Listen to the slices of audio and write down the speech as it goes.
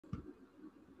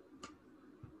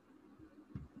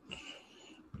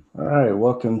All right,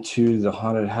 welcome to the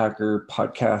Haunted Hacker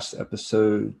podcast,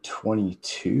 episode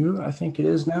 22, I think it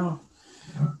is now.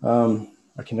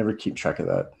 I can never keep track of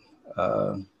that.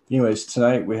 Anyways,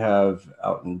 tonight we have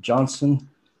Alton Johnson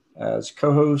as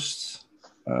co-host.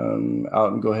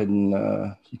 Alton, go ahead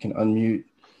and you can unmute.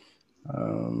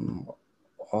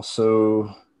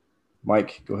 Also,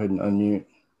 Mike, go ahead and unmute.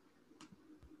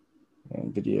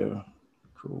 And video.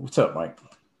 Cool. What's up, Mike?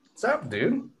 What's up,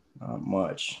 dude? Not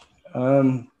much.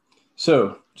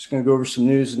 So just going to go over some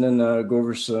news and then go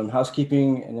over some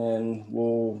housekeeping, and then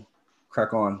we'll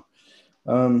crack on.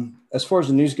 As far as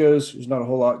the news goes, there's not a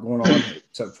whole lot going on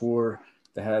except for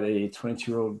they had a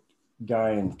 22-year-old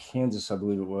guy in Kansas, I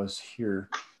believe it was, here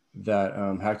that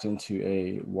hacked into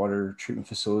a water treatment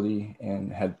facility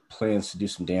and had plans to do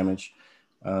some damage.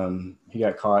 He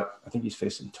got caught. I think he's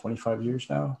facing 25 years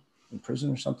now in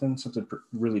prison or something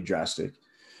really drastic.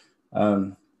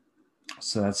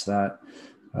 So that's that.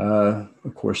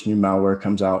 Of course, new malware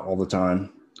comes out all the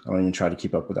time. I don't even try to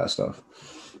keep up with that stuff.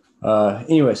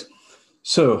 Anyways,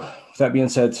 so with that being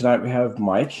said, tonight we have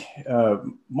Mike.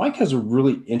 Mike has a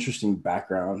really interesting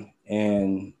background,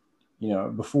 and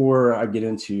before I get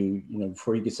into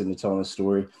before he gets into telling his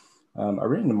story, I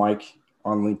ran into Mike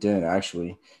on LinkedIn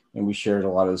actually, and we shared a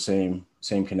lot of the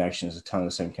same connections, a ton of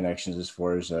the same connections as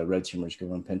far as red teamers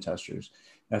go and pen testers.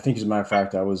 And I think, as a matter of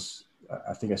fact,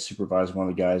 I think I supervised one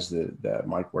of the guys that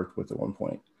Mike worked with at one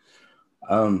point.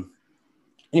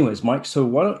 Anyways, Mike, so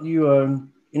why don't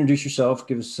you introduce yourself,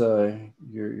 give us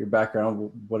your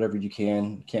background, whatever you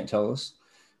can't tell us.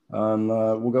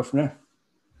 We'll go from there.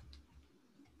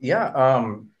 Yeah,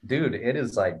 dude, it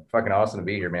is like fucking awesome to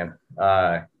be here, man.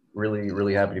 Really,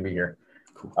 really happy to be here.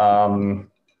 Cool.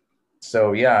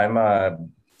 So yeah, I'm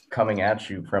coming at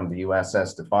you from the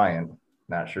USS Defiant.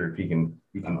 Not sure if you can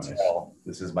Nice. tell.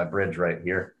 This is my bridge right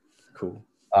here. Cool.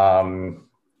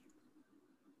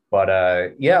 But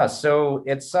yeah, so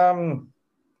it's I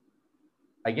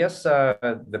guess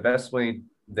the best way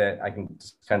that I can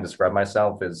kind of describe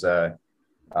myself is I'm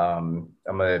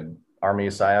a Army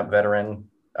PSYOP veteran,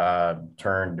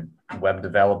 turned web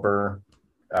developer,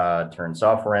 turned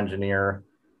software engineer,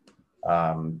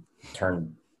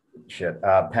 turned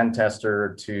pen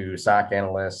tester to SOC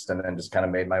analyst, and then just kind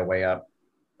of made my way up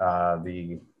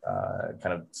the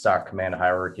kind of SOC command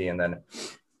hierarchy. And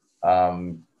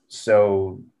then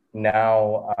so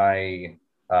now I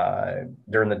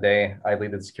during the day I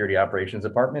lead the security operations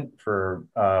department for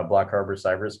Block Harbor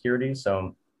Cybersecurity.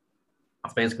 So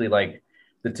it's basically like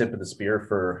the tip of the spear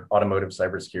for automotive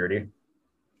cybersecurity.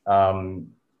 And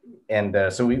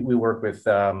so we work with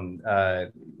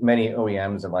many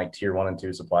OEMs and like tier 1 and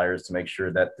 2 suppliers to make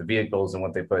sure that the vehicles and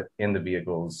what they put in the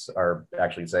vehicles are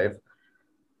actually safe.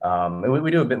 And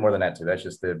we do a bit more than that too. That's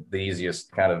just the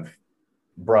easiest kind of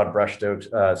broad brush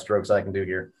strokes I can do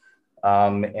here.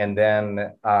 And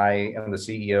then I am the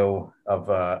CEO of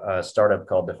a startup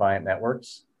called Defiant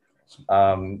Networks.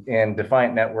 And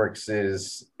Defiant Networks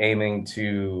is aiming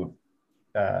to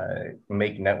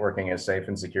make networking as safe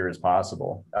and secure as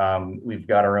possible. We've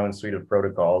got our own suite of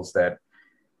protocols that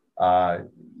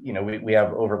we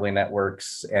have overlay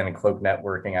networks and cloak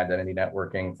networking, identity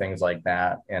networking, things like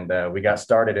that. And we got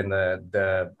started in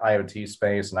the IoT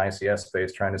space and ICS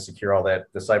space, trying to secure all that,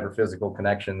 the cyber physical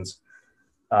connections.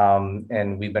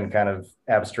 And we've been kind of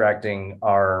abstracting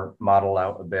our model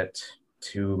out a bit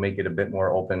to make it a bit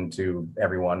more open to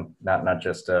everyone, not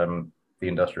just the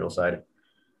industrial side.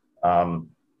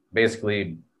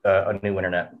 Basically a new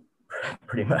internet,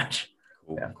 pretty much.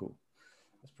 Cool. Yeah. Cool.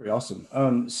 That's pretty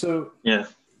awesome. So yeah,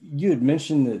 you had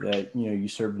mentioned that you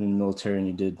served in the military and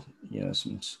you did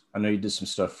I know you did some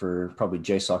stuff for probably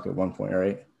JSOC at one point,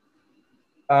 right?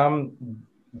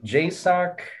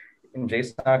 JSOC and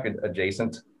JSOC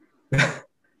adjacent.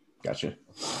 Gotcha.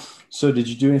 So did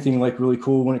you do anything like really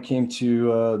cool when it came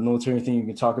to military? Anything you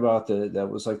can talk about that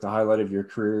was like the highlight of your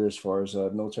career as far as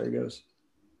military goes?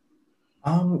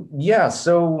 Yeah.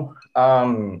 So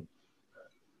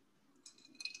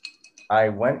I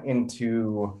went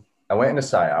into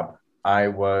PSYOP. I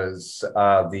was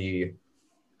the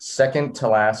second to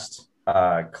last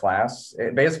class.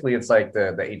 It's like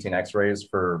the 18 X-rays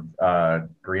for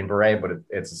Green Beret, but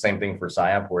it's the same thing for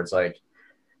PSYOP, where it's like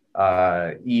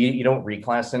you don't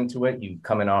reclass into it. You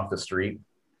come in off the street,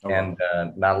 and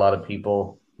not a lot of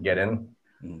people get in.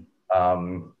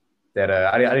 Mm. That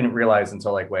I didn't realize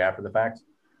until like way after the fact.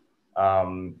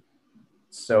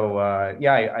 So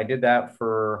I did that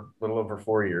for a little over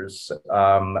 4 years.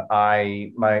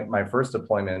 My first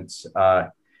deployment.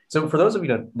 So for those of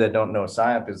you that don't know,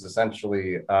 PSYOP is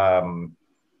essentially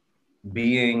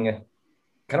being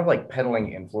kind of like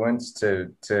peddling influence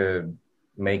to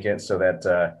make it so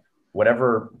that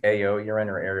whatever AO you're in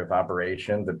or area of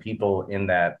operation, the people in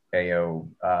that AO,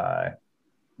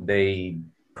 they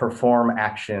perform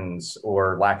actions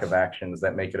or lack of actions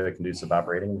that make it a conducive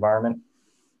operating environment.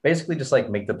 Basically, just like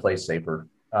make the place safer.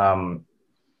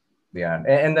 Yeah,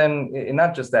 and then and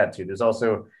not just that too. There's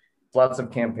also lots of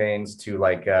campaigns to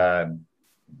like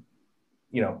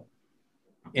you know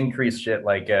increase shit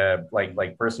like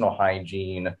personal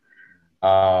hygiene,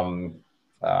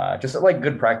 just like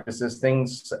good practices,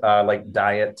 things like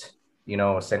diet,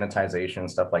 sanitization,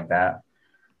 stuff like that,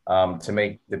 to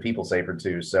make the people safer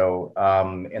too. So,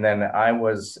 and then I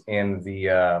was in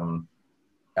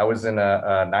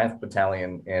a ninth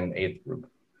battalion in eighth group.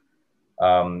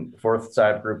 Fourth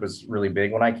side group was really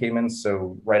big when I came in.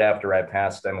 So right after I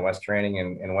passed MOS training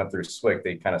and went through SWIC,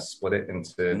 they kind of split it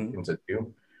into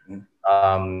two. So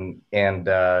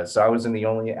I was in the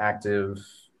only active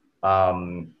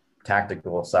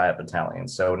tactical SIAP battalion.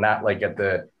 So not like at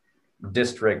the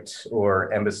district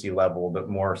or embassy level, but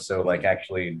more so like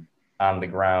actually on the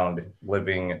ground,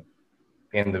 living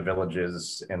in the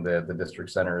villages and the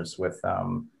district centers with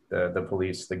the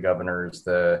police, the governors,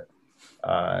 the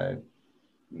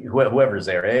whoever's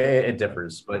there. It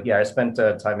differs, but yeah, I spent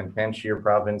time in Panjshir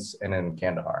province and in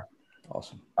Kandahar.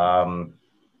 Awesome.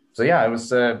 So yeah, it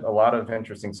was a lot of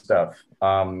interesting stuff.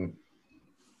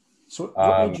 So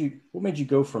what made you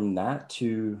go from that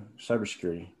to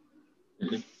cybersecurity?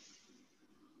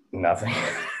 Nothing.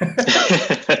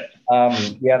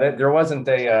 Yeah, there wasn't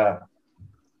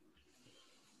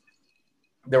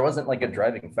like a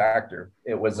driving factor.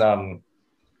 It was I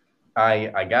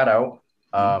got out.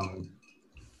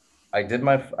 I did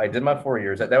my 4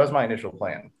 years. That was my initial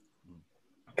plan,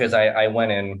 because I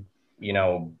went in,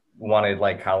 wanted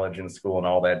like college and school and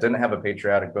all that. Didn't have a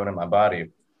patriotic bone in my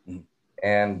body,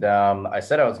 and I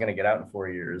said I was going to get out in 4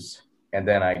 years, and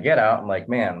then I get out and like,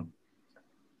 man,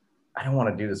 I don't want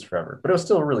to do this forever. But it was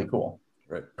still really cool.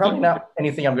 Right. Probably not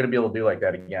anything I'm going to be able to do like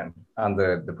that again on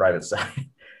the private side.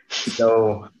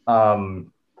 So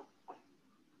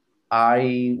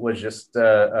I was just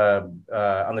on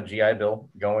the GI Bill,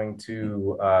 going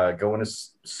to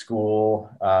school.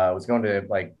 I was going to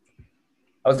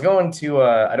I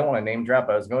don't want to name drop.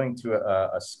 I was going to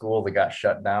a school that got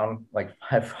shut down like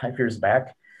five years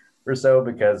back or so,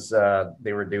 because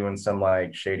they were doing some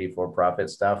like shady for-profit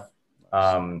stuff.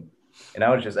 And I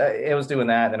was doing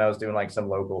that, and I was doing like some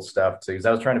local stuff too, because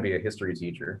I was trying to be a history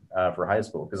teacher for high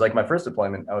school. Because like my first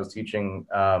deployment, I was teaching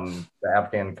the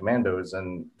Afghan commandos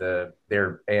and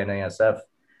their ANASF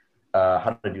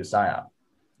how to do PSYOP.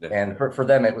 Yeah. And for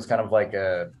them, it was kind of like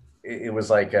a skill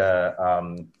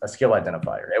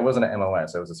identifier. It wasn't an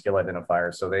MOS; it was a skill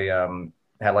identifier. So they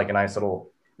had like a nice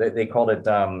little. They called it.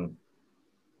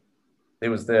 It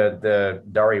was the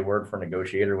Dari word for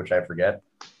negotiator, which I forget.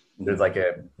 There's like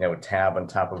a tab on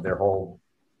top of their whole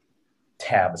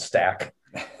tab stack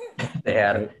they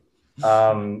had.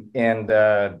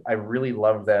 I really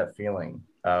loved that feeling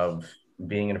of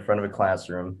being in front of a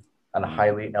classroom on a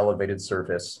highly elevated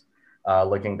surface,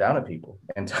 looking down at people.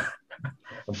 And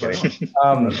I'm kidding.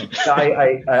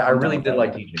 I really did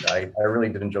like teaching. I really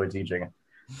did enjoy teaching.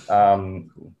 And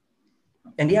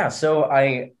yeah, so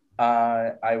I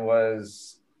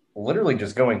was literally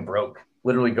just going broke.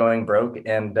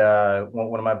 And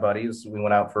one of my buddies, we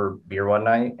went out for beer one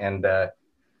night, and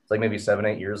it's like maybe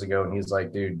 7-8 years ago, and he's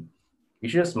like, dude, you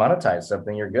should just monetize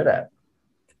something you're good at.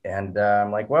 And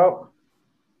I'm like, well,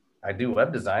 I do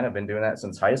web design. I've been doing that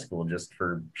since high school, just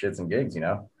for shits and gigs,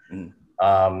 And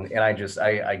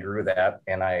I grew that,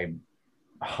 and I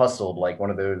hustled like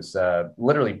one of those,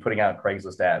 literally putting out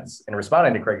Craigslist ads and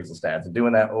responding to Craigslist ads and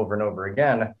doing that over and over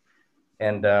again.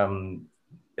 And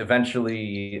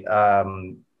eventually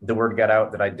the word got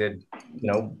out that I did,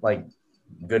 like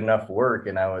good enough work,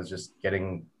 and I was just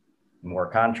getting more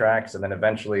contracts. And then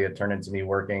eventually it turned into me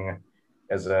working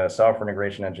as a software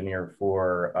integration engineer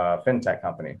for a fintech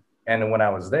company. And when I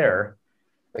was there,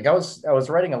 like I was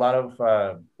writing a lot of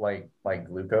like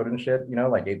glue code and shit,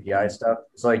 like API stuff.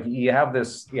 So like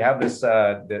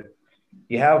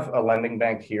you have a lending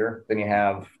bank here, then you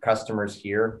have customers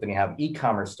here, then you have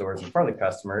e-commerce stores in front of the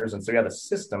customers. And so you have a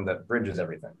system that bridges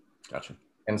everything. Gotcha.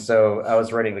 And so I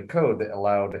was writing the code that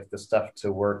allowed the stuff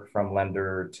to work from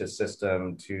lender to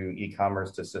system to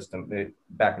e-commerce to system,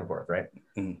 back and forth, right?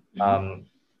 Mm-hmm.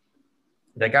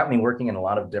 That got me working in a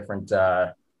lot of different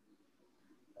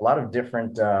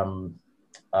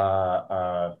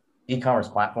e-commerce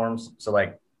platforms. So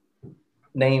like,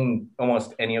 name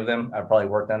almost any of them. I've probably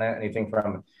worked on it. Anything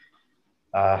from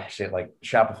like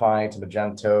Shopify to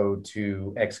Magento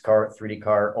to Xcart, 3D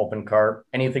Cart, OpenCart,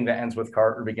 anything that ends with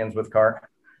cart or begins with cart.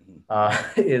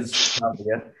 is probably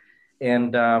it.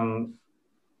 And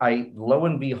lo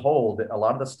and behold, a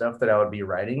lot of the stuff that I would be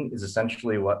writing is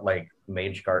essentially what like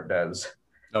MageCart does.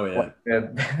 Oh yeah.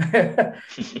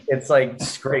 It's like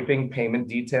scraping payment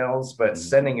details, but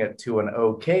sending it to an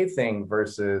okay thing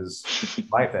versus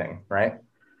my thing, right?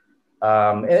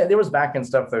 And there was backend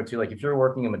stuff though too. Like if you're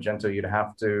working in Magento, you'd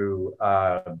have to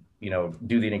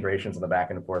do the integrations in the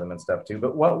backend for them and stuff too.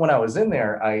 But when I was in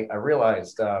there, I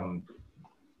realized that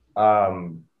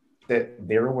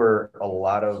there were a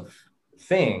lot of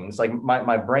things like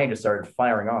my brain just started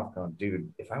firing off going,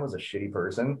 dude, if I was a shitty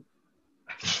person,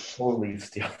 I could totally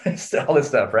steal all this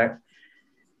stuff, right?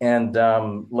 And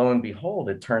lo and behold,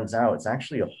 it turns out it's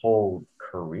actually a whole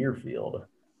career field.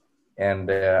 And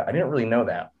I didn't really know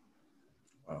that.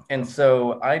 Wow. And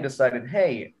so I decided,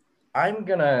 hey, I'm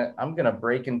gonna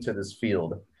break into this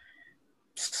field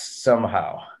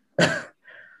somehow.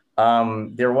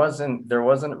 There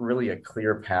wasn't really a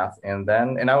clear path, and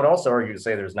I would also argue to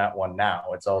say there's not one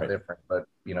now. It's all different, but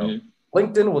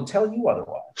LinkedIn will tell you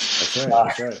otherwise. That's right.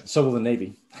 That's right. So will the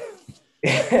Navy.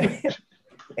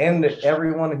 And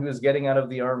everyone who's getting out of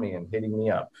the Army and hitting me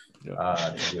up,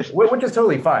 which is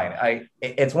totally fine.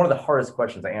 It's one of the hardest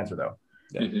questions I answer though.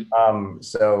 Yeah.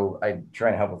 So I try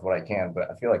and help with what I can, but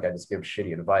I feel like I just give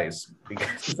shitty advice because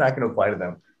it's not going to apply to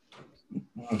them.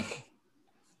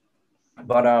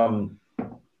 But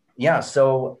yeah,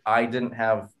 so I didn't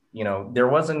have, there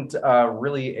wasn't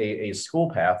really a school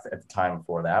path at the time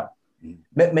for that.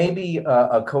 Maybe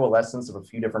a coalescence of a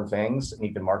few different things, and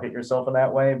you can market yourself in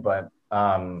that way. But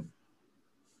I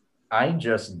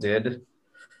just did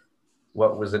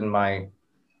what was in my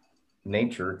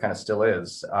nature, kind of still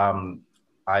is.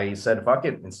 I said, fuck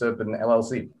it, and set up an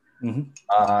LLC.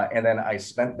 And then I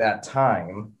spent that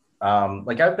time,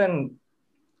 like I've been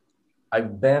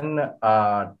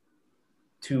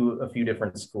to a few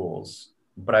different schools,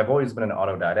 but I've always been an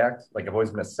autodidact. Like I've always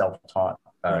been a self-taught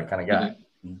kind of guy.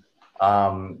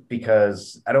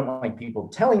 Because I don't like people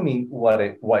telling me what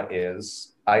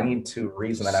is. I need to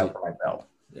reason that out for myself.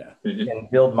 Yeah. And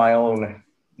build my own,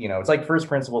 it's like first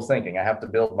principles thinking. I have to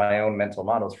build my own mental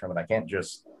models from it. I can't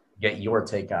just get your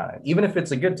take on it. Even if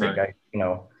it's a good take, right.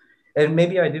 And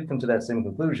maybe I did come to that same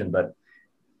conclusion, but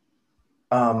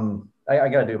I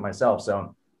got to do it myself.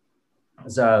 So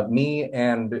it's me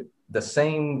and the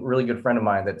same really good friend of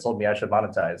mine that told me I should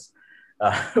monetize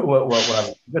what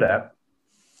I'm good at.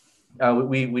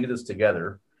 We did this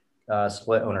together,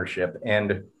 split ownership,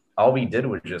 and all we did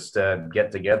was just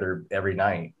get together every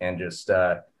night and just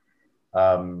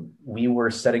we were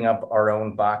setting up our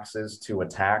own boxes to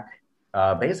attack,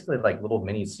 basically like little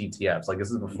mini CTFs. Like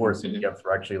this is before CTFs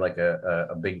were actually like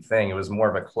a big thing. It was more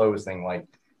of a closed thing. Like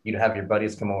you'd have your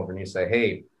buddies come over and you say,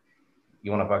 "Hey,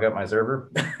 you want to fuck up my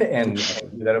server?" and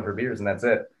do that over beers, and that's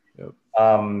it. Yep.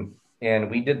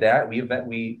 And we did that.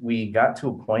 We got to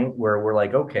a point where we're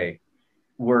like, okay,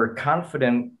 we're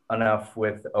confident enough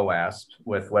with OWASP,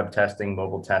 with web testing,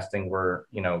 mobile testing. We're,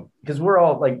 because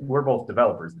we're both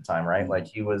developers at the time, right? Like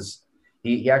he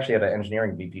actually had an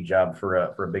engineering VP job for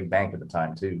a big bank at the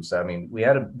time too. So I mean, we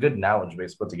had a good knowledge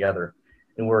base put together,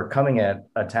 and we're coming at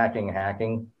attacking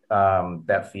hacking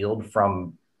that field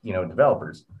from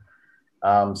developers.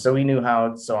 So we knew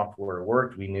how software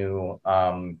worked. We knew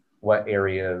what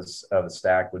areas of the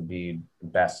stack would be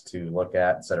best to look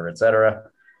at, et cetera, et cetera.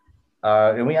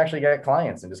 And we actually got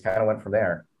clients and just kind of went from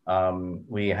there.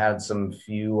 We had some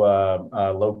few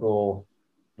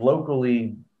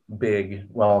locally big,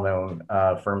 well-known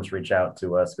firms reach out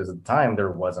to us because at the time there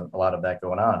wasn't a lot of that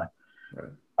going on. Right.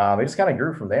 It just kind of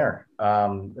grew from there.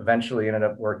 Eventually ended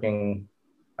up working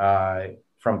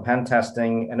from pen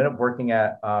testing, ended up working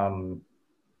at a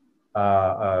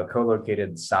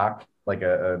co-located SOC, like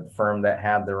a firm that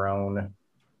had their own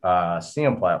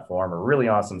SIEM platform, a really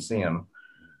awesome SIEM.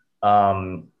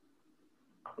 It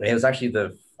was actually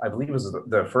I believe it was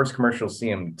the first commercial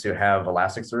SIEM to have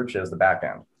Elasticsearch as the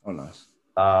backend. Oh, nice.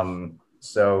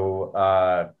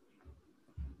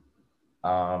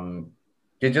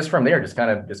 Just from there, just kind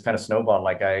of snowballed.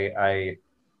 Like I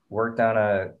worked on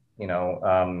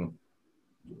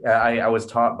I was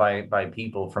taught by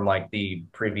people from like the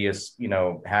previous,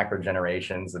 hacker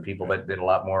generations, the people that did a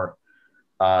lot more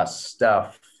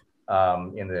stuff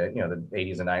in the the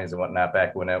 80s and 90s and whatnot,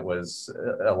 back when it was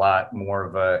a lot more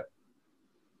of a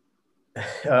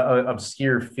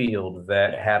obscure field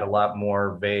that had a lot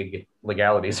more vague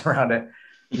legalities around it.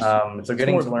 So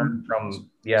getting to learn from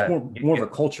it's more of a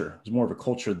culture. It's more of a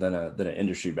culture than an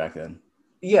industry back then.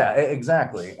 Yeah,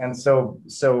 exactly. And so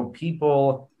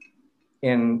people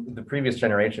in the previous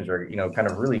generations are kind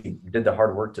of really did the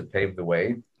hard work to pave the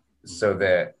way so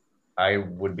that I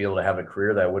would be able to have a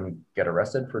career that I wouldn't get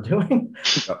arrested for doing.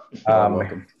 Oh, you're Um,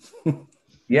 welcome.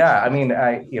 yeah, I mean,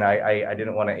 I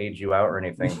didn't want to age you out or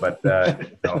anything, but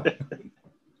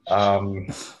um,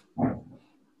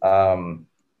 um,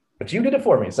 but you did it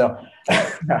for me. So,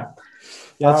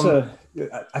 Yeah, it's a.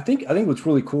 I think what's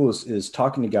really cool is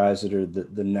talking to guys that are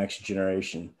the next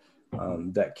generation,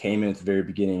 that came in at the very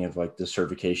beginning of like the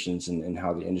certifications and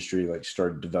how the industry like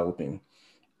started developing.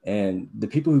 And the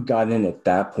people who got in at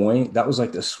that point, that was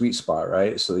like the sweet spot,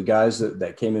 right? So the guys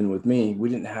that came in with me, we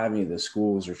didn't have any of the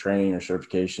schools or training or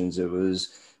certifications. It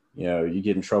was, you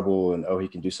get in trouble and, oh, he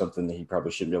can do something that he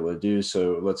probably shouldn't be able to do.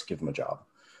 So let's give him a job.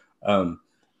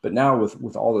 But now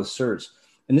with all the certs,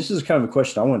 and this is kind of a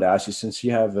question I wanted to ask you, since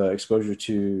you have exposure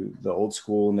to the old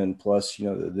school and then plus,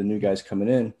 the new guys coming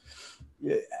in,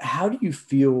 how do you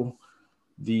feel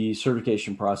the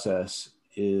certification process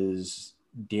is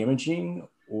damaging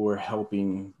or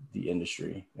helping the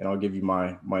industry? And I'll give you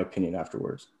my opinion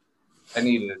afterwards. I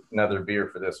need another beer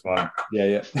for this one.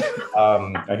 Yeah.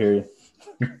 I hear you.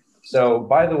 So,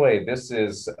 by the way, this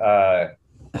is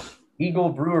Eagle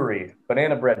Brewery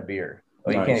banana bread beer. Oh,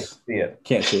 you can't see it.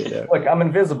 Can't see it yet. Look, I'm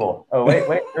invisible. Oh, wait,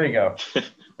 there you go.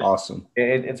 Awesome.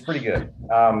 It's pretty good.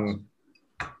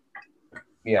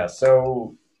 Yeah,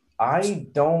 so I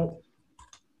don't.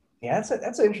 Yeah,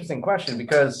 that's an interesting question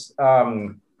because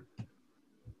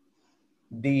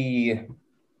the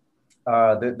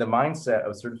mindset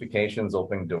of certifications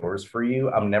opening doors for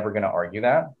you, I'm never going to argue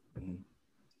that. Mm-hmm.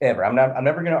 Ever. I'm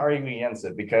never going to argue against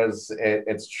it because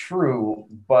it's true,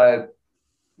 but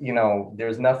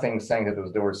there's nothing saying that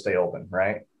those doors stay open,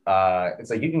 right? It's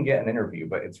like you can get an interview,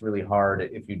 but it's really hard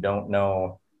if you don't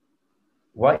know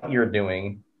what you're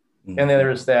doing. Mm-hmm. And then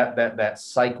there's that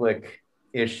cyclic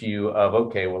issue of,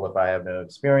 okay, well, if I have no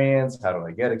experience, how do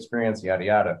I get experience? Yada,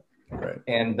 yada. Right.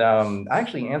 And I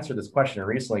actually answered this question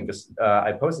recently because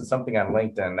I posted something on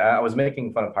LinkedIn. I was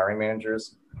making fun of hiring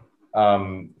managers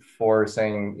for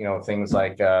saying, things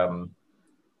like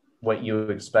what you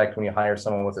expect when you hire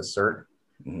someone with a cert.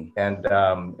 Mm-hmm. And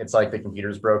it's like the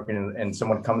computer's broken and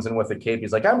someone comes in with a cape.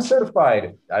 He's like, I'm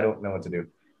certified. I don't know what to do.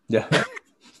 Yeah.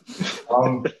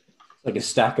 Like a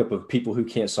stack up of people who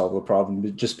can't solve a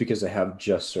problem just because they have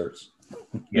just certs.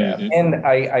 Yeah. Mm-hmm. And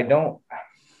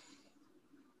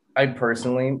I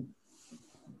personally,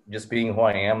 just being who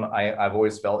I am, I've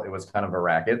always felt it was kind of a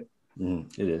racket. It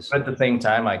is. But at the same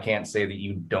time, I can't say that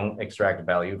you don't extract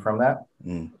value from that.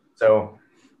 So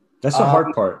that's the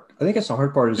hard part. I think that's the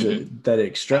hard part is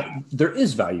that there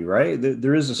is value, right?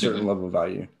 There is a certain level of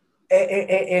value.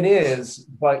 It is,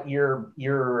 but you're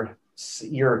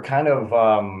kind of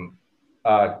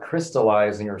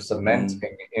crystallizing or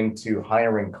cementing into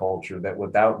hiring culture that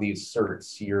without these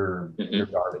certs, you're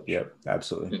garbage. Yep,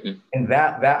 absolutely. And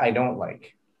that I don't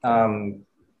like.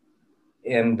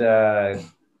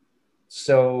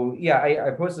 So yeah,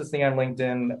 I posted this thing on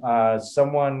LinkedIn.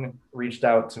 Someone reached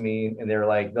out to me and they're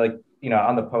like,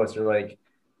 on the post, they're like,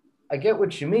 I get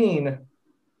what you mean,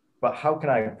 but how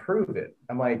can I prove it?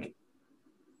 I'm like,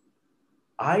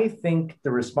 I think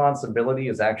the responsibility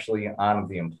is actually on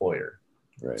the employer.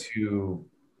 Right. To,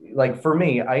 like, for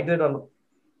me, I did a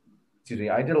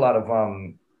lot of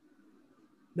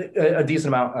a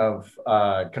decent amount of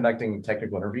conducting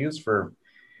technical interviews for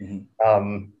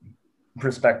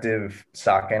prospective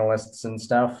SOC analysts and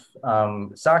stuff,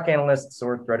 SOC analysts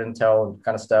or threat intel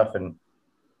kind of stuff, and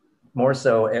more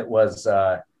so it was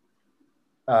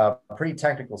pretty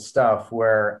technical stuff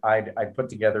where I'd put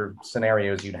together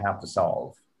scenarios you'd have to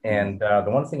solve. And the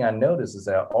one thing I noticed is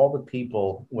that all the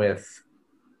people with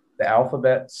the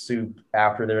alphabet soup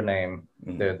after their name,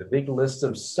 the big list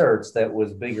of certs that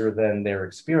was bigger than their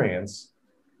experience,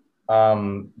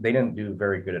 they didn't do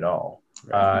very good at all.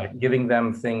 Right. Giving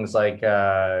them things like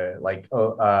okay,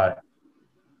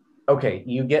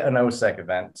 you get an OSEC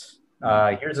event.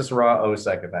 Here's this raw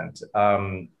OSEC event.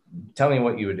 Tell me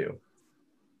what you would do.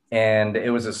 And it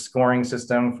was a scoring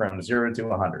system from 0 to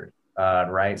 100,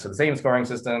 right? So the same scoring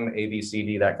system, A, B, C,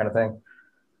 D, that kind of thing.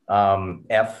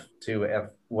 F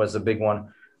was a big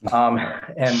one.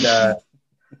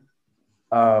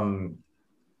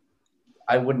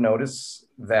 I would notice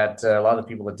that a lot of the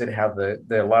people that did have a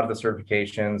lot of the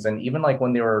certifications, and even like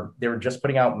when they were just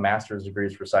putting out master's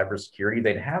degrees for cybersecurity,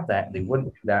 they'd have that, they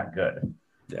wouldn't do that good.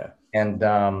 Yeah. And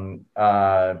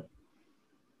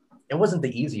it wasn't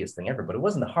the easiest thing ever, but it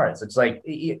wasn't the hardest. It's like,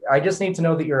 I just need to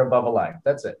know that you're above a line.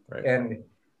 That's it. Right. And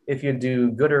if you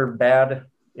do good or bad,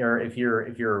 or if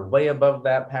you're way above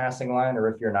that passing line, or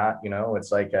if you're not,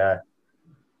 it's like,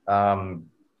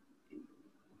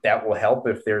 that will help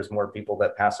if there's more people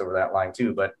that pass over that line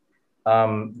too. But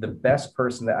The best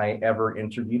person that I ever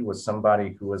interviewed was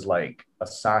somebody who was like a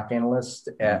SOC analyst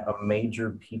at a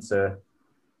major pizza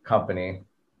company.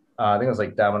 I think it was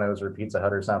like Domino's or Pizza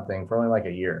Hut or something for only like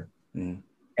a year. Mm.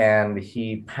 And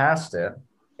he passed it.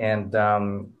 And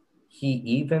he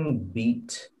even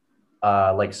beat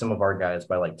like some of our guys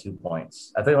by like 2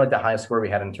 points. I think like the highest score we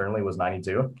had internally was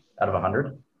 92 out of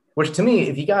 100, which to me,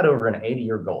 if you got over an 80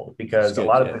 year goal, because a good,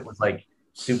 lot yeah. of it was like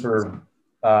super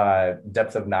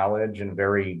depth of knowledge and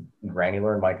very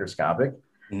granular and microscopic.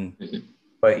 Mm.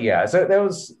 But yeah, so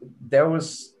that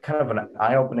was kind of an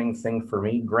eye-opening thing for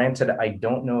me. Granted, I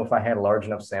don't know if I had a large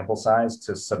enough sample size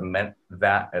to cement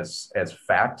that as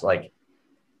fact. Like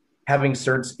having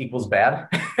certs equals bad.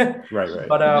 Right.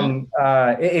 But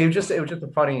it was just a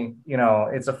funny,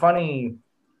 it's a funny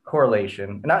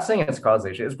correlation. I'm not saying it's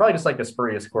causation. It's probably just like a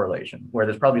spurious correlation where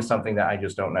there's probably something that I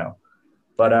just don't know.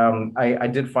 But I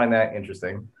did find that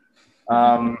interesting.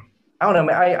 I don't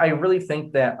know. I really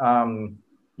think that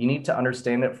you need to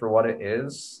understand it for what it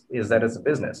is that it's a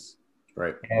business.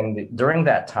 Right. And during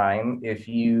that time, if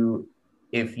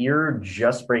you're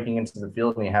just breaking into the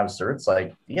field and you have certs,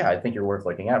 like, yeah, I think you're worth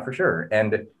looking at for sure.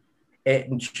 And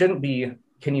it shouldn't be,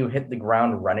 can you hit the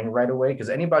ground running right away? Because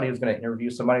anybody who's going to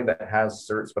interview somebody that has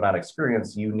certs but not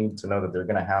experience, you need to know that they're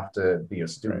going to have to be a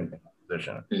student in that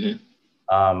position.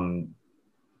 Mm-hmm.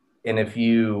 And if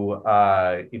you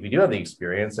do have the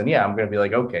experience, then yeah, I'm going to be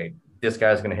like, okay, this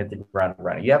guy's going to hit the ground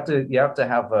running. You have to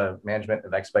have a management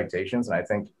of expectations, and I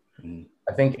think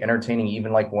entertaining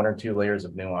even like one or two layers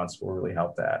of nuance will really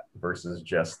help that versus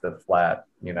just the flat,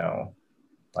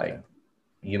 like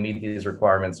you meet these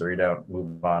requirements or you don't,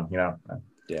 move on. Yeah.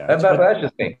 That's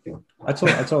just me. I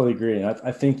totally agree. And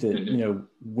I think that,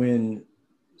 when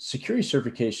security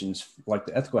certifications like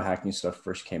the ethical hacking stuff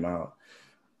first came out,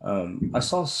 I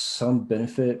saw some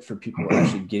benefit for people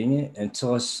actually getting it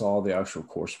until I saw the actual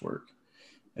coursework.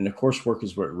 And the coursework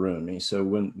is what ruined me. So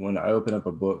when I open up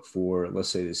a book for, let's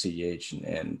say, the CEH,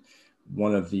 and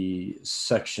one of the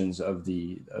sections of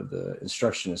the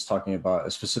instruction is talking about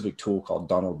a specific tool called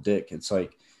Donald Dick, it's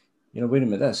like, wait a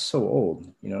minute, that's so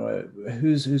old.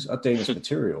 Who's updating this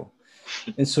material?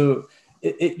 And so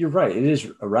you're right. It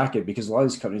is a racket because a lot of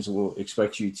these companies will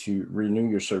expect you to renew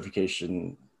your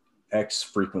certification X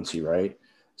frequency, right?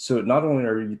 So not only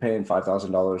are you paying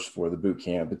 $5,000 for the boot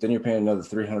camp, but then you're paying another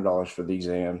 $300 for the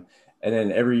exam. And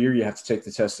then every year you have to take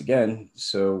the test again.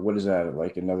 So what is that?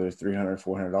 Like another $300,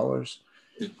 $400?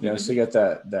 So you got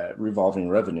that revolving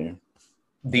revenue.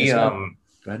 Go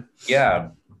ahead.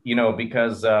 Yeah,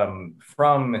 because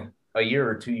from a year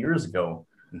or 2 years ago,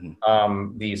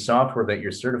 the software that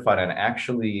you're certified on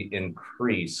actually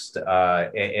increased.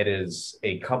 It is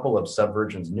a couple of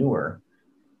subversions newer.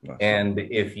 And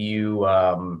if you,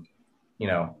 I'm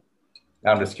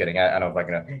just kidding. I don't know if I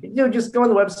can. Just go on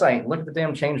the website, look at the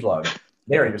damn changelog.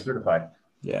 There, you're certified.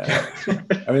 Yeah,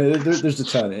 I mean, there's a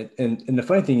ton, and the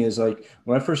funny thing is, like,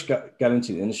 when I first got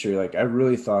into the industry, like, I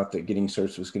really thought that getting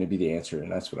certs was going to be the answer,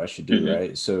 and that's what I should do,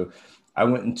 right? So, I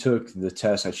went and took the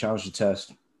test. I challenged the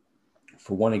test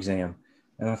for one exam,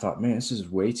 and I thought, man, this is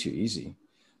way too easy.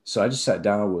 So I just sat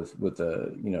down with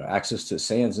access to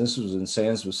SANS. This was when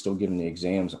SANS was still giving the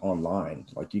exams online.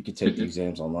 Like you could take the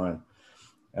exams online.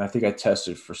 And I think I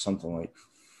tested for something like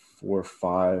 4 or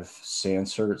 5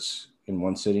 SANS certs in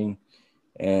one sitting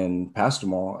and passed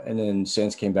them all. And then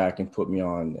SANS came back and put me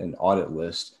on an audit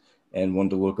list and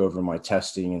wanted to look over my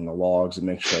testing and the logs and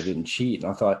make sure I didn't cheat.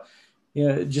 And I thought,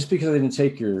 just because I didn't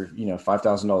take your,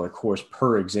 $5,000 course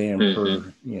per exam,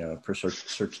 per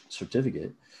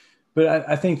certificate. But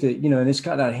I think that, and it's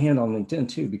got that hand on LinkedIn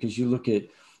too, because you look at,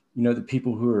 the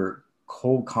people who are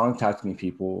cold contacting me,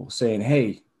 people saying,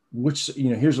 hey, here's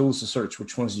a list of certs,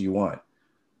 which ones do you want?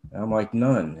 And I'm like,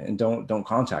 none. And don't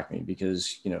contact me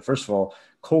because, first of all,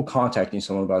 cold contacting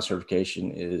someone about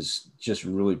certification is just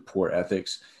really poor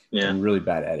ethics and really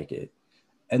bad etiquette.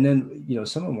 And then,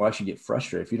 someone will actually get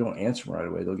frustrated. If you don't answer them right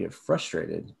away, they'll get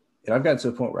frustrated. And I've gotten to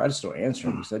a point where I just don't answer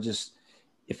them because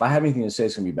if I have anything to say,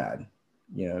 it's going to be bad.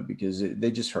 Because they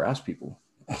just harass people.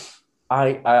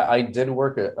 I did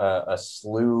work a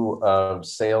slew of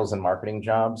sales and marketing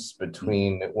jobs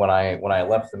between when I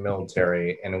left the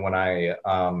military and when I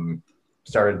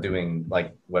started doing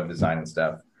like web design and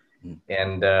stuff.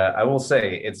 And I will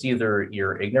say it's either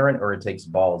you're ignorant or it takes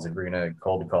balls if you're going to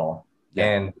cold call. Yeah.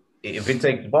 And if it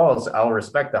takes balls, I'll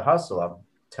respect the hustle. I'll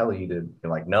tell you to be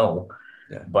like, no.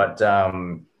 Yeah. But,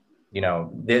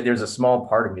 there's a small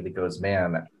part of me that goes,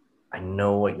 man, I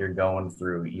know what you're going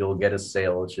through. You'll get a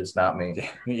sale. It's just not me.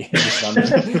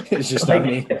 It's just not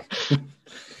me.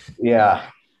 Yeah.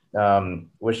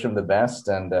 Wish them the best.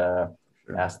 And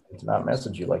ask them to not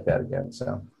message you like that again.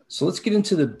 So let's get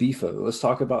into the beef of it. Let's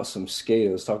talk about some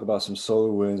SCADA. Let's talk about some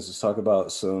SolarWinds. Let's talk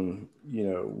about some,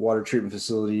 water treatment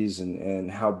facilities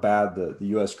and how bad the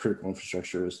U.S. critical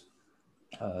infrastructure is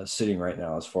sitting right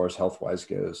now as far as health-wise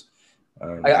goes.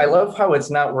 I love how it's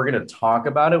not, we're going to talk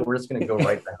about it. We're just going to go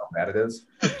right to how bad it is.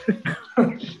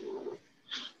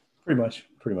 Pretty much.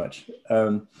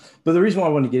 But the reason why I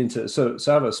wanted to get into it, so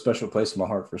I have a special place in my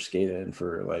heart for SCADA and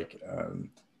for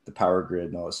the power grid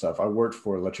and all that stuff. I worked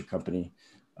for an electric company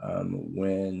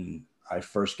when I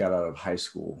first got out of high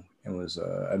school and was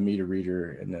a meter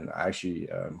reader. And then I actually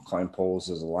climbed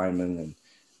poles as a lineman and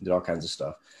did all kinds of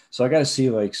stuff. So I got to see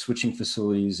like switching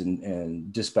facilities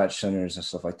and dispatch centers and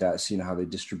stuff like that, seeing how they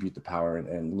distribute the power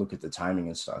and look at the timing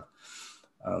and stuff.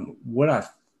 What I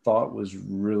thought was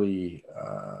really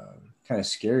kind of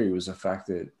scary was the fact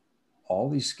that all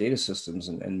these SCADA systems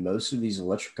and most of these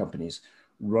electric companies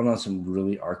run on some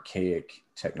really archaic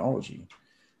technology.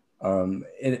 And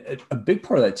a big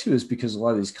part of that too is because a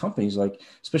lot of these companies, like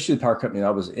especially the power company that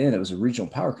I was in, it was a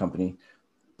regional power company.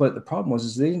 But the problem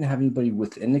was they didn't have anybody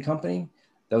within the company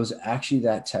that was actually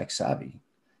that tech savvy.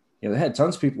 They had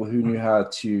tons of people who knew how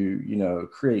to,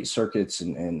 create circuits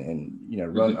and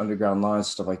run underground lines,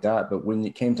 stuff like that. But when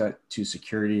it came to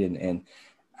security and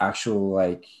actual,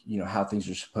 how things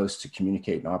are supposed to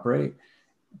communicate and operate,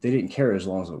 they didn't care as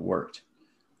long as it worked.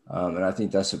 And I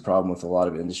think that's the problem with a lot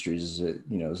of industries is that,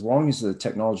 as long as the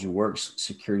technology works,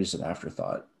 security is an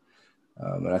afterthought.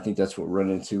 And I think that's what we're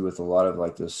running into with a lot of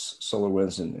like this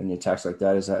SolarWinds and the attacks like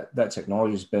that is that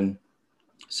technology has been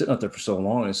sitting out there for so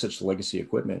long and it's such legacy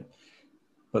equipment.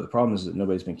 But the problem is that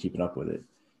nobody's been keeping up with it.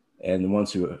 And the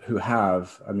ones who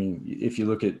have, I mean, if you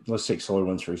look at, let's take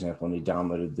SolarWinds, for example, and they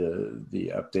downloaded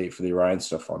the update for the Orion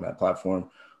stuff on that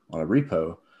platform on a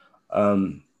repo.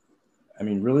 I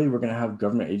mean, really, we're going to have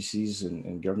government agencies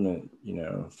and government,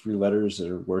 3 letters that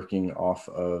are working off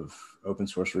of open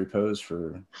source repos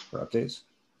for updates.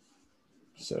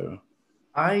 So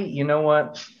you know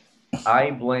what?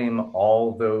 I blame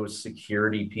all those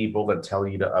security people that tell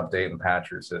you to update and patch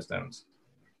your systems.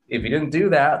 If you didn't do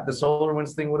that, the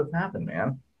SolarWinds thing would have happened,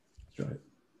 man. That's right.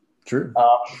 True.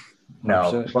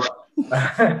 No.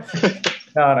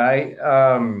 No.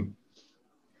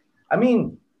 I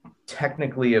mean,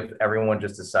 technically, if everyone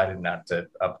just decided not to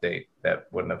update, that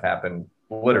wouldn't have happened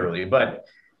literally. But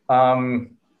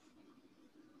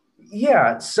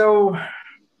yeah, so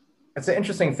it's an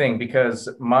interesting thing because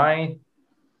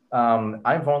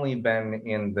I've only been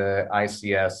in the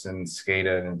ICS and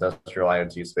SCADA and industrial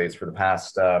IoT space for the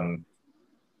past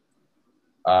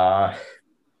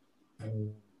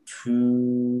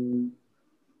 2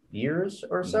 years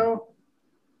or so.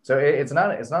 So it's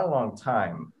not a long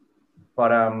time.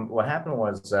 But what happened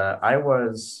was I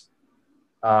was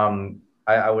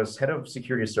head of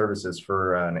security services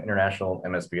for an international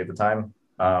MSP at the time,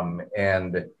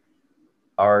 and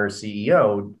our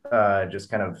CEO just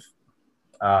kind of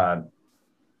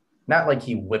not like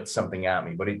he whipped something at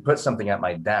me, but he put something at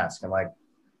my desk. I'm like,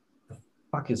 the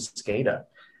fuck is SCADA?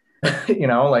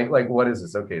 like what is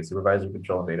this? Okay, supervisor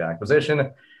control and data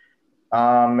acquisition,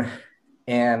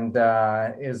 and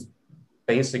is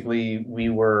basically we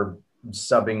were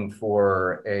subbing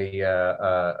for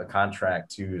a contract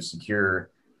to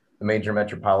secure the major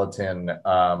metropolitan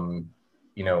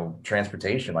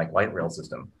transportation like light rail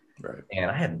system. Right.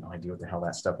 And I had no idea what the hell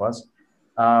that stuff was.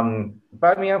 But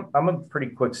I mean, I'm a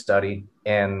pretty quick study,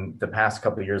 and the past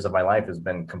couple of years of my life has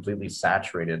been completely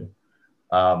saturated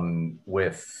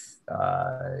with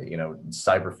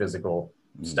cyber physical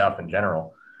stuff in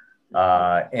general.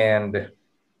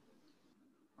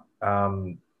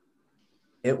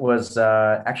 It was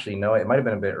actually, no, it might have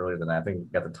been a bit earlier than that. I think we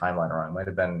got the timeline wrong. It might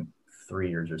have been 3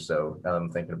 years or so now that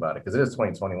I'm thinking about it, because it is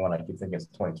 2021. I keep thinking it's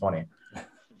 2020.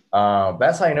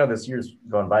 That's how you know this year's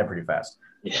going by pretty fast.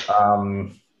 Yeah.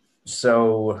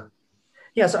 So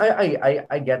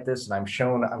I get this, and I'm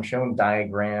shown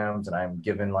diagrams, and I'm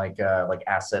given like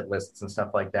asset lists and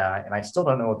stuff like that, and I still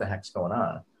don't know what the heck's going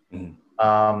on.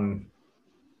 Mm.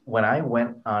 When I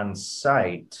went on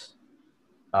site,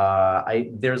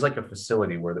 there's like a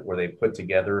facility where they put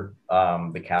together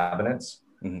the cabinets.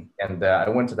 Mm-hmm. And I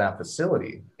went to that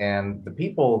facility, and the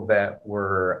people that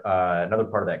were another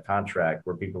part of that contract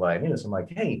were people that I knew. So I'm like,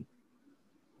 hey,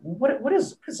 what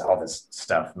is all this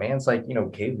stuff, man? It's like,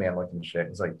 caveman looking shit.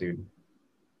 It's like, dude,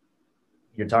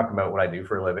 you're talking about what I do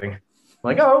for a living. I'm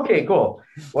like, oh, okay, cool.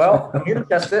 Well, I'm here to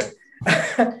test it.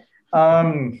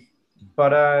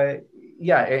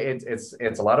 Yeah,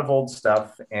 it's a lot of old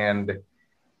stuff, and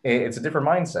it's a different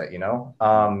mindset,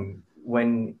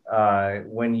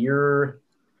 when you're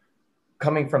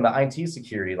coming from the IT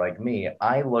security like me,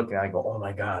 I look and I go, oh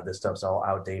my God, this stuff's all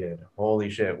outdated. Holy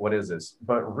shit, what is this?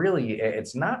 But really,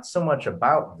 it's not so much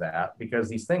about that because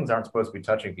these things aren't supposed to be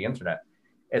touching the internet.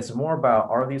 It's more about,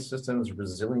 are these systems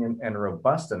resilient and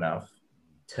robust enough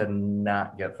to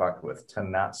not get fucked with, to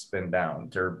not spin down,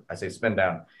 to, I say spin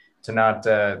down, to not,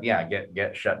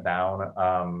 get shut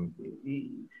down.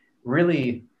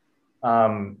 Really,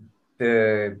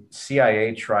 the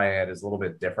CIA triad is a little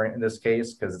bit different in this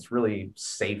case because it's really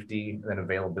safety than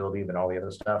availability than all the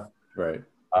other stuff. Right.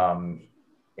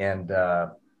 And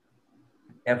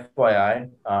FYI,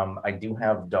 I do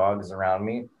have dogs around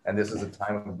me, and this is a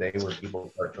time of day where people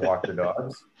start to walk their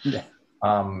dogs. Yeah.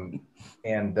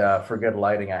 And for good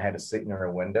lighting, I had to sit near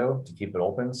a window to keep it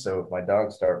open. So if my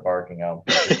dogs start barking, I'll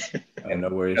no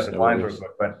worries. the blinds real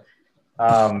quick.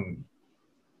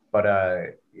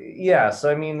 But yeah,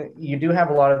 so I mean, you do have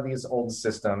a lot of these old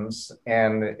systems,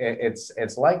 and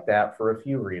it's like that for a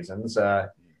few reasons.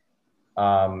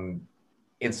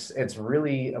 It's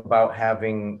really about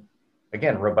having,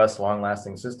 again, robust,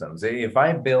 long-lasting systems. If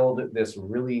I build this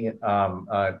really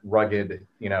rugged,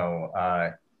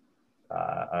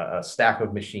 a stack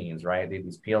of machines, right?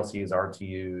 These PLCs,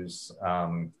 RTUs,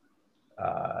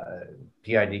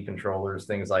 PID controllers,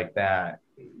 things like that.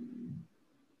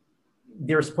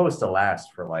 They're supposed to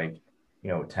last for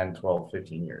 10, 12,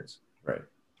 15 years. Right.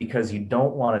 Because you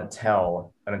don't want to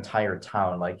tell an entire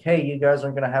town like, hey, you guys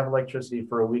aren't going to have electricity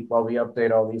for a week while we update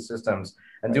all these systems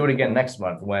and do it again next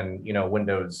month when,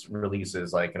 Windows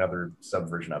releases like another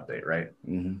subversion update, right?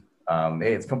 Mm-hmm.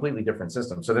 It's a completely different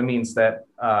system. So that means that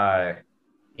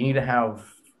you need to have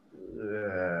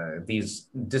these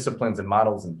disciplines and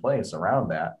models in place around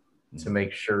that to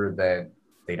make sure that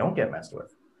they don't get messed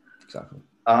with. Exactly.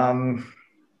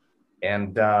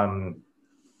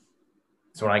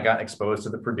 So when I got exposed to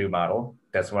the Purdue model,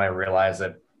 that's when I realized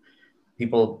that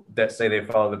people that say they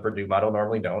follow the Purdue model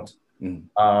normally don't.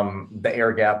 The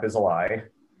air gap is a lie.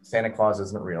 Santa Claus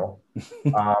isn't real.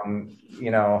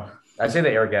 I say the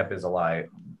air gap is a lie.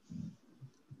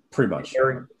 Pretty much.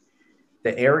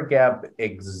 The air gap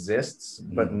exists,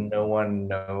 but no one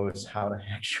knows how to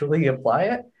actually apply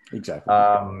it. Exactly.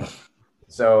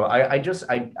 So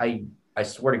I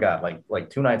swear to God, like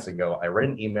 2 nights ago, I read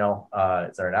an email.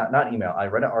 Sorry, not email. I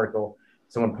read an article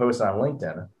someone posted on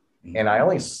LinkedIn, and I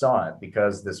only saw it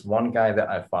because this one guy that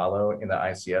I follow in the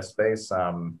ICS space.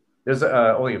 There's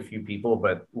only a few people,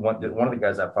 but one of the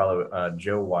guys I follow,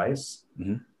 Joe Weiss.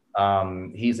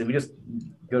 If you just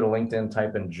go to LinkedIn,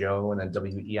 type in Joe and then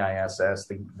WEISS,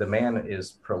 the man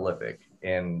is prolific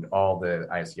in all the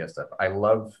ICS stuff. I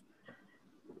love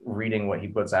reading what he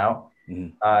puts out.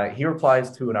 He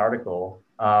replies to an article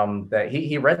that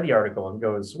he read the article and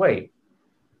goes, wait,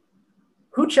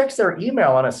 who checks their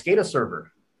email on a SCADA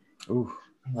server? Ooh.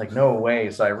 I'm like, no way.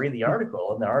 So I read the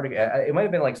article, and the article, it might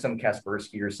have been like some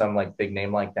Kaspersky or some like big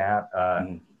name like that.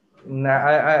 I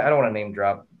don't want to name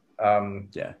drop.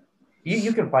 Yeah.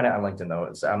 You can find it on LinkedIn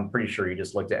though. I'm pretty sure you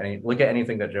just look at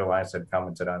anything that Joe Weiss had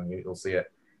commented on, you'll see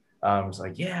it. It's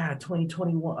like, yeah,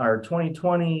 2021 or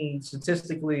 2020,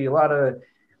 statistically, a lot of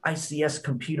ICS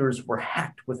computers were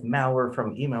hacked with malware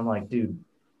from email. I'm like, dude,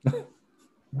 what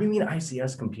do you mean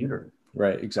ICS computer?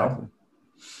 Right, exactly.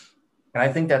 And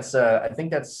I think that's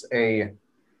a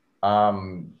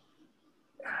kind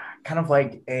of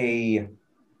like a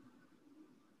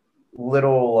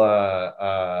little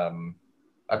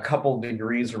a couple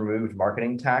degrees removed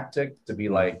marketing tactic to be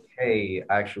like, hey,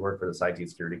 I actually work for this IT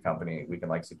security company. We can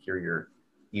like secure your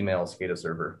email SCADA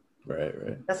server. Right.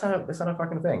 That's not a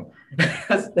fucking thing.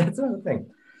 that's not a thing.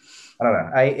 I don't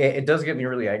know. It does get me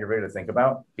really aggravated to think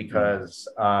about because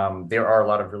there are a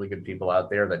lot of really good people out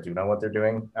there that do know what they're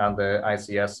doing on the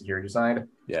ICS security side.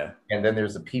 Yeah. And then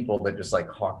there's the people that just like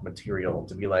hawk material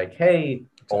to be like, hey,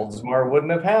 Oldsmar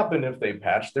wouldn't have happened if they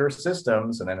patched their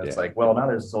systems. And then it's like, well, now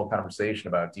there's this whole conversation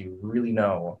about, do you really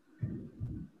know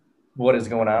what is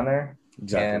going on there?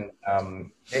 Exactly.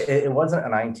 And it wasn't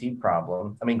an IT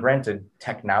problem. I mean, granted,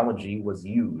 technology was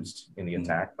used in the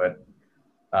attack, but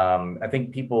I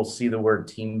think people see the word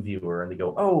TeamViewer and they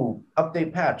go, oh,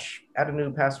 update patch, add a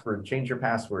new password, change your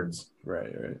passwords.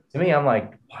 Right. To me, I'm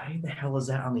like, why the hell is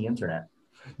that on the internet?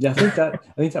 Yeah, I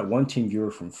think that one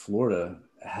TeamViewer from Florida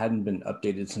hadn't been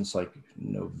updated since like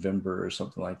November or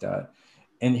something like that.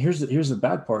 And here's the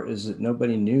bad part is that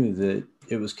nobody knew that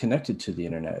it was connected to the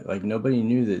internet. Like nobody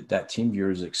knew that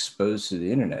TeamViewer is exposed to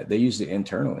the internet. They used it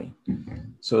internally.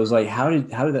 So it was like, how did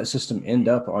that system end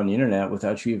up on the internet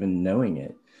without you even knowing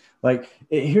it? Like,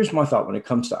 here's my thought when it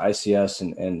comes to ICS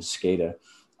and SCADA.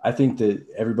 I think that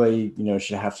everybody,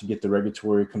 should have to get the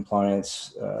regulatory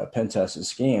compliance pen tests and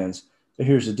scans But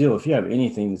here's the deal: if you have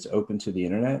anything that's open to the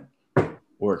internet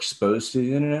or exposed to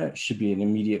the internet, it should be an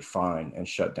immediate fine and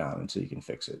shut down until you can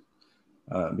fix it.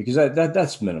 Because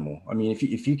that's minimal. I mean,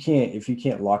 if you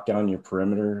can't lock down your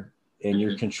perimeter and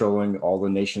you're controlling all the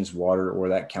nation's water or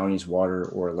that county's water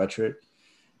or electric,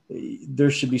 there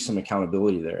should be some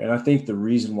accountability there. And I think the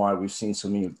reason why we've seen so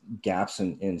many gaps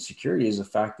in security is the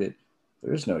fact that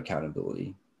there is no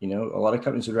accountability. You know, a lot of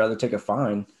companies would rather take a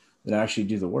fine than actually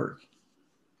do the work.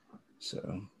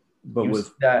 So, but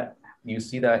you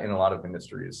see that in a lot of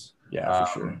industries. Yeah,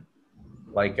 for sure.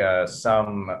 Like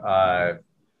some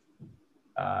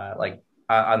like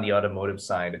on the automotive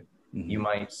side, you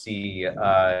might see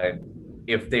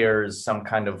if there's some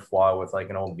kind of flaw with like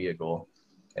an old vehicle,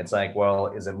 it's like, well,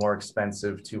 is it more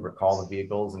expensive to recall the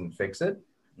vehicles and fix it,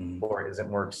 or is it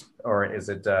more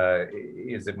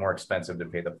expensive to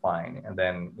pay the fine? And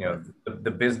then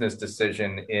the business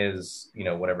decision is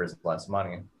whatever is less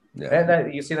money. Yeah.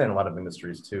 And you see that in a lot of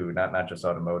industries too, not just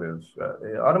automotive.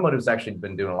 Automotive's actually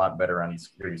been doing a lot better on the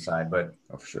security side, but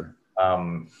for sure.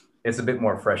 It's a bit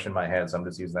more fresh in my head, so I'm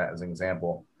just using that as an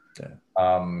example. Yeah.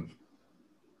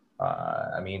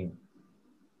 I mean,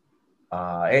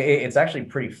 it's actually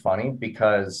pretty funny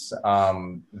because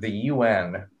the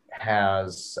UN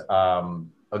has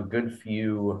a good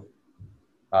few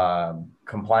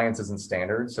compliances and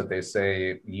standards that they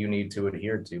say you need to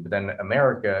adhere to. But then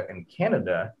America and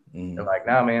Canada, they're like,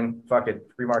 nah, man, fuck it,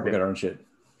 free market. We got our own shit.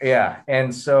 Yeah.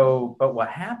 And so, but what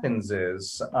happens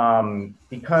is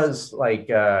because like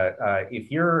if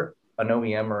you're an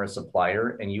OEM or a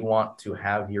supplier and you want to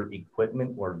have your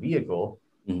equipment or vehicle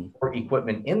or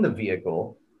equipment in the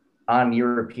vehicle on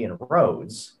European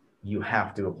roads, you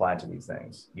have to apply to these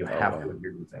things. You have to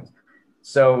adhere to these things.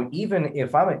 So even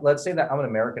if let's say that I'm an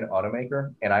American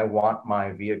automaker and I want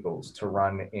my vehicles to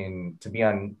be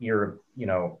on Europe,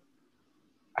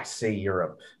 I say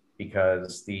Europe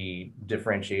because the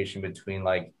differentiation between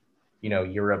like,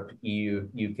 Europe, EU,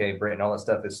 UK, Britain, all that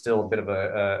stuff is still a bit of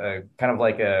a kind of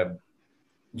like a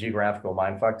geographical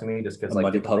mindfuck to me, just because like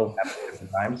muddy puddle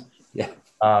different times. Yeah.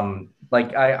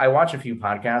 Like I watch a few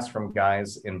podcasts from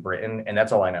guys in Britain, and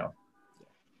that's all I know.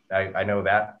 I know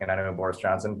that, and I know Boris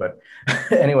Johnson, but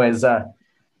anyways, if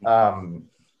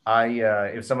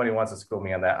somebody wants to school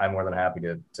me on that, I'm more than happy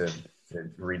to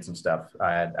read some stuff.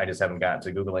 I just haven't gotten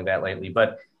to Googling that lately.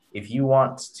 But if you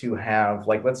want to have,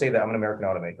 like, let's say that I'm an American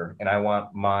automaker and I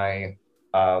want my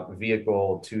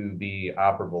vehicle to be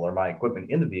operable, or my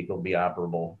equipment in the vehicle to be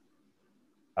operable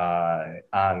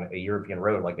on a European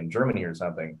road, like in Germany or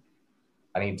something,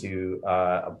 I need to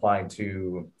apply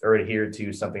to or adhere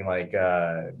to something like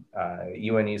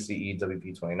UNECE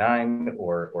WP29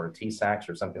 or TSAX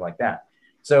or something like that.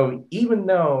 So even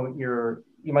though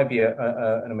you might be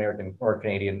an American or a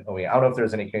Canadian OEM, I don't know if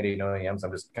there's any Canadian OEMs.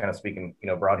 I'm just kind of speaking,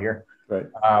 broad here. Right.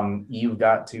 You've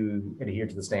got to adhere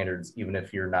to the standards, even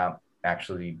if you're not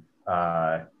actually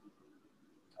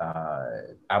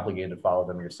obligated to follow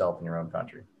them yourself in your own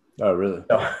country. Oh, really?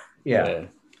 So, yeah.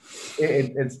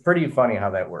 It's pretty funny how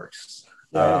that works.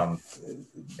 Yeah.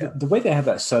 The way they have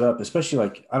that set up, especially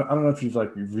like I don't know if you've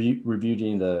like reviewed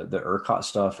any of the ERCOT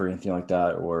stuff or anything like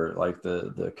that, or like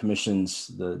the commissions,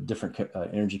 the different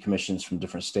energy commissions from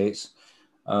different states.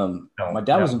 My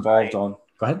dad was involved on.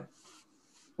 Go ahead.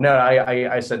 No,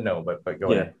 I said no, but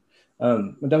go ahead.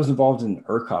 My dad was involved in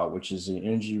ERCOT, which is the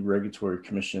Energy Regulatory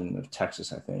Commission of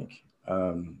Texas, I think.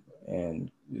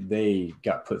 And they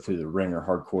got put through the ringer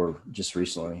hardcore just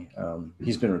recently.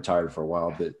 He's been retired for a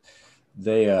while, but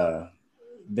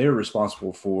they're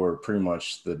responsible for pretty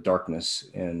much the darkness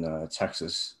in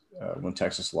Texas when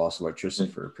Texas lost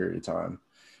electricity for a period of time.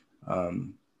 I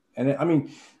mean,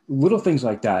 little things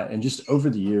like that. And just over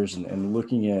the years and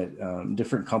looking at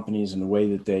different companies and the way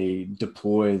that they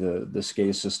deploy the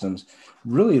SCADA systems,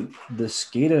 really the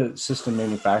SCADA system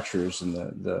manufacturers and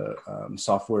the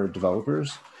software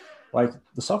developers, like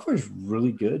the software is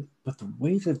really good, but the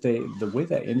way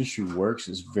that industry works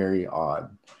is very odd.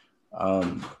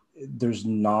 There's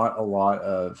not a lot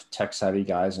of tech savvy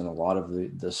guys in a lot of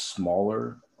the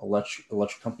smaller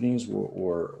electric companies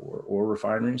or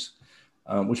refineries,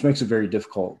 which makes it very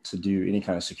difficult to do any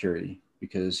kind of security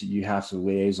because you have to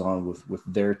liaison with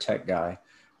their tech guy.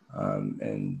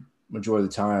 And majority of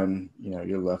the time,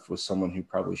 you're left with someone who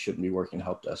probably shouldn't be working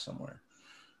help desk somewhere.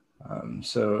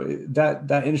 So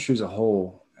that industry as a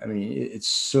whole, I mean, it's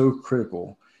so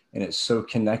critical and it's so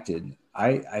connected.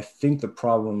 I think the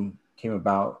problem came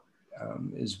about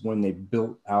is when they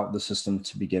built out the system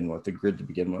to begin with, the grid to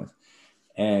begin with,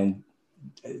 and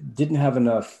didn't have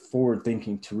enough forward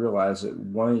thinking to realize that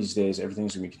one of these days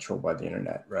everything's going to be controlled by the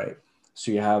internet, right?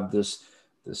 So you have this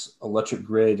this electric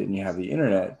grid and you have the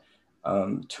internet,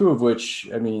 two of which,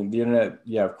 I mean, the internet,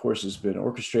 yeah, of course, has been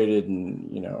orchestrated and,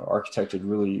 architected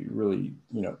really, really,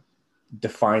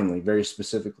 definedly, very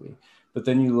specifically. But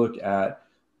then you look at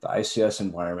the ICS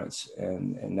environments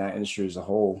and that industry as a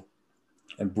whole,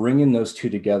 and bringing those two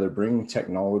together, bringing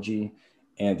technology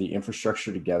and the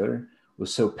infrastructure together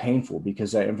was so painful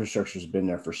because that infrastructure has been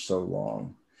there for so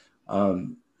long.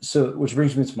 So, which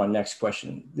brings me to my next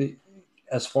question.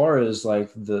 As far as like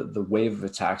the wave of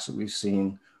attacks that we've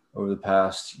seen over the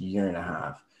past year and a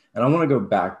half, and I want to go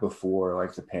back before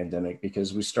like the pandemic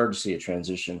because we started to see a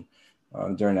transition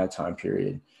during that time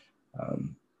period.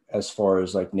 As far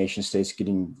as like nation states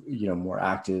getting more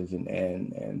active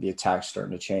and the attacks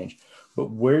starting to change. But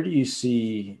what do you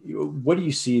see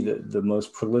the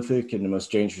most prolific and the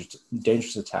most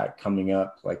dangerous attack coming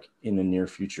up like in the near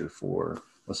future for,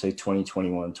 let's say,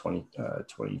 2021,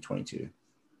 2022?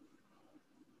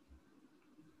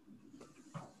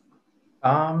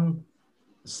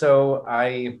 So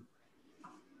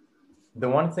the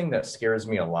one thing that scares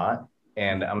me a lot,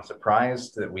 and I'm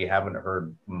surprised that we haven't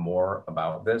heard more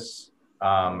about this.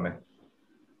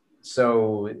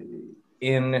 So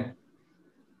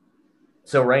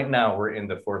right now we're in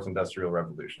the fourth industrial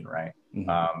revolution, right?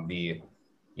 We're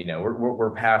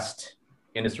past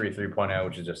industry 3.0,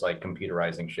 which is just like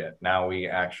computerizing shit. Now we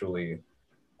actually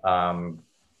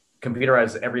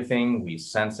computerize everything. We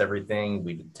sense everything.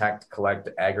 We detect, collect,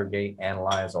 aggregate,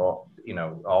 analyze all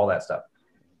that stuff.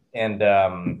 And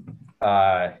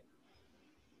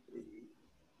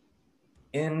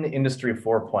in industry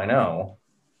 4.0,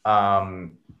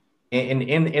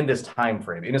 in this time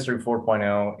frame, industry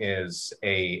 4.0 is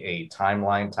a time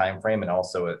frame and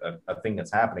also a thing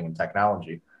that's happening in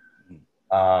technology.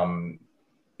 In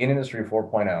industry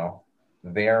 4.0,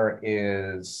 there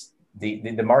is the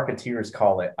marketeers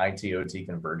call it IT/OT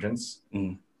convergence.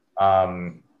 And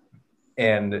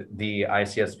the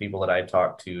ICS people that I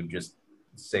talk to just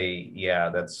say, yeah,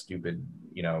 that's stupid,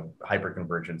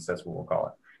 hyperconvergence, that's what we'll call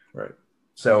it. Right.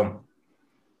 So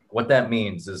what that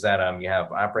means is that you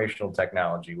have operational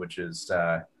technology, which is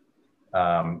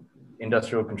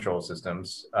industrial control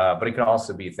systems, but it can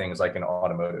also be things like in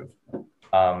automotive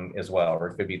as well, or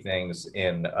it could be things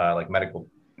in like medical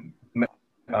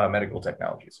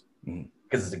technologies,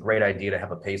 because it's a great idea to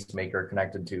have a pacemaker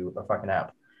connected to a fucking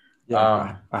app.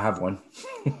 Yeah, I have one.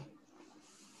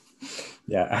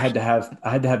 Yeah, I had to have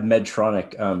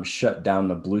Medtronic shut down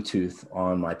the Bluetooth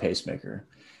on my pacemaker.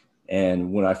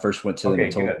 And when I first went to them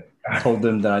and told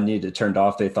them that I needed it turned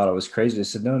off, they thought I was crazy. They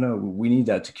said, no, we need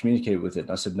that to communicate with it.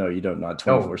 And I said, no, you don't, not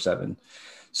 24/7.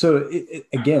 So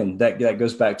again, that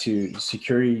goes back to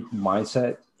security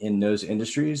mindset in those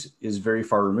industries is very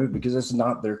far removed because it's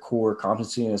not their core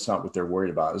competency and it's not what they're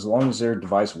worried about. As long as their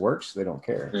device works, they don't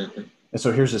care. Mm-hmm. And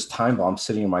so here's this time bomb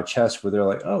sitting in my chest where they're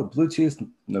like, oh, Bluetooth,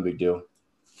 no big deal.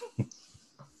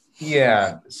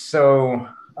 Yeah. So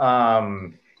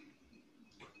I'm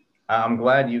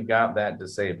glad you got that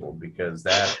disabled because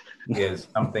that is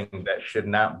something that should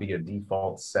not be a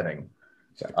default setting.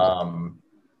 Exactly.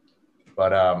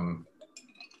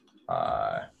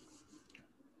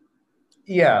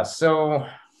 Yeah. So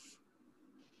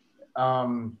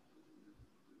I'll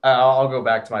go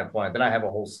back to my point. Then I have a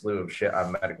whole slew of shit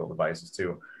on medical devices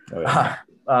too. Oh,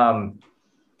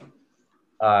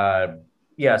 yeah.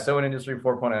 Yeah, so in Industry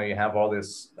 4.0, you have all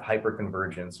this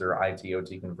hyper-convergence or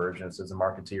IT/OT convergence, as the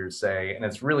marketeers say, and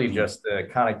it's really just the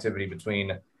connectivity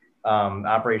between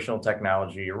operational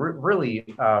technology,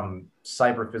 really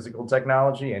cyber-physical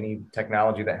technology, any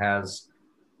technology that has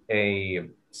a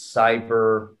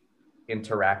cyber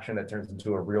interaction that turns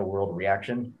into a real-world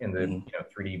reaction in the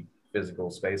 3D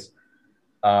physical space.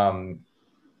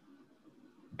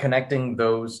 Connecting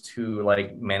those to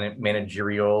like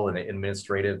managerial and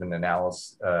administrative and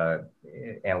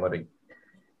analytic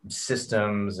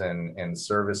systems and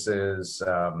services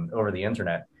over the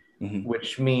internet,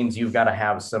 which means you've got to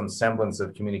have some semblance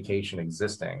of communication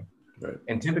existing. Right.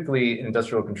 And typically in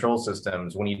industrial control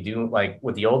systems, when you do like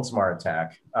with the Oldsmar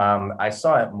attack, I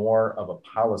saw it more of a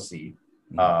policy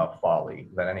folly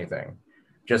than anything.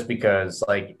 Just because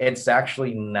like it's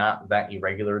actually not that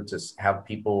irregular to have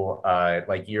people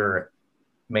like your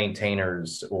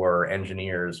maintainers or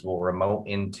engineers will remote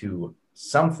into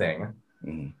something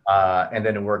and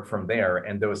then work from there.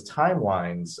 And those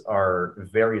timelines are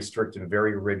very strict and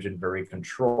very rigid, very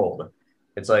controlled.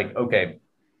 It's like, okay,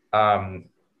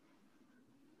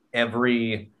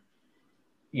 every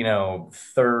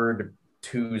third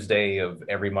Tuesday of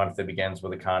every month that begins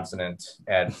with a consonant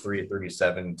at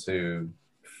 3:37 to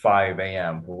 5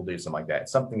 a.m. we'll do something like that.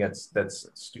 Something that's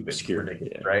stupid,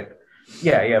 ridiculous, right?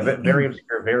 Yeah, very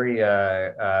obscure, very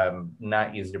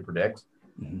not easy to predict.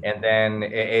 And then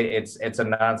it's a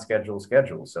non-scheduled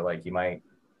schedule. So like you might,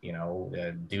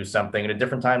 do something at a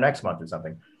different time next month or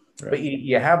something. Right. But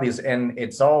you have these, and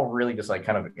it's all really just like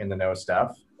kind of in the know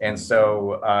stuff. And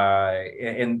so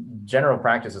in general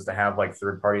practice is to have like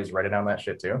third parties write it down that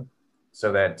shit too,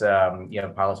 so that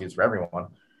policies for everyone.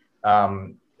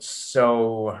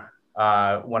 So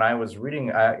when I was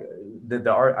reading, I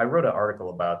wrote an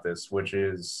article about this, which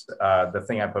is the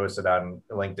thing I posted on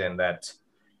LinkedIn that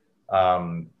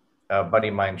a buddy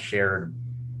of mine shared,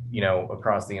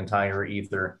 across the entire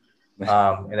ether,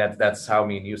 and that's how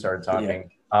me and you started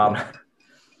talking.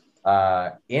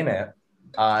 In it,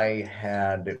 I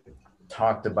had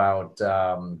talked about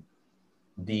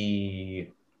the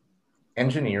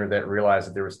engineer that realized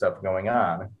that there was stuff going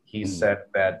on. He said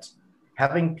that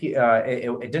having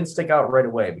it didn't stick out right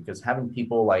away, because having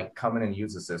people like come in and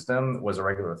use the system was a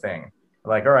regular thing.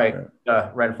 Like, all right,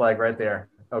 red flag right there.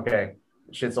 Okay,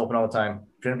 shit's open all the time.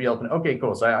 Shouldn't be open. Okay,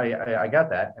 cool. So I got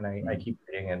that, and I keep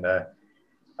reading. And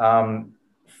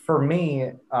for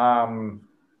me,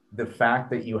 the fact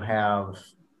that you have,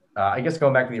 I guess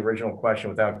going back to the original question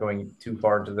without going too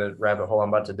far into the rabbit hole I'm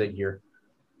about to dig here,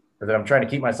 or that I'm trying to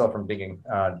keep myself from digging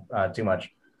too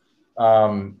much,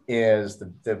 is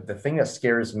the thing that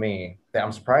scares me, that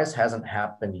I'm surprised hasn't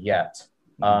happened yet,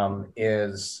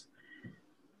 is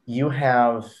you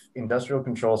have industrial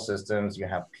control systems, you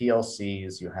have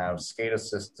PLCs, you have SCADA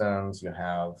systems, you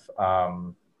have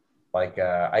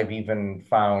I've even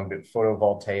found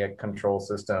photovoltaic control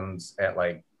systems at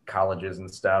like colleges and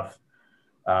stuff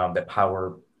that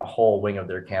power a whole wing of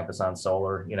their campus on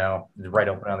solar, right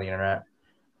open on the internet.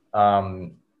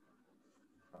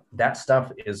 That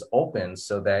stuff is open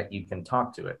so that you can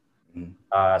talk to it,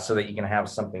 so that you can have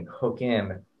something hook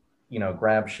in,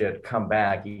 grab shit, come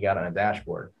back, you got on a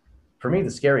dashboard. For me,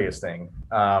 the scariest thing,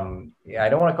 I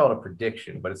don't want to call it a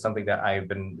prediction, but it's something that I've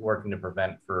been working to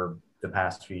prevent for the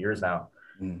past few years now,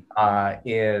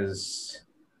 is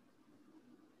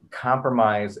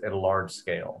compromise at a large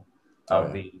scale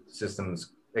of the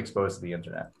systems exposed to the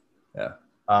internet.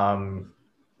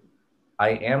 I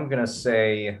am going to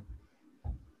say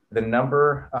the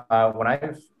number,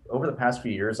 when over the past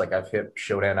few years, like I've hit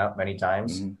Shodan up many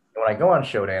times. And when I go on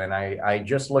Shodan and I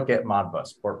just look at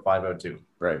Modbus port 502.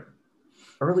 Right.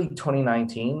 Early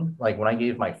 2019, like when I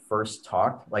gave my first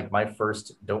talk, like my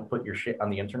first "don't put your shit on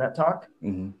the internet" talk,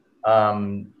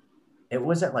 it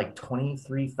was at like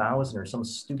 23,000 or some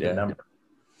stupid number.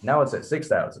 Now it's at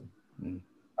 6,000.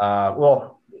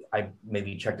 Well, I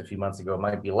maybe checked a few months ago. It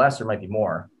might be less or might be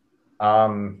more.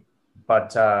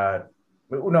 But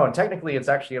no, technically it's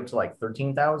actually up to like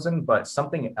 13,000, but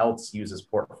something else uses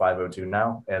port 502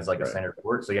 now as like a standard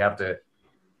port. So you have to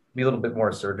be a little bit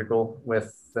more surgical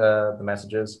with the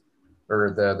messages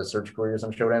or the search queries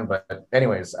on Shodan. But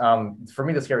anyways, for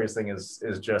me, the scariest thing is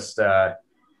just that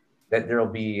there'll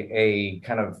be a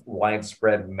kind of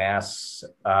widespread mass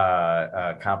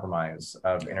compromise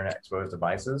of internet exposed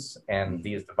devices. And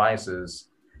these devices,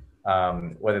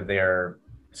 whether they're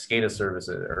SCADA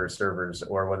services or servers,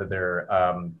 or whether they're,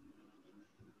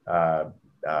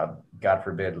 God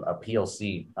forbid, a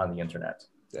PLC on the internet.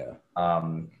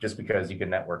 Just because you can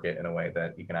network it in a way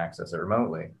that you can access it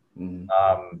remotely.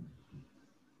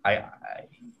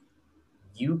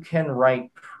 You can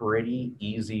write pretty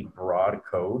easy broad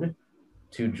code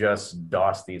to just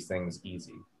DOS these things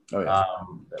easy.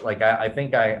 I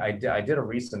think I did a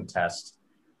recent test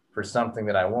for something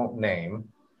that I won't name.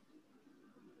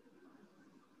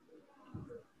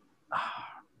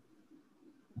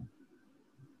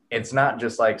 It's not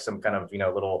just like some kind of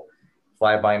little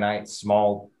fly-by-night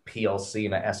small PLC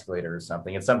in an escalator or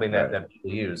something. It's something that people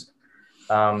use.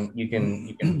 You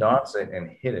can DOS it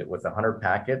and hit it with 100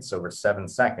 packets over 7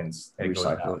 seconds. And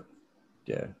recycle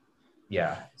it.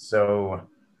 Yeah. So,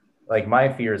 like, my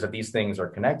fear is that these things are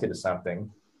connected to something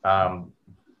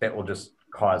that will just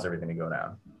cause everything to go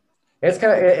down. It's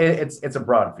kind of it's a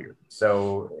broad fear.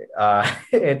 So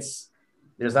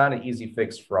there's not an easy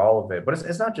fix for all of it, but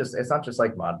it's not just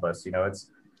like Modbus. It's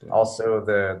also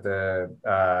the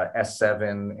S7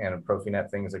 and Profinet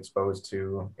things exposed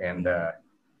to, and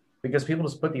because people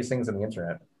just put these things on the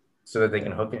internet so that they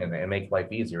can hook it in and make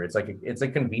life easier. It's like it's a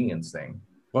convenience thing.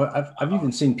 Well, I've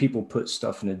even seen people put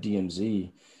stuff in a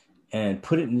DMZ and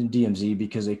put it in the DMZ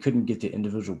because they couldn't get the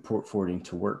individual port forwarding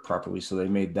to work properly, so they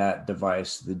made that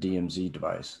device the DMZ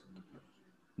device.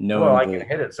 Well, I can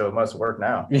hit it, so it must work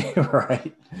now.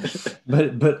 Right.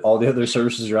 But all the other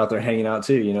services are out there hanging out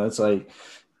too. It's like,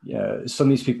 some of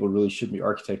these people really should be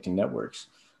architecting networks.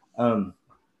 One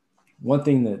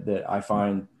thing that I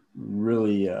find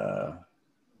really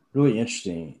really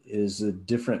interesting is the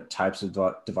different types of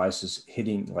devices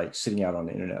sitting out on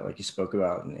the internet, like you spoke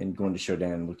about, and going to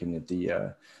Shodan and looking at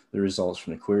the results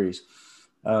from the queries.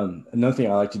 Another thing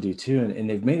I like to do too, and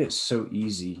they've made it so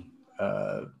easy,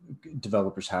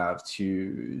 developers have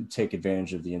to take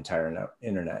advantage of the entire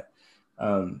internet.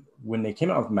 When they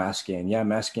came out with Masscan,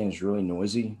 Masscan is really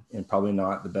noisy and probably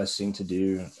not the best thing to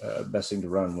do, best thing to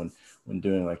run when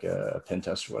doing like a pen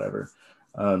test or whatever.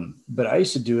 But I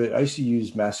used to do it. I used to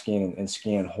use Masscan and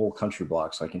scan whole country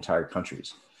blocks, like entire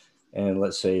countries. And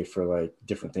let's say for like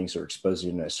different things that are exposed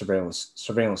to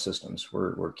surveillance systems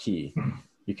were key,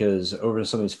 because over in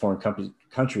some of these foreign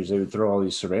countries, they would throw all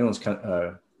these surveillance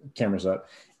cameras up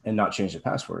and not change the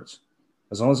passwords.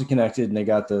 As long as it connected and they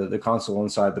got the console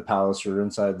inside the palace or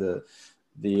inside the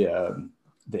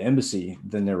embassy,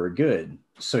 then they were good.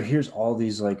 So here's all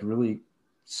these like really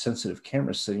sensitive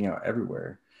cameras sitting out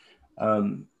everywhere.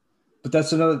 But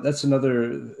that's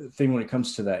another thing when it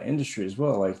comes to that industry as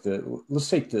well. Like let's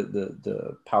take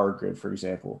the power grid, for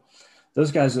example.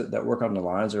 Those guys that work on the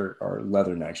lines are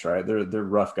leathernecks, right? They're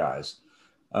rough guys.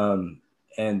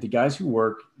 And the guys who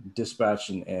work dispatch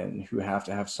and who have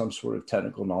to have some sort of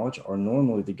technical knowledge are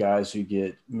normally the guys who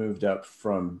get moved up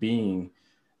from being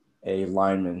a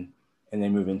lineman and they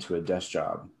move into a desk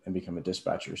job and become a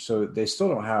dispatcher. So they still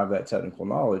don't have that technical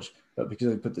knowledge, but because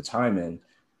they put the time in,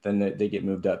 then they get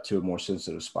moved up to a more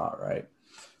sensitive spot, right?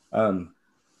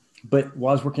 But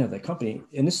while I was working at that company,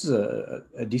 and this is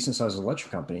a decent sized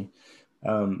electric company,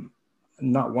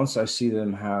 not once I see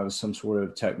them have some sort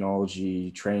of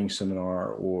technology training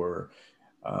seminar or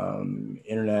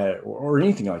internet or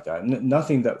anything like that.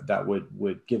 Nothing that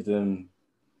would give them,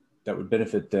 that would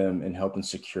benefit them in helping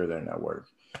secure their network.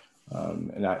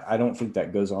 And I don't think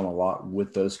that goes on a lot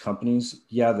with those companies.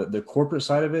 Yeah, the corporate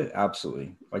side of it,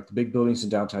 absolutely. Like the big buildings in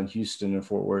downtown Houston and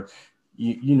Fort Worth,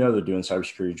 you know they're doing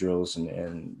cybersecurity drills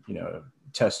and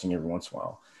testing every once in a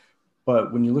while.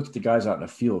 But when you look at the guys out in the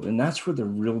field, and that's where the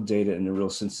real data and the real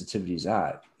sensitivity is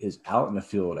out in the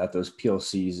field at those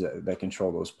PLCs that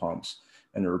control those pumps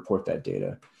and to report that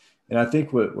data. And I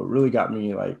think what really got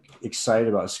me like excited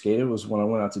about SCADA was when I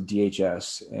went out to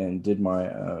DHS and did my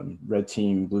red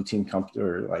team, blue team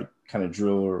or like kind of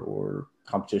drill or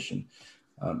competition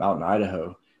out in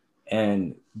Idaho.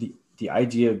 And the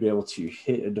idea of being able to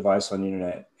hit a device on the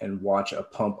internet and watch a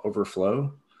pump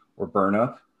overflow or burn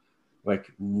up,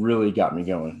 like really got me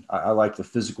going. I like the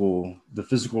physical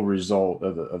result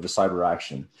of the cyber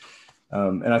action.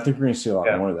 And I think we're going to see a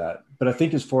lot more of that. But I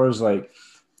think as far as like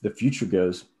the future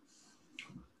goes,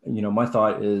 my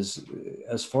thought is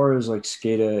as far as like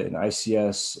SCADA and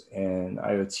ICS and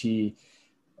IoT,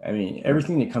 I mean,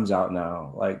 everything that comes out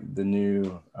now, like the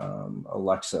new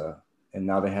Alexa, and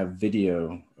now they have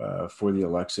video for the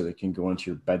Alexa that can go into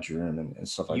your bedroom and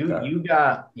stuff like that.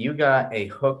 You got a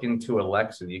hook into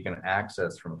Alexa that you can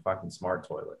access from a fucking smart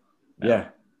toilet.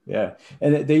 Yeah.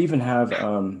 And they even have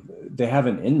they have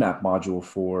an Nmap module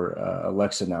for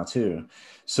Alexa now too.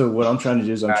 So what I'm trying to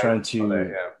do is I'm trying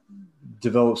to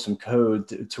develop some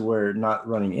code to where not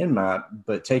running Nmap,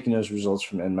 but taking those results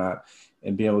from Nmap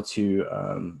and being able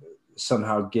to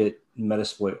somehow get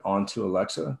Metasploit onto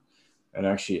Alexa and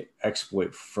actually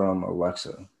exploit from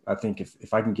Alexa. I think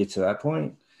if I can get to that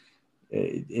point,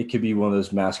 it could be one of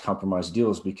those mass compromise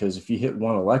deals, because if you hit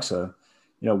one Alexa,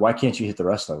 why can't you hit the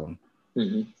rest of them?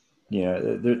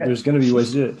 Mm-hmm. There's going to be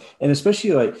ways to do it. And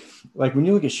especially like when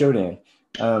you look at Shodan,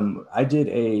 I did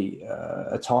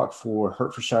a talk for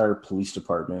Hertfordshire Police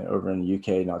Department over in the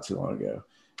UK not too long ago.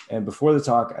 And before the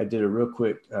talk, I did a real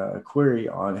quick query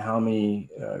on how many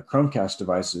Chromecast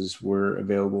devices were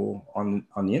available on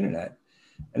the internet.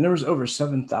 And there was over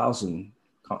 7,000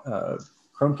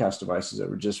 Chromecast devices that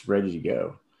were just ready to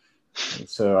go. And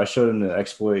so I showed them the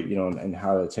exploit, and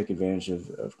how to take advantage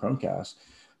of Chromecast.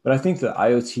 But I think the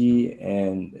IoT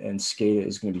and SCADA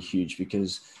is going to be huge,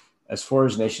 because as far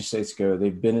as nation states go,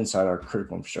 they've been inside our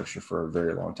critical infrastructure for a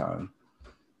very long time.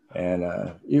 And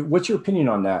what's your opinion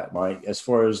on that, Mike, as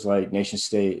far as like nation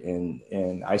state and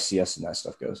ICS and that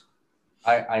stuff goes?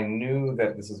 I knew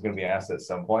that this was going to be asked at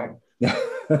some point.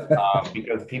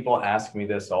 Because people ask me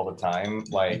this all the time,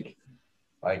 like,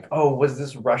 oh, was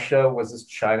this Russia? Was this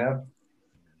China?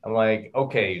 I'm like,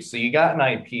 okay, so you got an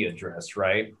IP address,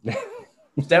 right?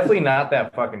 It's definitely not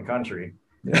that fucking country.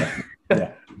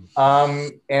 Yeah.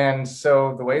 And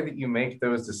so the way that you make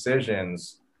those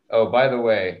decisions, oh, by the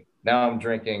way, now I'm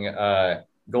drinking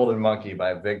Golden Monkey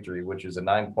by Victory, which is a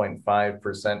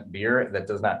 9.5% beer that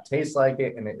does not taste like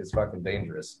it, and it is fucking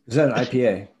dangerous. Is that an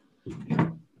IPA?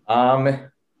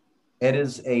 It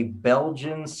is a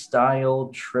Belgian style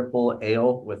triple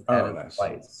ale with added nice.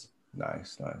 spice.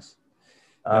 Nice.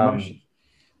 Um,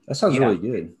 That sounds yeah, really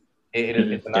good.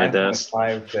 it's a Yeah, it does.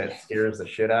 9.5 that scares the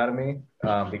shit out of me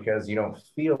because you don't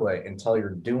feel it until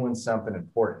you're doing something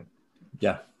important.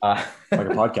 Yeah. Uh, Like a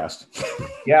podcast.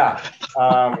 yeah.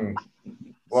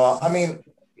 Well, I mean,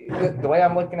 the way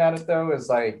I'm looking at it though is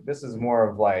like this is more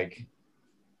of like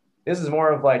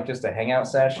just a hangout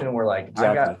session where like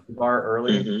I got to the bar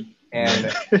early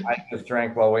and I just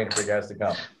drank while waiting for you guys to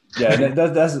come. Yeah,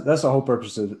 that's the whole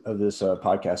purpose of this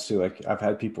podcast too. Like I've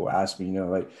had people ask me,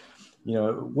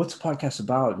 what's the podcast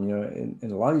about? And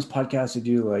a lot of these podcasts, they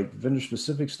do like vendor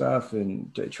specific stuff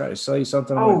and they try to sell you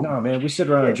something. I'm like, no, man, we sit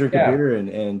around and drink a beer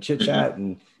and chit chat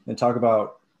and talk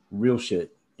about real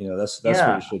shit. That's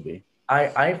what it should be.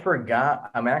 I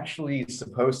forgot I'm actually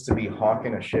supposed to be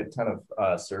hawking a shit ton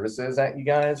of services at you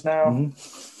guys now.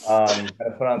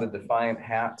 Gotta put on the Defiant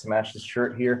hat to match the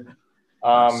shirt here.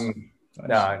 Nice.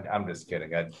 No, I'm just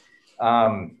kidding.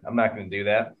 I'm not going to do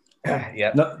that.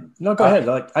 Yeah. No, go ahead.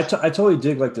 Like I totally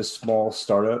dig like the small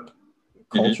startup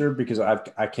culture because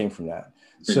I came from that.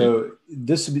 So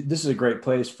this is a great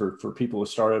place for people with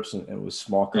startups and with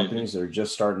small companies that are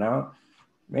just starting out.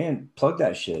 Man, plug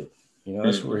that shit.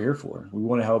 That's what we're here for. We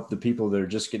want to help the people that are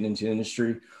just getting into the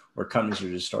industry or companies that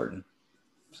are just starting.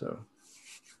 So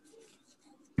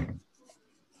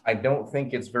I don't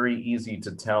think it's very easy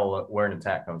to tell where an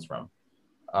attack comes from.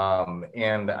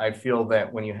 And I feel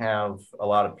that when you have a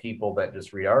lot of people that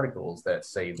just read articles that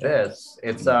say this,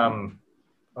 it's oh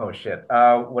shit.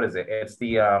 What is it? It's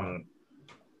the I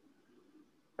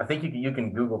think you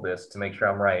can Google this to make sure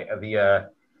I'm right. The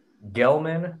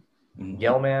Gelman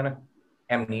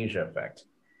amnesia effect.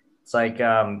 It's like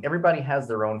everybody has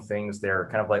their own things. They're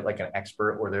kind of like an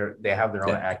expert, or they have their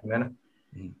own acumen.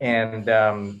 And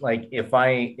like if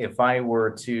I were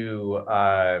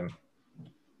to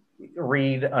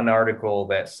read an article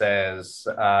that says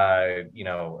I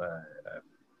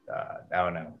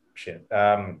don't know shit.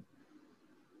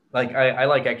 Like I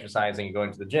like exercising and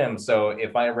going to the gym. So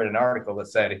if I read an article that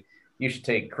said you should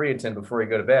take creatine before you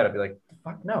go to bed, I'd be like,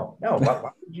 fuck no. Why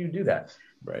would you do that?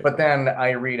 Right. But then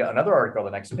I read another article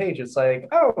the next page. It's like,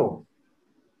 I don't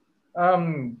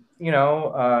know,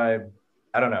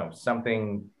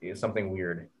 something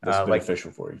weird. That's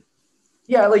beneficial for you.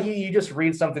 Yeah, like you just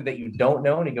read something that you don't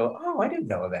know and you go, oh, I didn't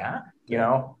know that,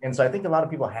 And so I think a lot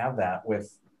of people have that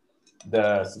with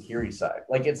the security side.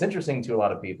 Like it's interesting to a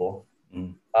lot of people.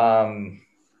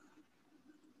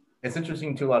 It's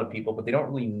interesting to a lot of people, but they don't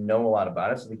really know a lot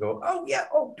about it. So they go, oh yeah,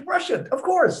 Russia, of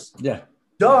course. Yeah.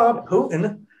 Duh,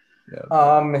 Putin. Yeah.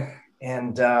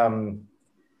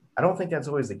 I don't think that's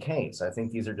always the case. I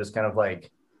think these are just kind of like,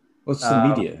 well, it's the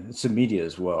media. It's the media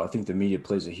as well. I think the media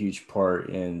plays a huge part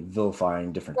in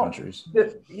vilifying different countries.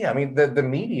 I mean, the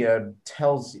media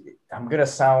tells, I'm going to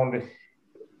sound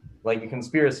like a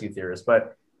conspiracy theorist,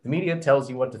 but the media tells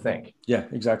you what to think. Yeah,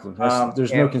 exactly.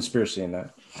 There's no conspiracy in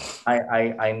that.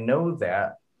 I know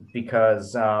that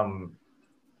because,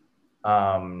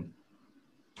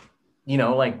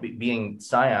 like being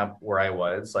PSYOP where I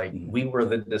was, like we were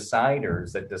the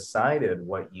deciders that decided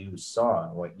what you saw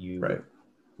and what you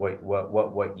what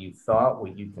you thought,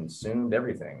 what you consumed,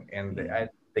 everything. And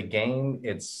the game,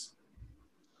 it's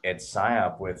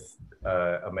PSYOP with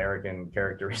American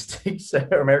characteristics,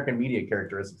 American media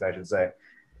characteristics, I should say.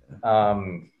 I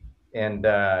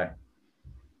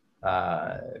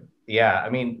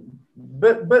mean,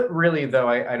 but really though,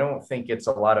 I don't think it's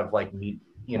a lot of like I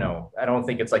don't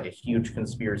think it's like a huge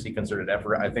conspiracy concerted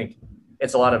effort. I think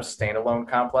it's a lot of standalone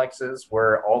complexes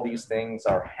where all these things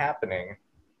are happening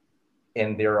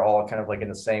and they're all kind of like in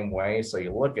the same way. So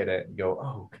you look at it and go,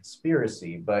 oh,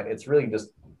 conspiracy, but it's really just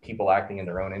people acting in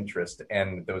their own interest,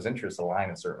 and those interests align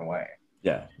a certain way.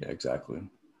 Yeah, exactly.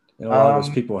 And a lot of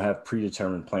those people have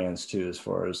predetermined plans too, as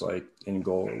far as like end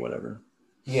goal or whatever.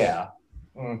 Yeah.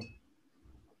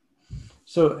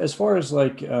 So as far as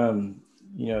like,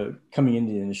 coming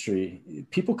into the industry,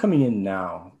 people coming in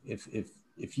now, if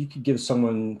you could give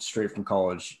someone straight from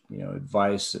college,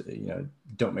 advice,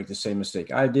 don't make the same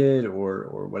mistake I did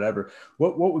or whatever,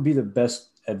 what would be the best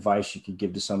advice you could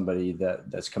give to somebody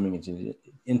that's coming into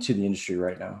the industry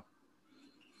right now?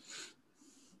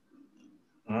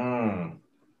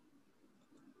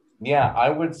 Yeah, I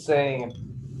would say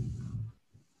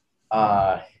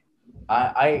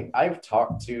I've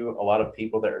talked to a lot of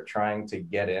people that are trying to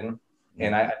get in,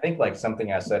 and I think like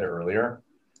something I said earlier,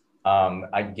 I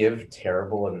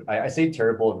say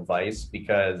terrible advice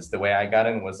because the way I got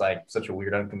in was like such a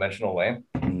weird, unconventional way.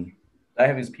 I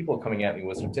have these people coming at me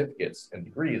with certificates and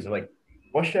degrees. They're like,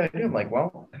 what should I do? I'm like,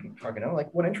 well, I don't fucking know.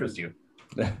 Like, what interests you?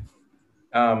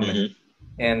 Um, Hmm.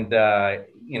 and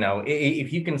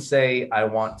if you can say I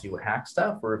want to hack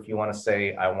stuff, or if you want to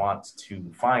say I want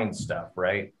to find stuff,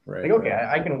 right? Like, Right, okay,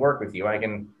 right. I can work with you. I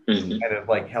can Hmm. kind of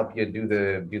like help you do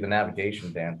the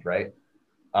navigation dance, right?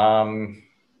 Um,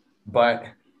 but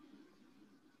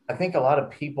I think a lot of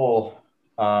people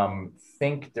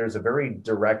think there's a very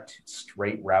direct,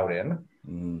 straight route in,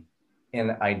 Mm,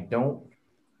 and I don't.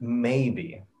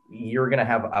 Maybe you're gonna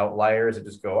have outliers that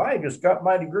just go, I just got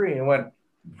my degree and went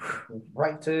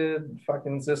right to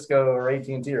fucking Cisco or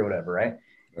AT&T or whatever, right?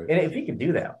 right. And if you could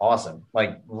do that, awesome,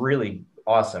 like really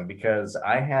awesome, because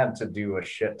I had to do a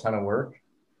shit ton of work,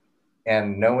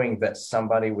 and knowing that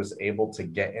somebody was able to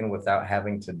get in without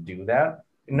having to do that,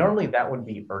 Mm, normally that would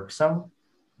be irksome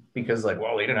because like,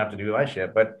 well, they didn't have to do my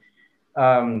shit, but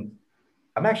um,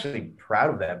 I'm actually proud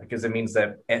of that because it means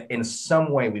that in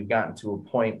some way we've gotten to a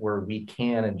point where we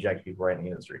can inject people right in the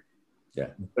industry. yeah.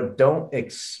 But don't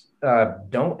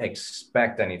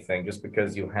expect anything just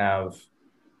because you have,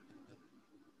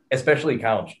 especially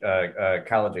college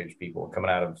age people coming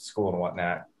out of school and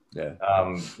whatnot. Yeah.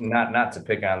 Not to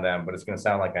pick on them, but it's going to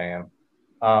sound like I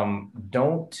am.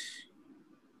 Don't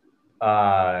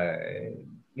uh,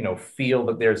 feel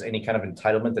that there's any kind of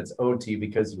entitlement that's owed to you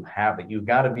because you have it. You've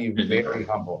got to be Hmm. very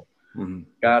humble. Mm,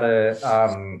 Gotta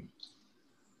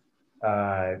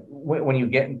when you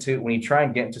when you try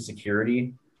and get into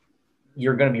security,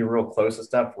 you're going to be real close to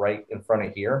stuff right in front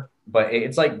of here. But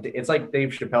it's like Dave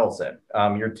Chappelle said,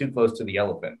 you're too close to the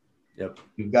elephant. yep.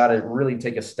 You've got to really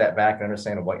take a step back and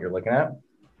understand what you're looking at.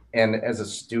 And as a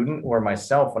student or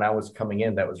myself, when I was coming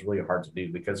in, that was really hard to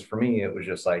do because for me, it was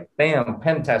just like, bam,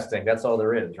 pen testing. That's all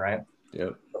there is, right?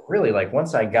 Yep. But really, like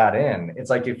once I got in, it's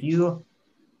like if you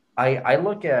I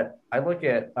look at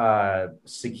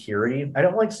security. I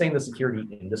don't like saying the security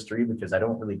industry because I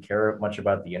don't really care much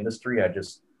about the industry. I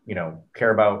just care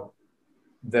about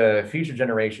the future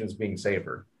generations being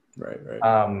safer. Right, right.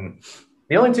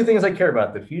 The only two things I care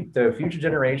about the future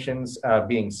generations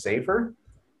being safer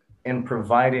and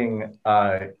providing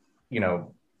you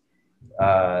know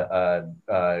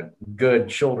good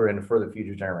children for the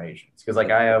future generations. Because like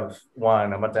Yep. I have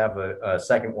one, I'm about to have a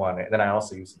second one, and then I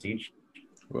also used to teach.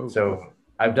 Whoa. So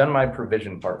I've done my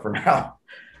provision part for now.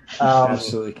 Um,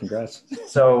 Absolutely. Congrats.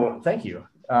 so thank you.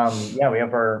 Yeah, we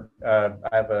have I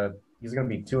have he's going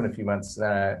to be 2 in a few months,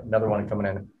 another one coming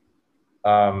in,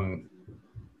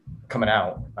 coming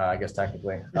out, I guess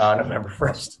technically, November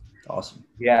 1st. Awesome.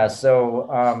 Yeah. So,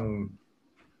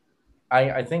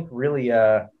 I think really,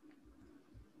 what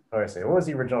do I say? What was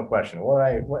the original question?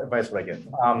 What advice would I give?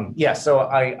 Yeah. So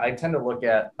I tend to look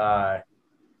at,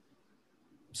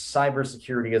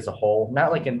 cybersecurity as a whole, not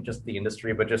like in just the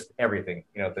industry, but just everything.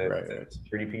 Right, The right.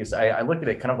 security piece. I look at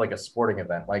it kind of like a sporting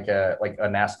event, like a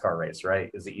NASCAR race.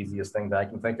 Right, is the easiest thing that I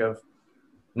can think of.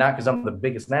 Not because I'm the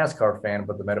biggest NASCAR fan,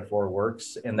 but the metaphor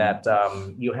works in Mm,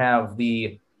 that you have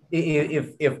the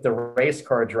if the race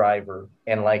car driver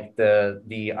and like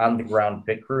the on the ground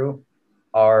pit crew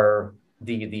are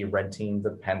the red team,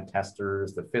 the pen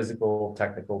testers, the physical,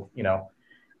 technical,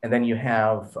 and then you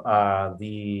have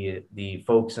the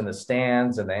folks in the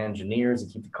stands and the engineers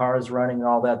that keep the cars running and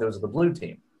all that. Those are the blue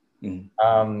team. mm,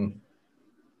 Um,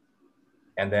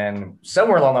 and then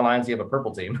somewhere along the lines, you have a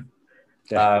purple team,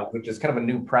 yeah. which is kind of a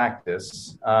new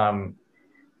practice.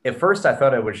 At first, I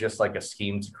thought it was just like a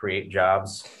scheme to create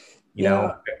jobs,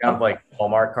 Yeah. kind of like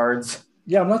Hallmark cards.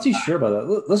 Yeah, I'm not too sure about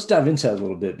that. Let's dive into that a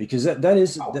little bit because Oh,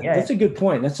 that's yeah. a good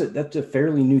point. That's a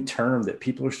fairly new term that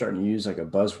people are starting to use like a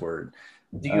buzzword.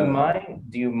 Uh,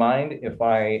 Do you mind if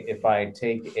I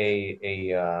take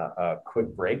a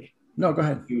quick break? no, go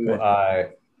ahead. Go To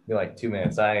ahead. be like 2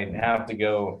 minutes. I have to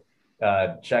go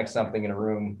check something in a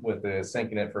room with the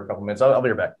sink in it for a couple minutes. I'll be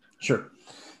right back. Sure.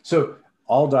 So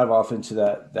I'll dive off into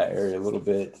that area a little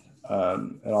bit,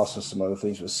 and also some other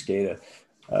things with SCADA.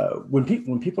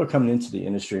 When people are coming into the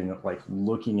industry and like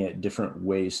looking at different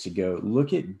ways to go,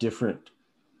 look at different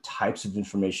types of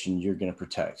information you're going to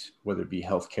protect, whether it be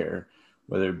healthcare,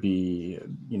 whether it be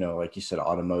like you said,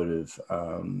 automotive,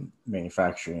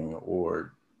 manufacturing,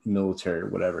 or military, or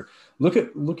whatever. Look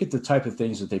at the type of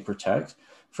things that they protect.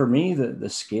 For me, the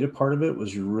SCADA part of it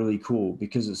was really cool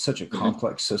because it's such a Hmm.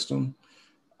 complex system.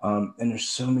 And there's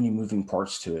so many moving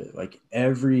parts to it. Like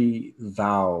every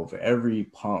valve, every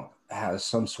pump has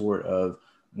some sort of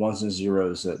ones and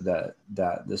zeros that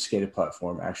the SCADA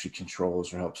platform actually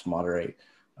controls or helps moderate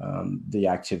the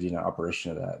activity and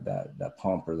operation of that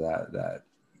pump or that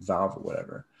valve or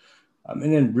whatever. And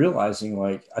then realizing,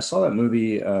 like, I saw that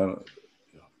movie.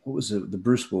 What was it? The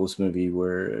Bruce Willis movie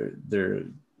where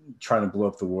trying to blow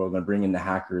up the world and bring in the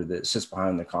hacker that sits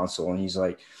behind the console, and he's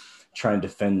like trying to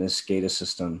defend this SCADA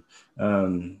system.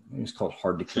 It was called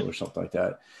Hard to Kill or something like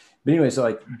that. But anyways, so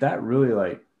like that really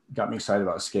like got me excited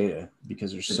about SCADA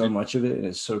because there's so much of it and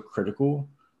it's so critical,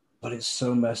 but it's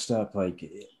so messed up. Like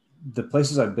the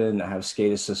places I've been that have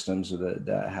SCADA systems or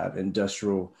that have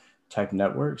industrial type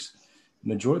networks,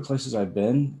 majority of places I've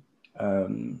been,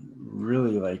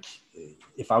 really like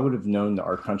if I would have known that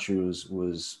our country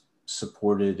was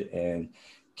supported and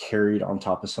carried on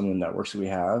top of some of the networks that we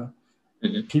have,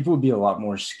 people would be a lot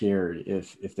more scared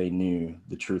if they knew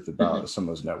the truth about some of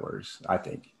those networks, I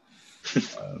think.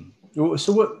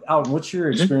 So what, Alan, what's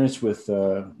your experience with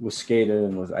SCADA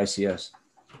and with ICS?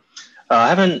 I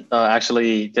haven't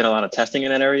actually did a lot of testing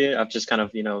in that area. I've just kind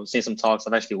of, seen some talks.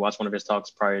 I've actually watched one of his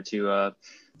talks prior to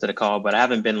the call, but I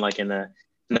haven't been like in a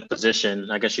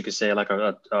position, I guess you could say, like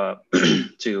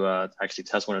to actually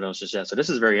test one of those just yet. So this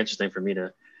is very interesting for me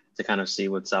to kind of see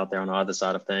what's out there on the other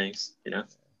side of things,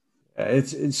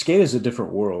 It's SCADA is a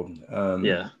different world.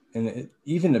 And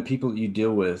even the people that you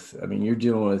deal with, I mean, you're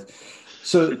dealing with,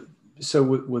 so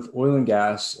with oil and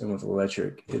gas and with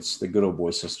electric, it's the good old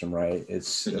boy system, right?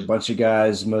 It's a bunch of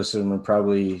guys. Most of them are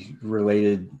probably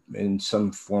related in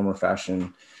some form or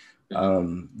fashion.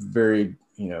 Very,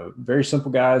 very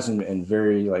simple guys and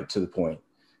very like to the point.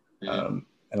 And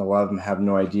a lot of them have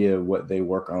no idea what they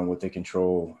work on, what they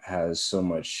control has so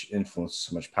much influence,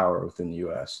 so much power within the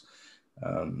U.S.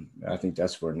 I think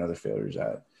that's where another failure is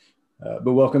at.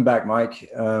 But welcome back, Mike.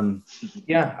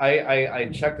 Yeah, I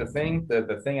checked the thing.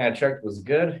 The thing I checked was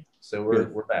good, so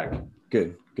we're back.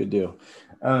 Good deal.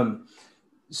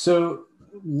 So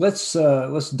let's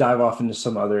dive off into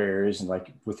some other areas and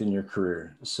like within your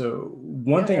career. So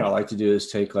one thing I like to do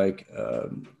is take like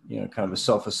kind of a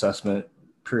self-assessment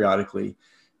periodically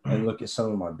and look at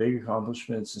some of my big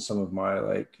accomplishments and some of my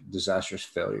like disastrous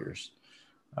failures.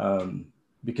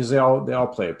 Because they all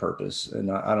play a purpose,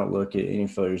 and I don't look at any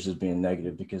failures as being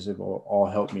negative because they've all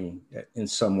helped me in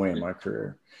some way in my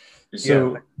career.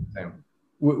 So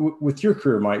with your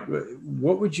career, Mike,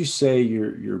 what would you say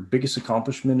your biggest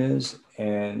accomplishment is?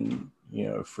 And,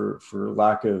 for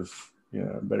lack of,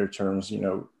 better terms,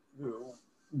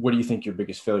 what do you think your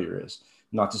biggest failure is?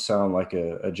 Not to sound like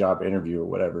a job interview or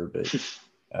whatever, but if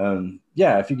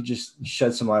you could just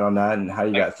shed some light on that and how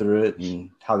you got through it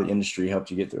and how the industry helped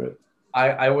you get through it.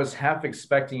 I was half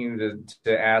expecting you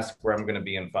to ask where I'm going to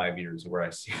be in 5 years, where I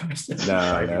see myself.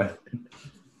 No.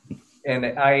 And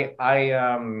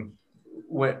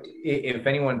if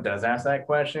anyone does ask that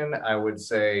question, I would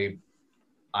say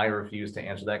I refuse to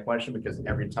answer that question because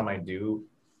every time I do,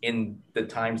 in the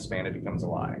time span, it becomes a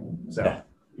lie. So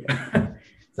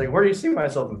it's like, where do you see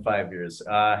myself in 5 years?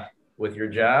 With your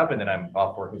job, and then I'm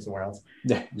off working somewhere else.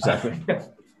 Yeah, exactly.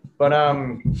 But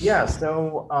a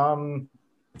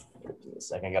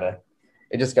second,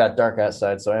 it just got dark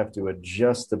outside, so I have to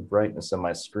adjust the brightness of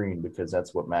my screen because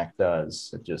that's what Mac does.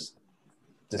 It just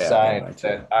decides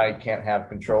that I can't have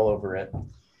control over it.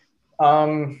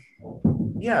 So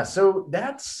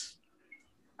that's,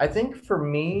 I think for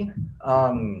me,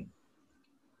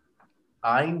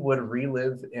 I would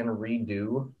relive and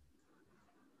redo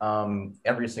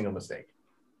every single mistake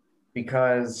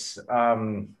because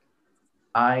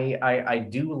I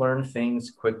do learn things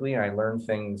quickly. I learn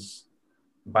things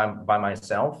by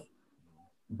myself,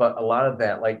 but a lot of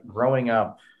that, like growing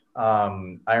up, I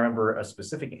remember a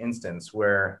specific instance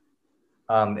where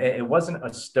it wasn't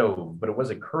a stove, but it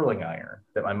was a curling iron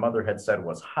that my mother had said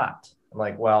was hot. I'm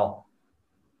like, well,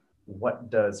 what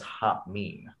does hot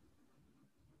mean?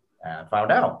 And I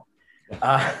found out.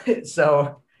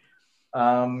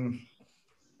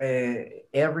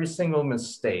 Every single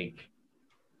mistake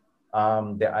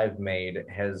that I've made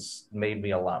has made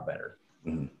me a lot better.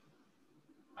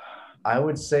 I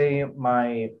would say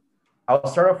I'll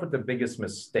start off with the biggest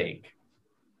mistake.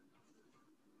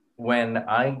 When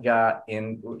I got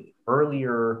in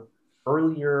earlier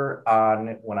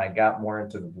on, when I got more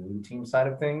into the blue team side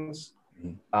of things,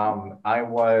 I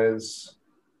was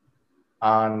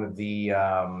on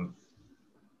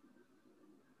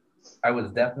I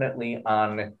was definitely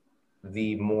on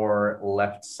the more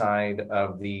left side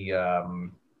of the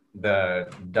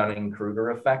Dunning-Kruger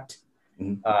effect,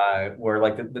 where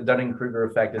like the Dunning-Kruger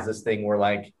effect is this thing where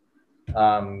like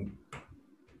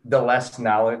the less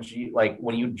knowledge, like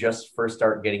when you just first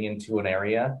start getting into an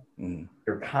area,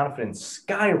 your confidence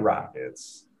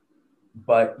skyrockets,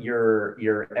 but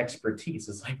your expertise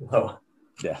is like low.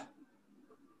 Yeah.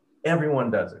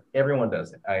 Everyone does it.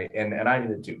 And I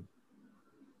did it too.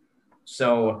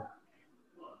 So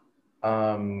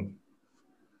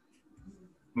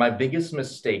my biggest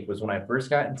mistake was when I first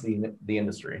got into the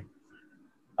industry.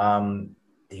 The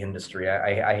industry,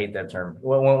 I hate that term.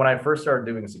 When I first started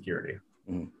doing security,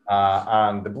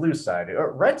 on the blue side,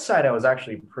 or red side, I was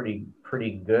actually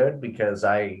pretty good because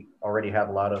I already had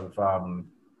a lot of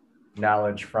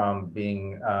knowledge from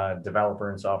being a developer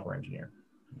and software engineer.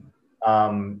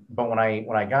 But when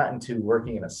I got into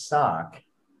working in a SOC,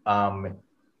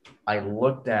 I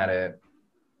looked at it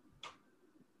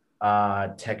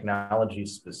technology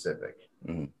specific.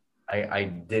 I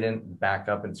didn't back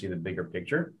up and see the bigger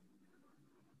picture.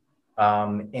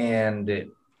 And it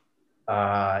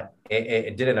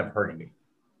did end up hurting me.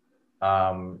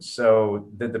 So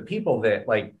the people that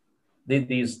like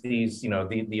these you know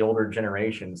the older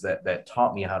generations that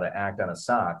taught me how to act on a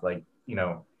SOC, like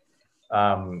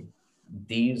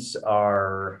these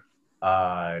are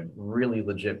really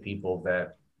legit people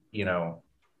that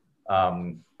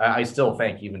I still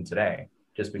thank even today,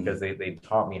 just because they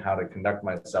taught me how to conduct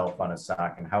myself on a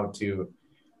SOC and how to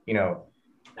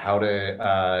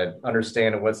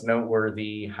understand what's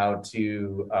noteworthy, how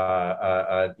to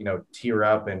tier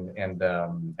up and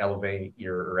elevate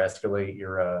or escalate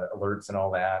your alerts and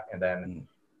all that, and then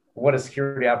what a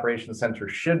security operations center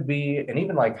should be, and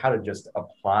even like how to just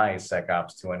apply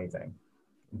SecOps to anything.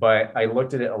 But I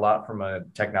looked at it a lot from a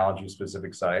technology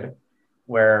specific side,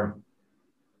 where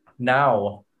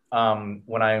now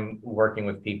when I'm working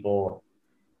with people,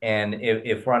 and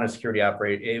if we're on a security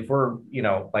if we're,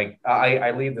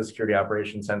 I lead the security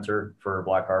operations center for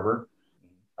Black Harbor.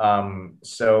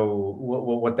 So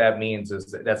what that means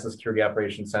is that's the security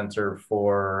operations center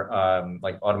for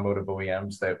like automotive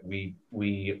OEMs that we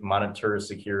monitor,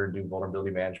 secure, do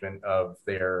vulnerability management of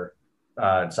their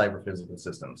cyber physical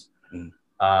systems.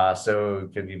 So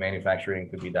it could be manufacturing,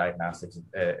 could be diagnostics,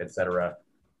 et cetera.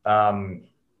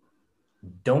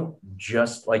 Don't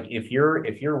just like if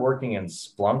you're working in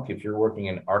Splunk, if you're working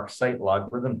in ArcSight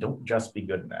LogRhythm, don't just be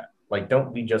good in that. Like,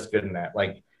 don't be just good in that.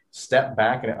 Like, step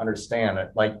back and understand it.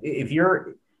 Like, if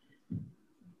you're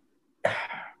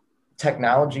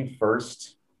technology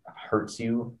first hurts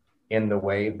you in the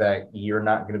way that you're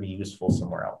not going to be useful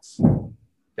somewhere else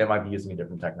that might be using a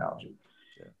different technology.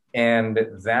 And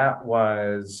that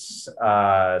was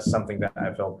something that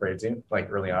I fell prey to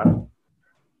like early on.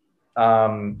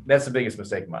 That's the biggest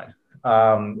mistake of mine.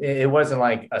 It wasn't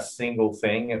like a single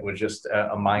thing. It was just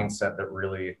a mindset that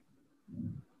really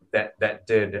that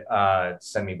did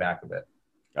send me back a bit.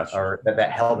 Gotcha. Or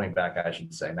that held me back, I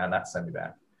should say, not send me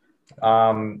back.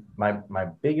 My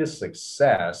biggest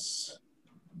success,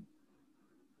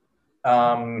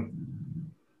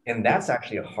 and that's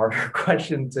actually a harder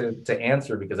question to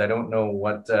answer because I don't know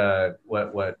what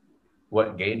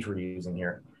gauge we're using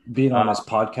here. Being on this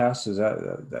podcast, is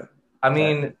that? I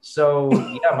mean, so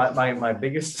yeah, my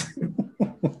biggest.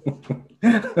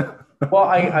 Well,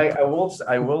 I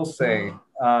will say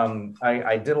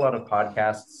I did a lot of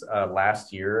podcasts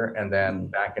last year and then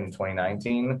back in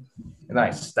 2019, and then I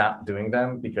stopped doing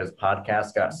them because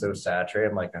podcasts got so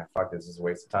saturated. I'm like, oh, fuck, this is a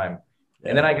waste of time. Yeah.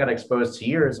 And then I got exposed to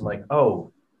yours. I'm like,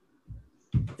 oh,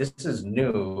 this is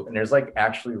new, and there's like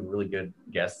actually really good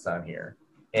guests on here.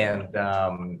 And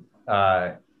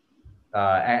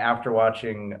after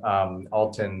watching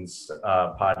Alton's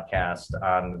podcast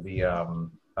on the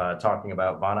talking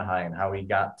about Vanaheim and how he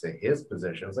got to his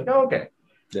position, I was like, oh, okay,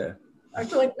 yeah, I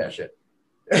actually like that shit.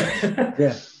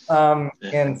 Yeah.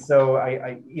 And so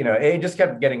I it just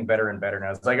kept getting better and better, and I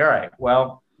was like, all right,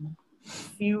 well,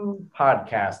 few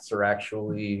podcasts are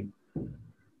actually,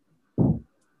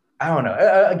 I don't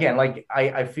know. Again, like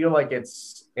I feel like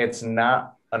it's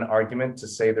not an argument to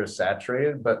say they're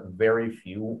saturated, but very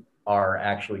few are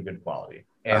actually good quality.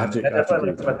 And that's what I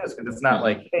like about this, because it's not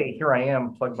like, hey, here I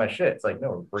am, plug my shit. It's like,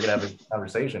 no, we're gonna have a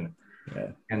conversation.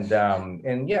 Yeah.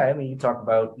 And yeah, I mean, you talk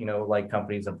about like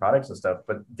companies and products and stuff,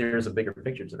 but there's a bigger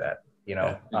picture to that.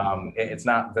 It's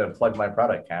not the plug my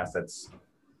product cast. It's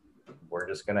we're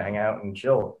just gonna hang out and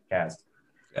chill cast.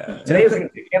 Yeah. Today is a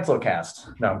cancel cast.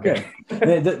 No, I'm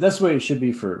kidding. That's the way it should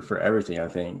be for everything. I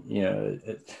think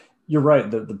you're right.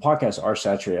 The podcasts are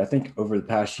saturated. I think over the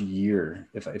past year,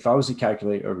 if I was to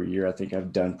calculate over a year, I think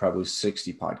I've done probably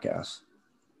 60 podcasts.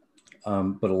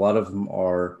 But a lot of them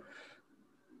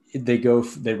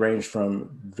they range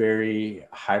from very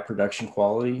high production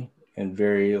quality and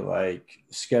very like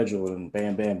scheduled and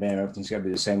bam, bam, bam. Everything's got to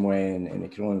be the same way, and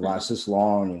it can only last this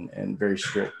long and very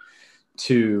strict,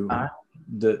 to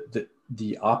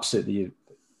the opposite, the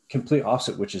complete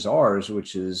opposite, which is ours,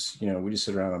 which is, we just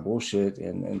sit around and bullshit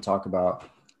and talk about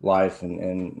life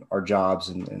and our jobs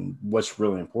and what's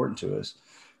really important to us.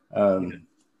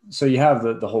 So you have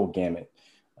the whole gamut.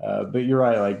 But you're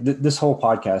right. Like this whole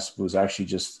podcast was actually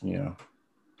just,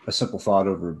 a simple thought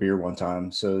over a beer one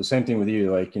time. So the same thing with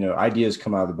you, like, ideas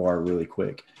come out of the bar really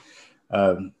quick.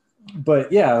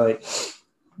 But yeah, like,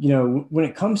 when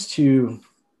it comes to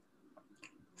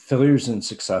failures and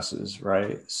successes,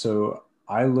 right? So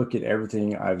I look at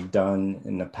everything I've done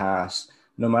in the past,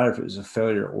 no matter if it was a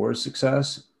failure or a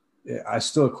success, I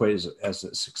still equate as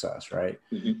a success, right?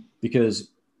 Mm-hmm.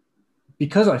 Because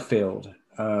I failed,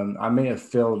 I may have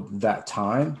failed that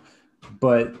time,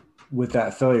 but with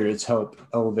that failure, it's helped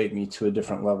elevate me to a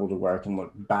different level to where I can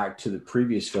look back to the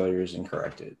previous failures and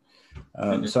correct it.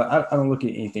 So I don't look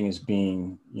at anything as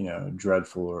being,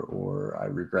 dreadful or I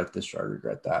regret this or I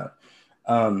regret that.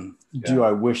 Do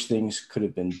I wish things could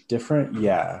have been different?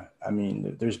 Yeah. I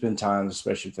mean, there's been times,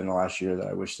 especially within the last year, that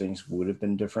I wish things would have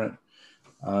been different.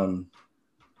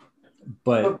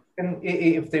 But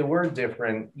if they were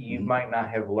different, you might not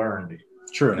have learned.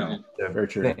 True. Very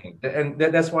true. Thing. And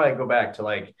that's why I go back to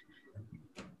like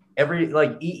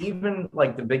even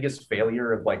like the biggest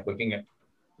failure of like looking at,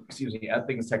 at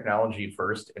things technology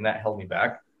first, and that held me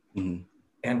back. Mm-hmm.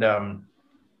 And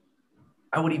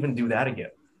I would even do that again,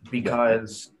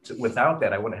 because without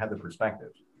that, I wouldn't have the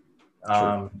perspective.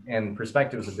 And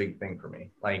perspective is a big thing for me.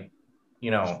 Like,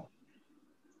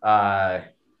 I don't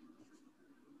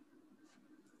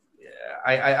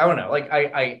know. Like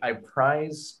I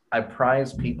prize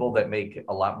people that make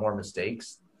a lot more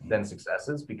mistakes than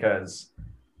successes, because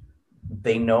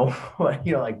they know what,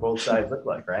 like both sides look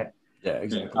like, right? Yeah,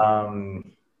 exactly.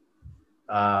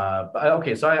 But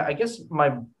okay, so I guess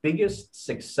my biggest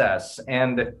success,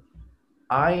 and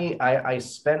I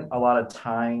spent a lot of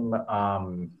time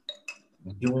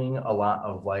doing a lot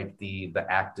of like the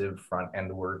active front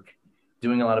end work,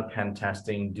 doing a lot of pen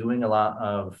testing, doing a lot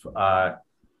of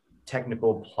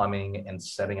technical plumbing and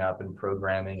setting up and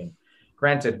programming. And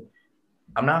granted,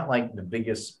 I'm not like the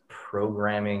biggest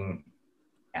programming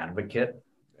advocate,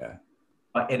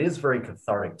 but it is very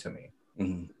cathartic to me.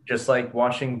 Mm-hmm. Just like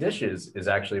washing dishes is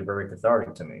actually very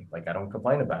cathartic to me. Like, I don't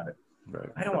complain about it. Right.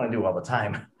 I don't want to do it all the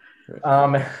time. Right.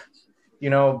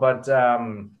 But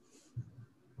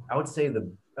I would say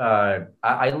I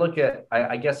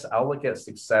guess I'll look at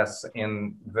success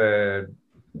in the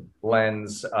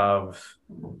lens of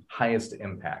highest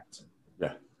impact.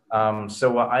 Yeah.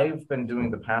 So what I've been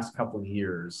doing the past couple of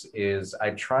years is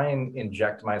I try and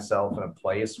inject myself in a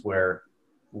place where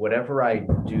whatever I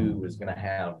do is going to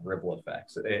have ripple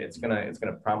effects. It's going to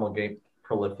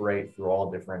proliferate through all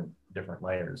different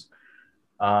layers.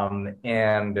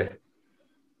 And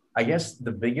I guess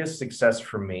the biggest success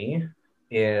for me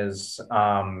is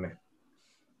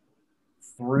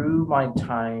through my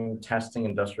time testing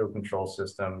industrial control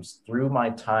systems, through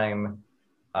my time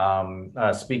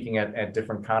speaking at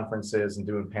different conferences and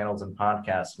doing panels and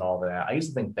podcasts and all that. I used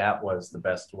to think that was the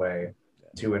best way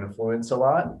to influence a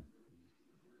lot.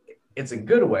 It's a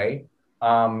good way.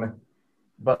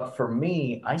 But for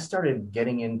me, I started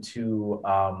getting into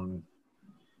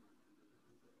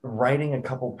writing a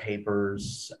couple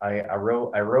papers. I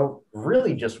wrote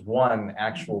really just one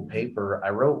actual paper. I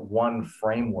wrote one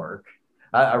framework.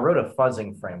 I wrote a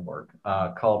fuzzing framework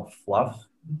called Fluff.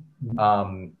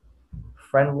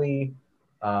 Friendly,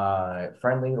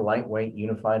 lightweight,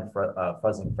 unified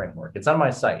fuzzing framework. It's on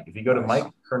my site. If you go to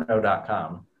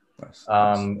mikecurnow.com,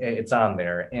 it's on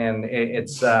there, and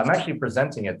it's I'm actually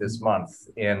presenting it this month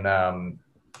in at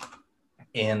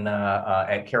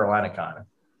CarolinaCon.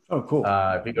 Oh, cool.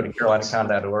 If you go to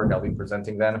carolinacon.org, I'll be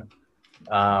presenting then.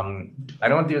 I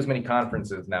don't do as many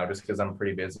conferences now just because I'm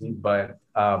pretty busy, but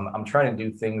I'm trying to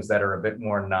do things that are a bit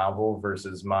more novel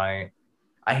versus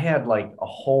I had like a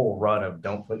whole run of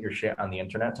don't put your shit on the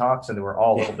internet talks, and they were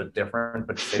all a little bit different,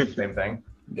 but say the same thing.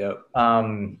 Yep.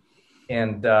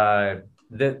 And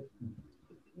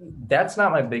that's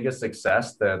not my biggest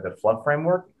success, the Fluff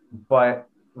framework, but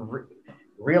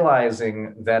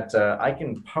realizing that I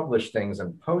can publish things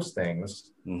and post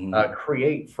things,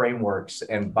 create frameworks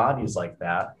and bodies like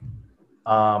that,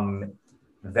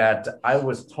 that I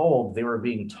was told they were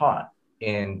being taught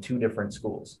in 2 different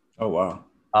schools. Oh, wow.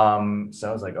 So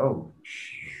I was like, oh,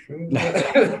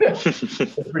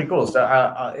 it's pretty cool.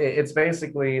 So it's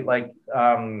basically like,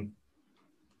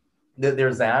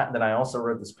 there's that. Then I also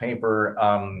wrote this paper.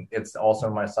 It's also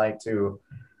on my site too.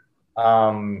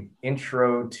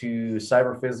 Intro to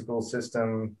cyber physical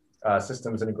systems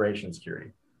integration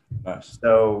security. Nice.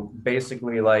 So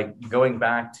basically, like going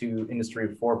back to Industry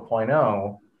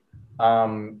 4.0,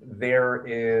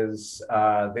 there's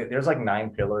like 9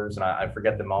 pillars, and I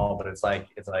forget them all, but it's like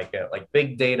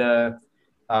big data,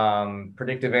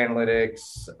 predictive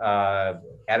analytics,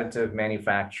 additive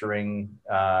manufacturing,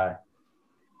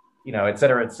 you know, et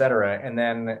cetera, et cetera. And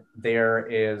then there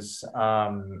is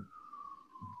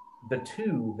the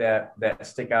two that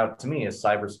stick out to me is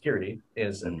cybersecurity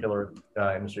is a pillar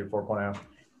industry 4.0,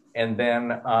 and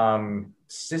then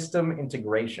system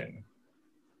integration.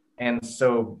 And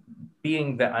so,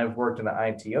 being that I've worked in the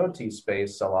ITOT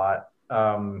space a lot,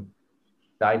 the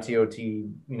ITOT,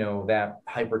 you know, that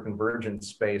hyper-convergent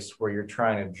space where you're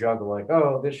trying to juggle, like,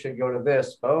 oh, this should go to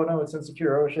this. Oh, no, it's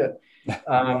insecure. Oh, shit.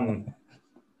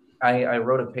 I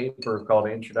wrote a paper called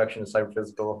Introduction to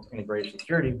Cyber-Physical Integration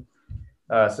Security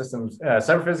Systems,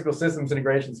 Cyber-Physical Systems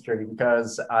Integration Security,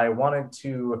 because I wanted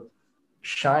to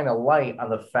shine a light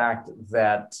on the fact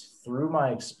that through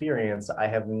my experience, I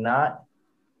have not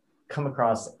come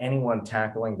across anyone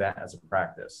tackling that as a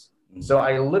practice. So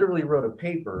I literally wrote a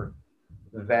paper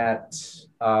that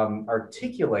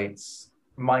articulates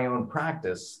my own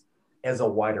practice as a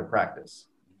wider practice.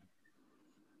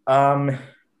 And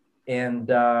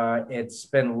it's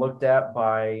been looked at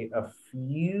by a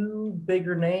few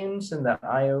bigger names in the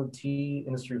IoT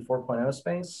industry 4.0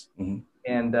 space.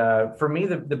 And for me,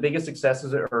 the biggest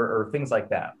successes are things like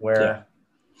that, where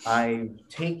I've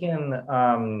taken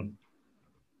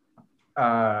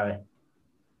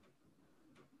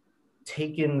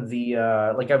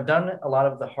like I've done a lot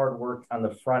of the hard work on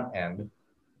the front end,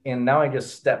 and now I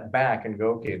just step back and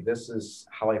go, okay, this is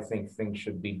how I think things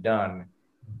should be done.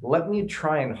 Let me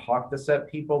try and hawk this at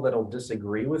people that'll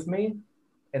disagree with me.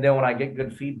 And then when I get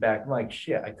good feedback, I'm like,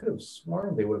 shit, I could have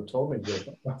sworn they would have told me to do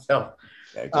it myself.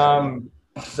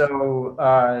 So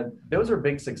those are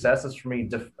big successes for me.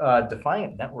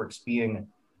 Defiant Networks being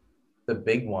the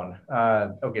big one.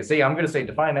 Okay, so yeah, I'm going to say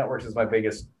Defiant Networks is my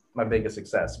biggest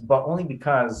success, but only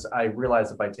because I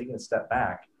realized if I take a step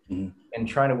back and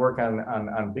trying to work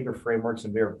on bigger frameworks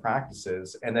and bigger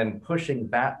practices, and then pushing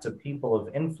that to people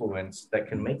of influence that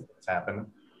can make this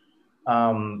happen,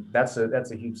 that's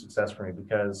a huge success for me,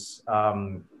 because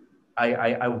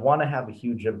I want to have a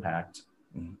huge impact,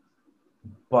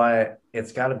 but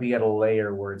it's got to be at a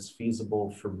layer where it's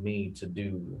feasible for me to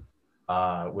do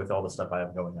with all the stuff I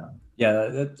have going on.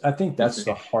 Yeah, I think that's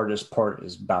the hardest part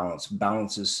is balance.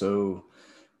 Balance is so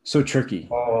tricky.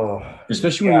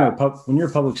 Especially when you're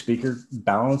a public speaker.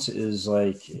 Balance is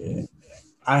like,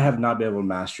 I have not been able to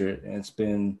master it, and I've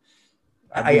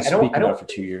been speaking now for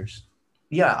 2 years.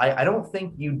 Yeah, I don't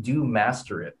think you do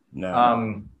master it.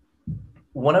 No.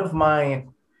 One of my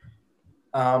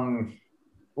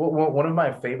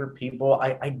favorite people,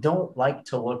 I don't like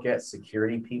to look at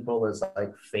security people as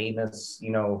like famous,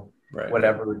 you know,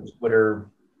 whatever, Twitter,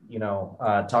 you know,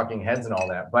 talking heads and all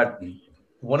that. But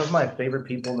one of my favorite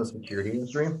people in the security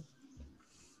industry,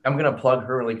 I'm going to plug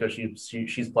her really because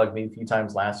she's plugged me a few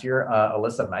times last year,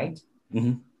 Alyssa Knight.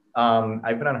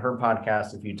 I've been on her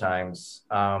podcast a few times.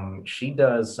 She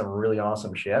does some really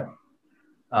awesome shit.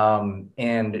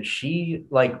 And she,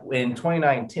 like in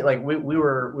 2019, like we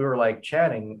were like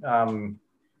chatting,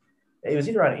 it was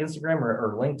either on Instagram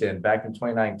or LinkedIn back in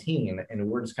 2019. And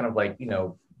we're just kind of like, you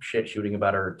know, shit shooting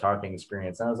about her talking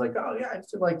experience. And I was like, oh yeah, I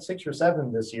just did like 6 or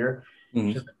 7 this year.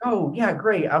 She's like, oh yeah,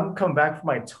 great. I'm coming back for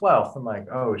my 12th. I'm like,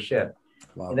 oh shit.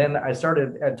 Wow. And then I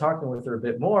started talking with her a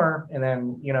bit more, and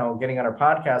then, you know, getting on her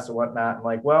podcast and whatnot. I'm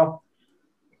like, well,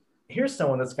 here's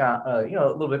someone that's got, you know,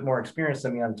 a little bit more experience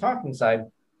than me on the talking side.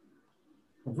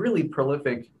 Really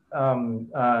prolific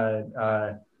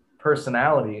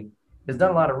personality, has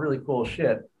done a lot of really cool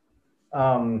shit.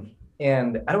 And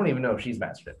I don't even know if she's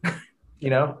mastered it, you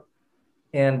know?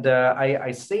 And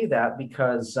I say that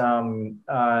because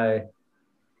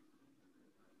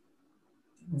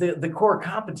the core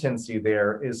competency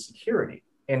there is security.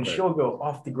 And she'll go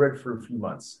off the grid for a few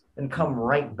months and come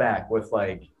right back with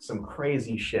like some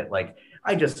crazy shit. Like,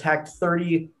 I just hacked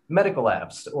 30 medical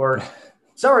apps, or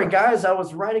sorry guys, I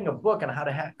was writing a book on how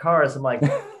to hack cars. I'm like,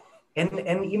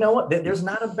 and you know what? There's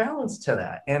not a balance to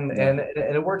that, and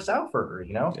it works out for her,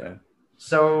 you know. Yeah.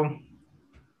 So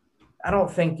I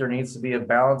don't think there needs to be a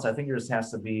balance. I think there just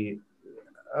has to be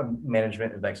a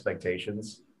management of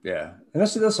expectations. Yeah, and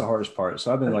that's the hardest part.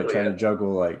 So I've been like trying to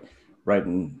juggle like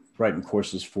writing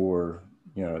courses for,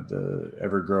 you know, the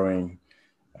ever growing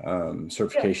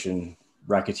certification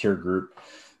racketeer group.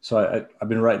 So I've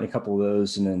been writing a couple of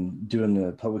those, and then doing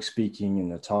the public speaking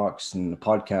and the talks and the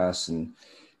podcasts. And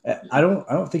I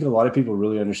don't think a lot of people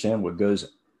really understand what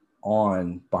goes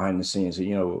on behind the scenes.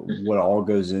 You know, what all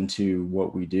goes into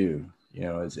what we do. You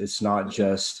know, it's not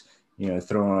just, you know,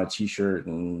 throwing on a t-shirt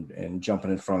and jumping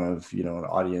in front of, you know, an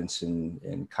audience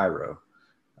in Cairo.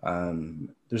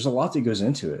 There's a lot that goes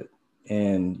into it,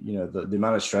 and, you know, the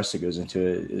amount of stress that goes into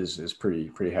it is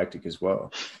pretty hectic as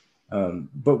well.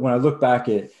 But when I look back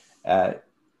at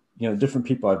different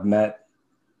people I've met,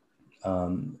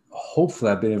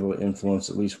 hopefully I've been able to influence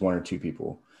at least one or two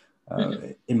people.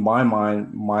 In my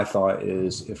mind, my thought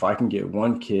is if I can get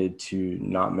one kid to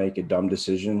not make a dumb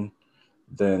decision,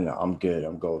 then I'm good.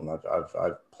 I'm golden.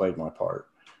 I've played my part.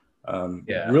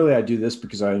 Really, I do this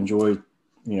because I enjoy,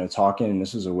 talking. And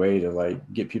this is a way to like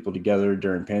get people together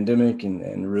during pandemic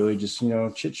and really just,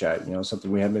 chit chat,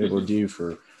 something we haven't been able to do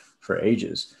for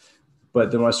ages.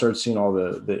 But then when I started seeing all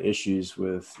the issues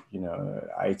with,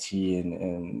 IT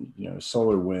and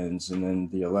SolarWinds and then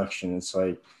the election, it's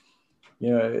like,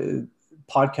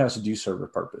 podcasts do serve a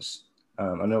purpose.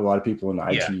 I know a lot of people in the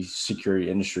IT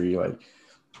security industry, like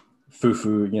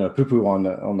poo-poo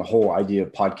on the whole idea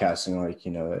of podcasting. Like,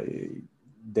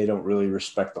 they don't really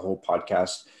respect the whole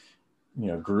podcast,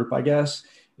 group, I guess.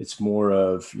 It's more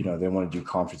of, they want to do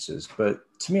conferences. But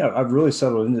to me, I've really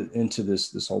settled into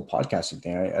this whole podcasting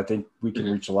thing. I think we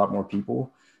can reach a lot more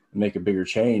people and make a bigger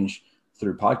change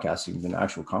through podcasting than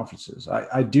actual conferences.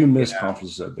 I do miss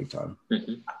conferences a big time.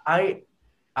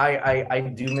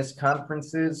 I do miss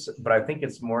conferences, but I think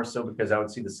it's more so because I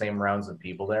would see the same rounds of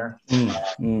people there.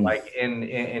 Like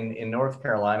in North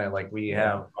Carolina, like we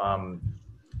have,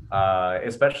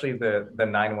 especially the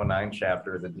 919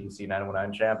 chapter, the DC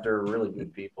 919 chapter, really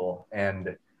good people.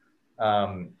 And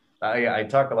I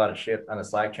talk a lot of shit on the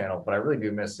Slack channel, but I really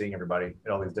do miss seeing everybody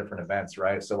at all these different events,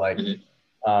 right? So like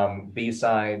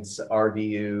B-Sides,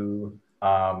 RDU,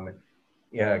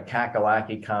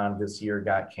 Kakalaki Con this year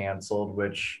got canceled,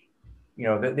 which,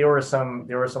 there were some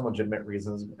legitimate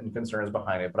reasons and concerns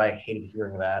behind it, but I hated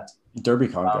hearing that.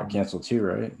 DerbyCon got canceled too,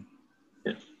 right?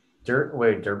 Yeah.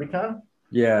 DerbyCon?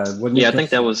 Yeah. I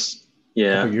think that was a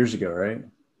couple years ago, right?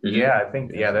 Yeah, I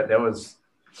think that was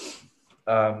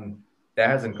that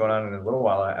hasn't gone on in a little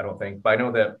while, I don't think. But I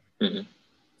know that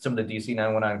some of the DC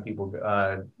 919 people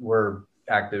were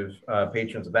active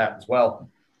patrons of that as well.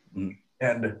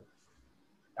 And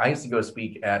I used to go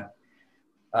speak at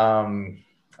like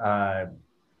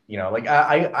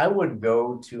I would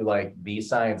go to like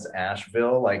B-Sides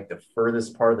Asheville, like the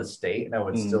furthest part of the state, and I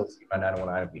would still see my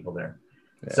 919 people there.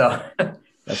 Yeah. So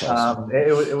that's awesome.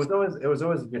 It was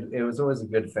always a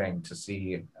good thing to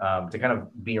see, to kind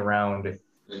of be around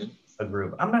a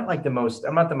group. I'm not the most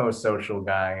social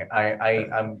guy.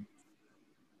 I'm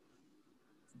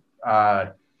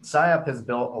PSYOP has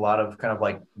built a lot of kind of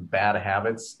like bad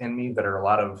habits in me that are a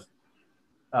lot of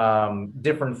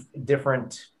different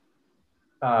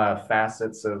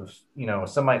facets of,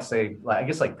 some might say, I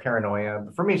guess like paranoia,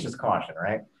 but for me it's just caution,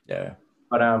 right? Yeah.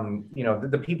 But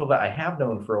the people that I have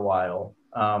known for a while,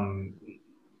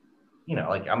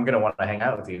 like I'm gonna want to hang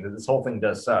out with you. This whole thing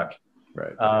does suck,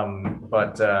 right?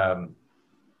 But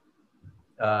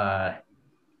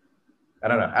I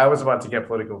don't know. I was about to get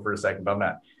political for a second, but I'm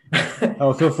not.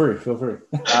 Oh, feel free.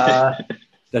 Yeah,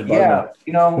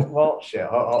 well, shit.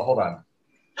 Hold on.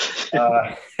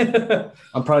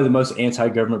 I'm probably the most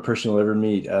anti-government person you'll ever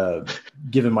meet,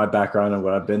 given my background and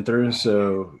what I've been through.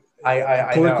 So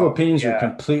political opinions are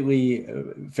completely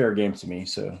fair game to me.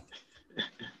 So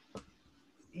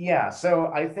yeah,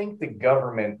 so I think the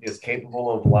government is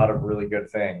capable of a lot of really good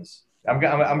things. I'm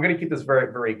going to keep this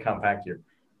very, very compact here.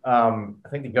 I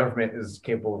think the government is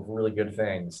capable of really good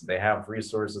things. They have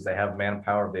resources, they have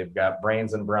manpower, they've got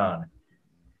brains and brawn.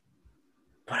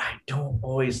 But I don't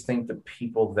always think the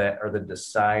people that are the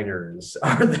deciders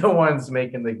are the ones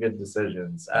making the good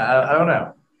decisions. I don't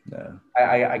know. No.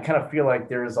 I kind of feel like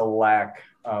there's a lack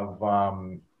of,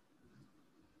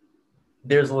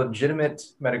 there's a legitimate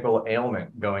medical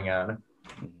ailment going on.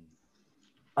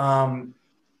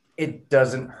 It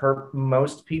doesn't hurt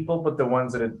most people, but the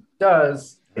ones that it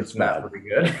does, it's not very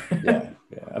good. yeah,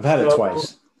 I've had it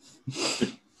twice.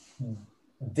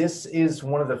 This is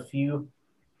one of the few.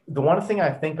 The one thing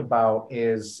I think about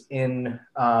is in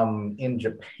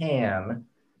Japan.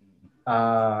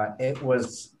 It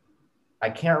was, I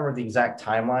can't remember the exact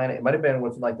timeline. It might have been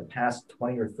within like the past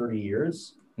 20 or 30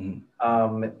 years.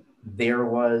 There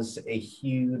was a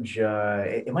huge,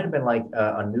 it might have been like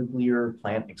a nuclear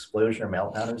plant explosion or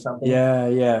meltdown or something.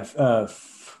 Yeah.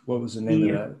 What was the name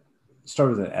of that?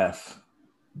 Started with an F.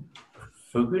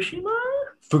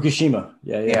 Fukushima.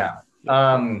 Yeah.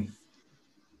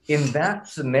 In that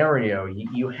scenario,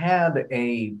 you had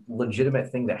a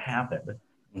legitimate thing that happened.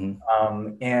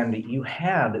 And you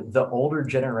had the older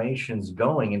generations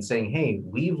going and saying, hey,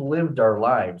 we've lived our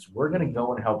lives. We're going to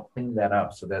go and help clean that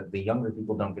up so that the younger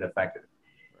people don't get affected.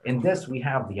 In this, we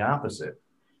have the opposite.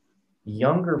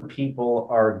 Younger people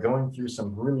are going through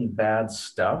some really bad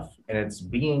stuff, and it's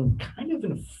being kind of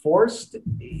enforced.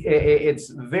 It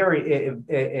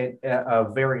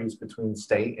varies between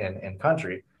state and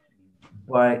country.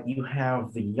 but you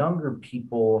have the younger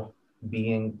people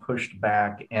being pushed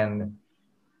back, and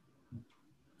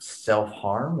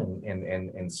self-harm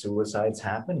and suicides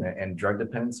happen, and drug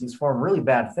dependencies form, really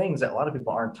bad things that a lot of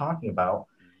people aren't talking about.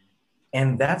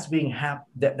 And that's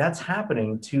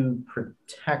happening to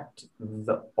protect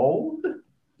the old.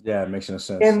 Yeah, it makes no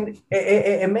sense. And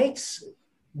it makes,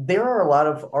 there are a lot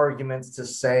of arguments to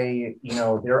say,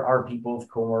 there are people with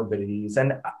comorbidities.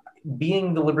 And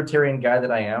being the libertarian guy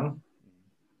that I am,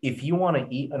 if you want to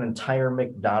eat an entire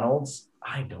McDonald's,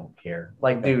 I don't care.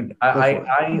 Like, dude,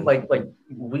 I like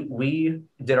we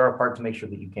did our part to make sure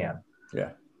that you can. Yeah.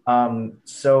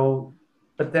 So,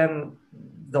 but then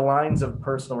the lines of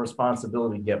personal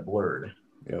responsibility get blurred,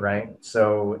 Yep. right?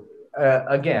 So,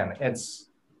 again, it's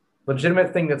a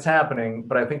legitimate thing that's happening,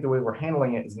 but I think the way we're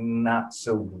handling it is not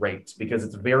so great, because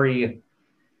it's very,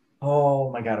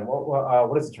 oh my God,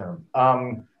 what is the term?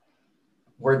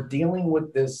 We're dealing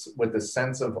with this with a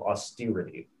sense of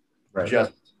austerity, Right.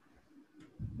 just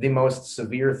the most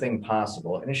severe thing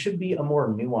possible, and it should be a more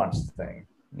nuanced thing.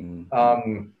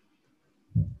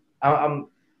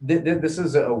 This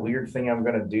is a weird thing I'm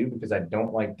going to do, because I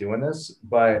don't like doing this,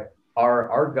 but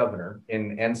our governor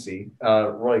in NC,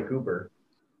 Roy Cooper,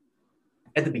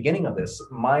 at the beginning of this,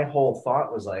 my whole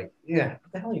thought was like, yeah,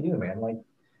 what the hell are you doing, man? Like,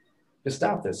 just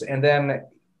stop this. And then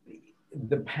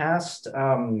the past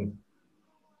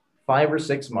 5 or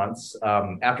 6 months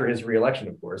after his reelection,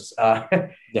 of course,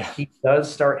 he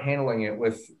does start handling it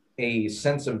with a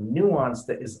sense of nuance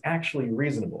that is actually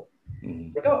reasonable.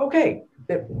 Like, oh, okay,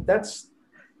 that's,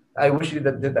 I wish you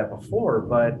did that before,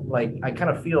 but like, I kind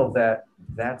of feel that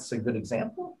that's a good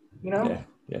example, Yeah.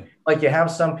 Like, you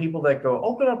have some people that go,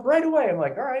 open up right away. I'm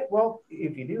like, all right, well,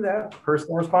 if you do that,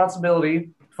 personal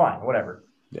responsibility, fine, whatever.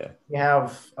 Yeah. You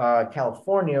have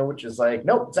California, which is like,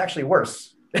 nope, it's actually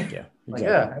worse. Yeah. Exactly. Like,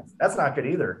 yeah, that's not good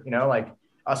either. Like,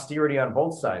 austerity on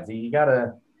both sides. You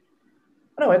gotta,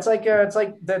 I don't know, it's like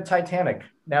the Titanic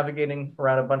navigating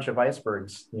around a bunch of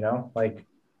icebergs. Like,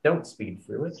 don't speed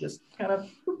through it. Just kind of,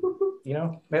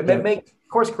 make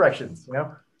course corrections.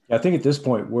 I think at this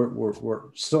point we're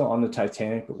still on the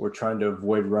Titanic, but we're trying to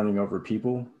avoid running over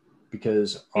people,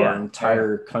 because our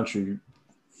entire country,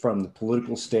 from the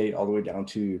political state all the way down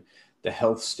to the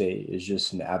health state, is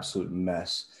just an absolute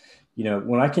mess.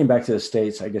 When I came back to the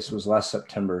States, I guess it was last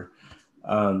September,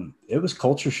 it was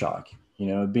culture shock.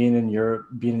 Being in Europe,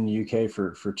 being in the UK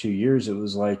for 2 years, it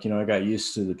was like, I got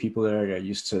used to the people there. I got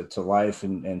used to life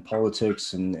and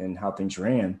politics and how things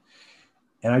ran.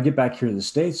 And I get back here to the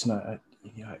States, and I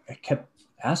kept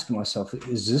asking myself,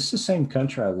 is this the same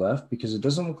country I left? Because it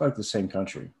doesn't look like the same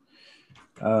country.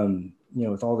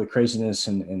 With all the craziness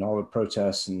and all the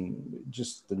protests and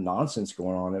just the nonsense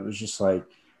going on, it was just like,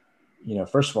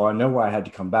 first of all, I know why I had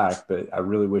to come back, but I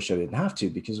really wish I didn't have to,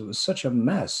 because it was such a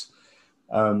mess.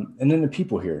 And then the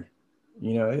people here,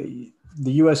 the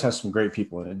U.S. has some great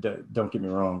people in it. Don't get me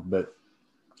wrong, but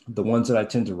the ones that I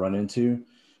tend to run into,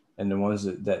 and the ones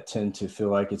that tend to feel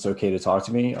like it's okay to talk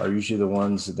to me, are usually the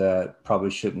ones that probably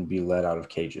shouldn't be let out of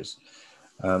cages.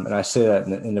 And I say that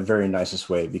in the very nicest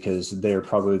way, because they're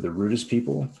probably the rudest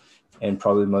people, and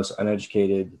probably the most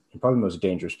uneducated, and probably the most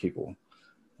dangerous people.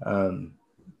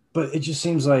 But it just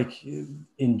seems like,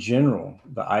 in general,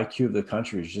 the IQ of the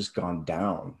country has just gone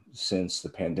down since the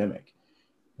pandemic.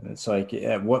 And it's like,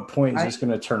 at what point is this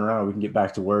going to turn around? We can get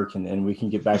back to work, and we can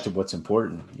get back to what's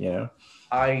important,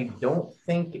 I don't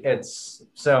think it's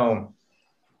so.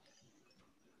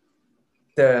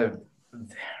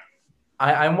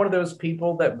 I'm one of those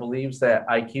people that believes that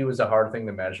IQ is a hard thing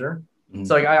to measure. Mm-hmm.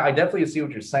 So, like, I definitely see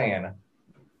what you're saying.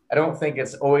 I don't think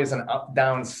it's always an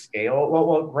up-down scale.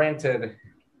 Well, granted,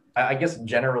 I guess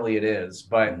generally it is,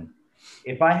 but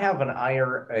if I have an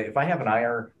higher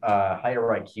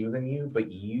IQ than you,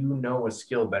 but a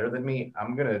skill better than me,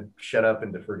 I'm gonna shut up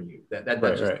and defer to you.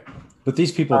 Right. But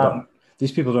these people don't.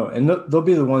 These people don't, and they'll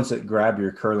be the ones that grab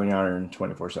your curling iron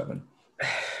 24/7.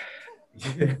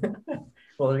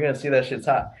 Well, they're gonna see that shit's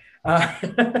hot.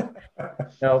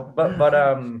 No, but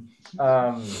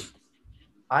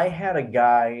I had a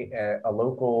guy at a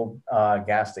local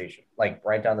gas station, like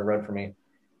right down the road from me,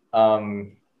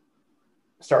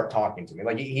 start talking to me.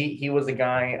 Like, he was a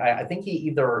guy, I think he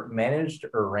either managed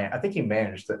or ran. I think he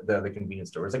managed the convenience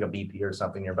store. It's like a BP or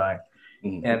something nearby.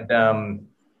 Mm-hmm.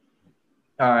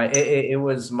 And it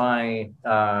was my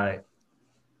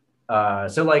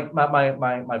so like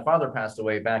my father passed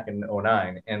away back in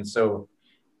 2009, and so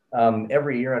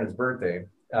every year on his birthday,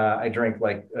 I drank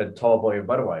like a tall boy of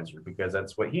Budweiser, because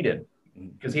that's what he did,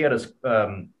 because he had a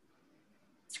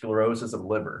sclerosis of the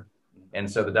liver. And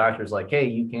so the doctor's like, hey,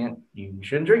 you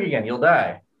shouldn't drink again, you'll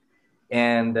die.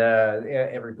 And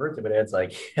every birthday, but it's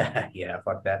like, yeah,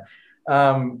 fuck that.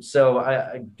 So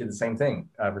I did the same thing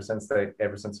ever since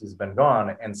he's been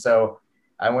gone. And so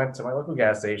I went to my local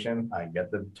gas station. I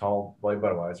get the tall white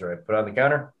Budweiser. I put it on the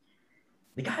counter.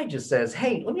 The guy just says,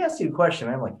 "Hey, let me ask you a question."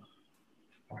 I'm like,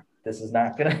 "This is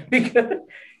not gonna be good."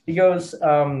 He goes,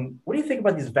 "What do you think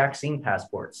about these vaccine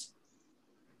passports?"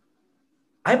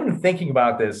 I've been thinking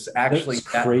about this actually. It's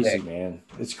crazy, man.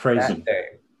 It's crazy. That day.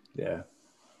 Yeah.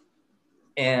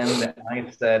 And I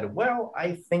said, well,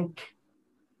 I think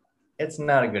it's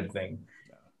not a good thing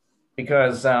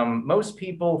because most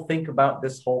people think about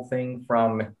this whole thing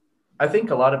from, I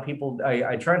think a lot of people,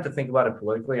 I try to think about it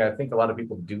politically. I think a lot of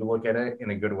people do look at it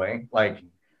in a good way. Like,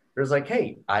 there's like,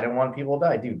 hey, I don't want people to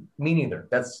die. Dude, me neither.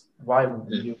 That's why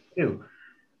we do.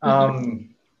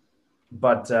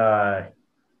 But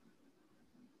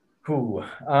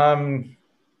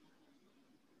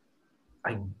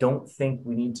I don't think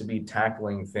we need to be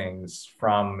tackling things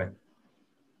from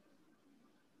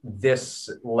this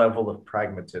level of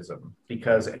pragmatism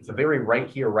because it's a very right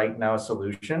here, right now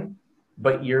solution.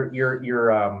 But you're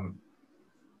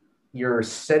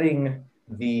setting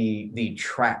the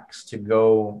tracks to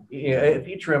go a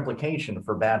future implication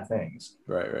for bad things.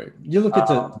 Right. You look at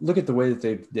the way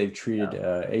that they've treated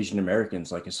Asian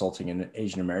Americans, like assaulting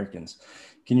Asian Americans.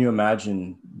 Can you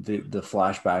imagine the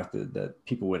flashback that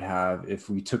people would have if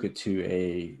we took it to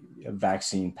a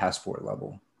vaccine passport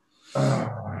level?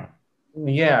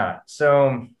 Yeah.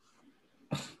 So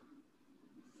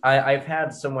I've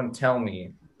had someone tell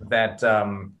me that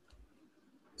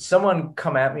someone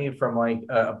come at me from like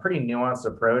a pretty nuanced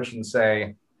approach and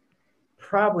say,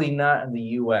 probably not in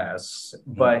the US,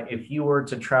 but if you were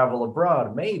to travel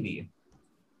abroad, maybe.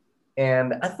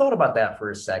 And I thought about that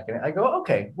for a second. I go,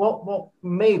 okay, well,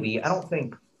 maybe. I don't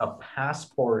think a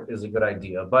passport is a good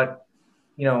idea, but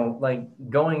you know, like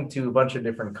going to a bunch of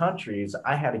different countries,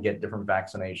 I had to get different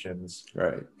vaccinations,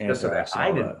 right? Just so that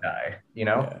I didn't die. You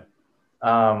know,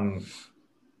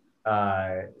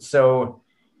 so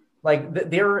like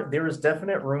there is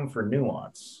definite room for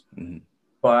nuance,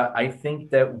 but I think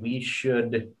that we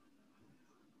should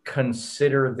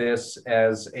consider this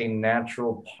as a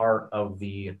natural part of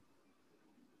the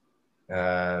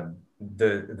viral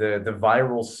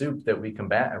soup that we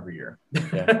combat every year.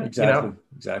 Yeah, exactly.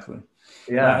 Exactly.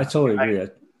 Yeah, I totally agree. I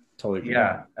totally agree.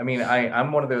 Yeah, I mean,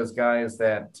 I'm one of those guys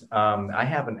that I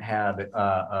haven't had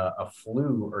a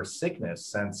flu or sickness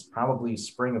since probably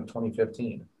spring of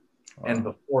 2015, and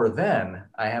before then,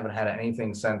 I haven't had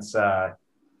anything since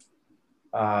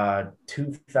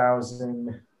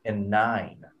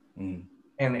 2009.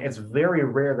 And it's very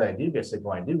rare that I do get sick.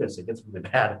 When I do get sick, it's really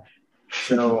bad.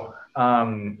 So,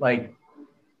 like,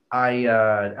 I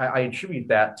attribute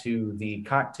that to the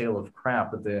cocktail of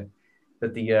crap that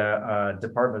the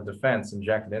Department of Defense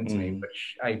injected into me,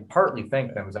 which I partly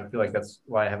thank them, because I feel like that's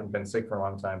why I haven't been sick for a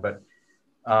long time. But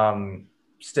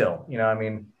still, you know, I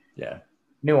mean,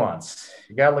 nuance.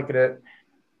 You gotta look at it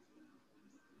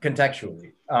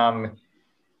contextually.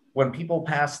 When people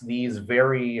pass these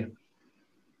very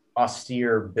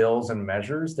austere bills and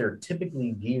measures, they're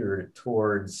typically geared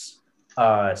towards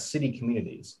city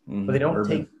communities, but they don't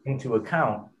take into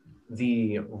account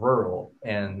the rural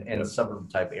and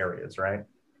suburb type areas, right?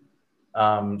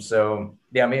 So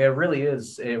yeah, I mean, it really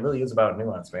is about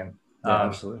nuance, man.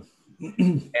 Absolutely.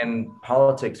 And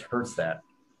politics hurts that.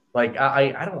 Like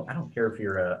I don't care if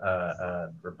you're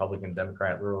a Republican,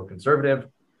 Democrat, liberal, conservative.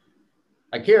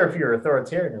 I care if you're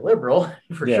authoritarian or liberal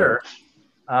for sure.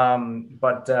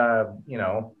 But you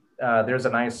know, there's a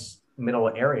nice middle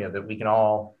area that we can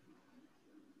all,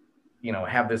 you know,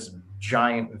 have this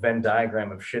giant Venn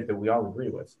diagram of shit that we all agree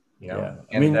with, you know? Yeah.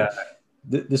 I mean,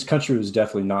 this country was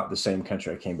definitely not the same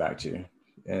country I came back to.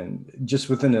 And just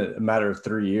within a matter of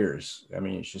 3 years, I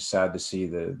mean, it's just sad to see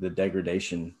the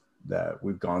degradation that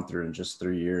we've gone through in just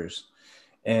 3 years.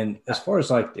 And as far as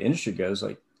like the industry goes,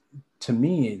 like to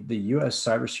me, the US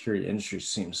cybersecurity industry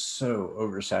seems so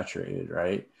oversaturated,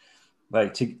 right?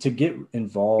 Like to get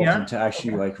involved and to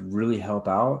actually like really help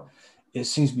out, it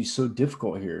seems to be so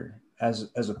difficult here as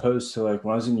opposed to like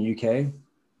when I was in the UK.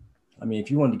 I mean, if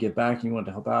you wanted to get back, you wanted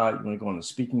to help out, you want to go on the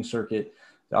speaking circuit,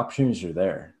 the opportunities are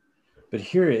there. But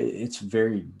here it's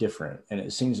very different. And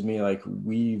it seems to me like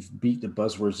we've beat the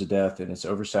buzzwords to death and it's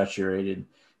oversaturated,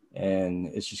 and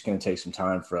it's just going to take some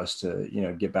time for us to, you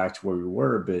know, get back to where we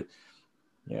were. But,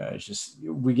 you know, it's just,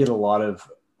 we get a lot of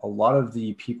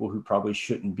the people who probably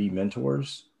shouldn't be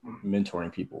mentors,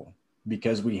 mentoring people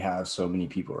because we have so many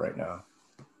people right now.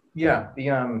 Yeah.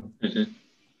 The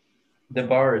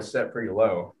bar is set pretty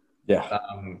low. Yeah.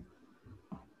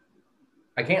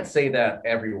 I can't say that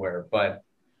everywhere, but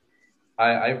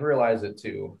I've realized it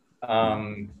too.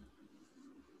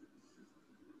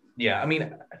 Yeah, I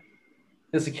mean,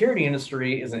 the security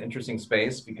industry is an interesting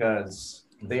space because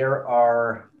there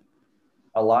are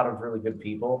a lot of really good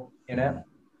people in it.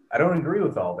 I don't agree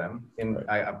with all of them, and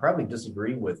Right. I probably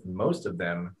disagree with most of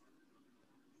them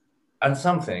on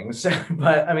some things.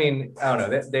 But I mean, I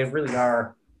don't know. They really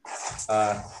are.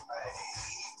 Uh,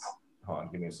 hold on,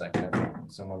 give me a second. I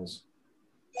think someone's.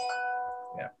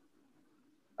 Yeah.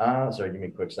 Sorry, give me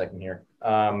a quick second here.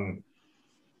 I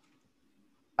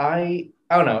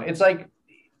don't know. It's like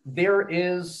there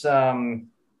is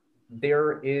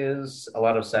there is a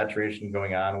lot of saturation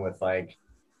going on with like,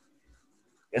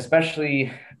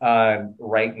 especially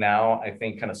right now. I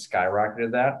think kind of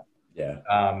skyrocketed that, Yeah.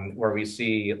 where we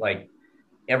see like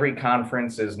every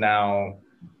conference is now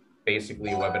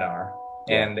basically a webinar,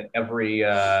 Yeah. and every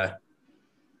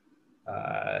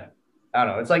I don't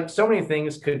know. It's like so many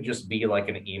things could just be like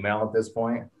an email at this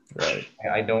point. Right.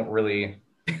 I don't really,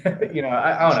 I don't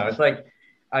know. It's like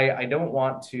I don't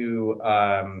want to.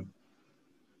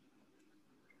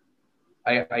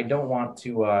 I don't want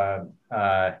to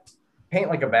paint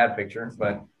like a bad picture,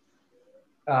 but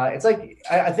it's like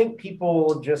I think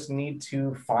people just need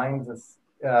to find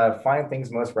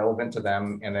things most relevant to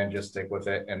them and then just stick with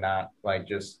it and not like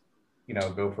just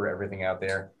go for everything out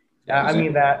there. Yeah, I mean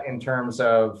exactly. that in terms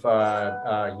of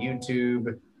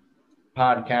YouTube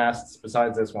podcasts.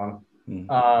 Besides this one,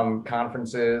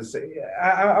 conferences.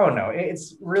 I don't know.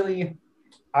 It's really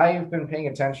I've been paying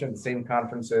attention to the same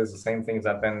conferences, the same things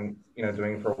I've been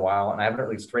doing for a while, and I haven't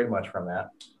really strayed much from that.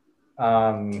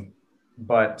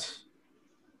 But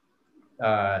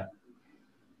uh,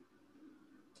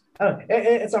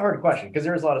 it's a hard question because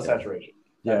there is a lot of saturation.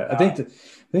 Yeah, I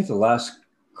think the last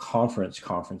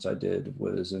conference I did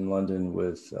was in London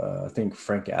with I think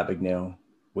Frank Abagnale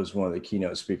was one of the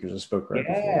keynote speakers. I spoke right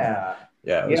before. Yeah,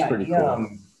 Yeah, it was yeah, pretty cool.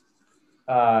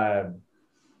 uh,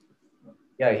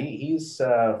 yeah. He's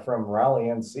from Raleigh,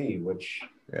 NC, which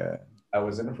Yeah. I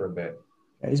was in for a bit.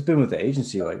 Yeah, he's been with the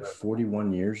agency like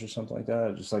 41 years or something like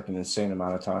that, just like an insane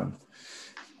amount of time.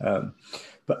 Um,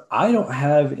 but I don't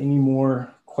have any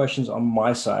more questions on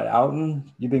my side. Alton,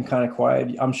 you've been kind of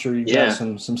quiet. I'm sure you've got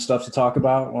Yeah. some stuff to talk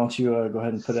about. Why don't you go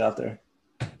ahead and put it out there?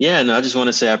 Yeah, no, I just want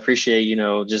to say I appreciate,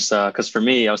 just because for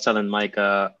me, I was telling Mike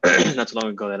not too long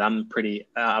ago that I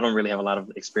don't really have a lot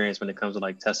of experience when it comes to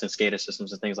like testing SCADA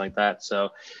systems and things like that. So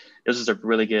this is a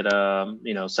really good,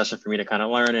 session for me to kind of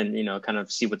learn and, kind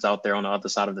of see what's out there on the other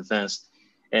side of the fence.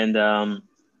 And,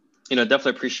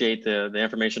 definitely appreciate the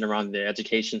information around the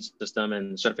education system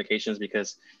and certifications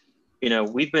because,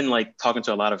 we've been like talking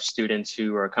to a lot of students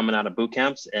who are coming out of boot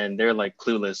camps and they're like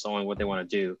clueless on what they want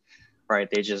to do, right?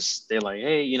 They're like,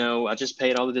 hey, I just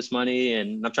paid all of this money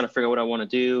and I'm trying to figure out what I want to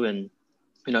do. And,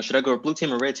 should I go blue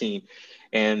team or red team?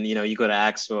 And, you go to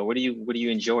ask, well, what do you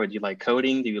enjoy? Do you like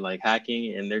coding? Do you like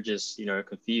hacking? And they're just,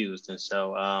 confused. And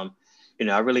so,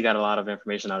 I really got a lot of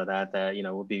information out of that,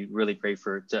 would be really great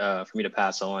for me to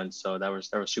pass on. So that was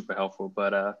super helpful.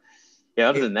 But, yeah,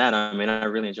 other than that, I mean, I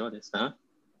really enjoyed this. Huh?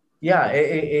 Yeah,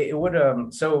 it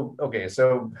would. So okay,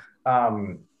 so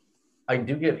um, I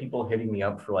do get people hitting me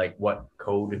up for like what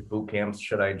code boot camps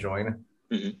should I join,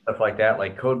 Mm-hmm. stuff like that,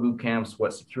 like code boot camps,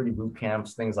 what security boot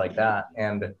camps, things like Mm-hmm. that.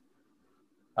 And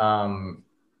um,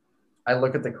 I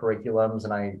look at the curriculums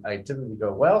and I typically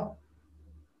go, well,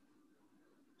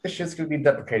 this shit's gonna be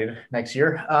deprecated next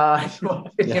year. You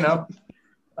Yeah. know,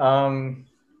 um,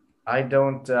 I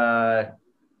don't.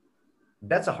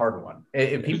 That's a hard one.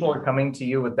 If people are coming to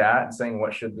you with that and saying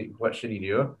what should he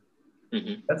do,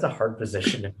 Mm-hmm. that's a hard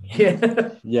position to be in.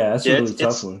 Yeah, that's a Yeah, really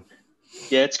tough one.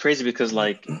 yeah, it's crazy because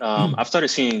like I've started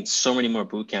seeing so many more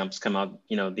boot camps come out,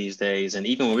 these days. And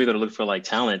even when we go to look for like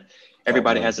talent, Oh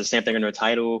everybody man. has the same thing in their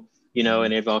title,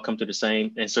 and they've all come to the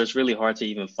same. And so it's really hard to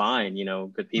even find,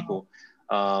 good people.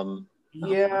 Um,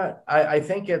 Yeah, I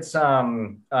think it's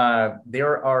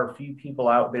there are a few people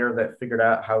out there that figured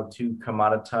out how to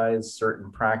commoditize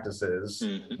certain practices,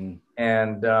 mhm.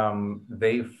 and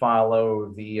they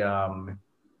follow the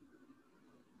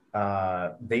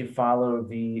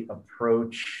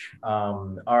approach.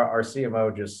 Our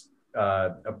CMO just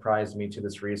apprised me to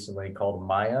this recently called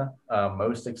Maya,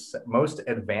 most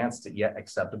advanced yet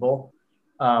acceptable.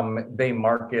 They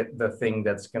market the thing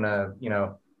that's gonna,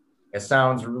 it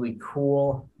sounds really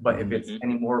cool, but if it's Mhm.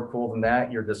 any more cool than that,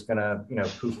 you're just gonna,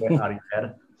 poop it out of your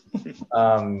head.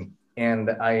 And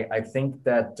I think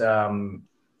that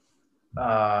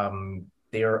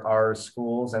there are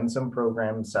schools and some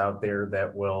programs out there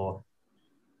that will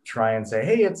try and say,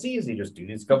 hey, it's easy, just do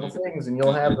these couple Mhm. things and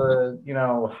you'll have Mhm.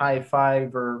 a high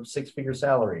 5 or 6 figure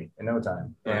salary in no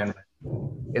time. Right. And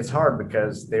it's hard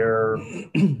because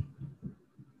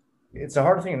it's a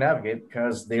hard thing to navigate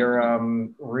because they're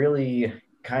really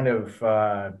kind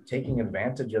of taking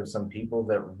advantage of some people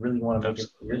that really want to make a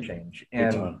career change.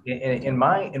 And in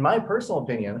my personal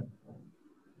opinion,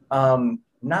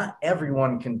 not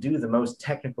everyone can do the most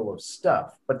technical of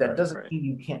stuff, but that doesn't mean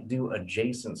you can't do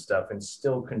adjacent stuff and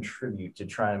still contribute to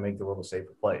trying to make the world a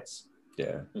safer place.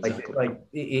 Yeah, exactly. Like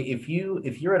if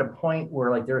you're at a point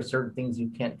where like there are certain things you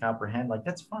can't comprehend, like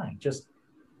that's fine. Just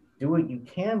do what you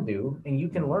can do, and you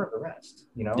can learn the rest.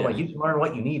 You know, like you can learn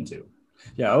what you need to.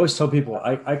 Yeah, I always tell people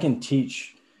I can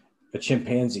teach a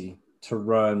chimpanzee to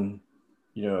run,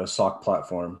 a SOC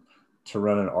platform, to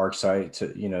run an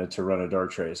ArcSight, to run a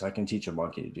Darktrace. I can teach a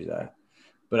monkey to do that,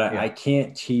 but I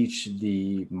can't teach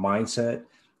the mindset.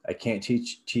 I can't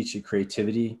teach the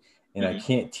creativity, and I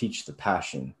can't teach the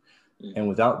passion. And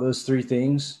without those three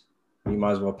things, you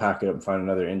might as well pack it up and find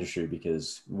another industry,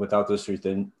 because without those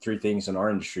three things in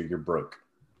our industry, you're broke.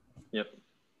 Yep.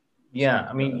 Yeah,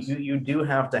 I mean, you do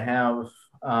have to have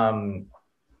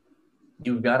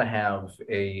you've got to have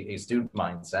a student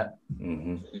mindset.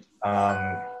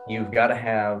 Mm-hmm. You've got to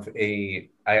have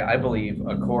I believe,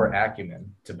 a core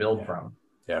acumen to build from.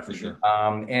 Yeah, for sure.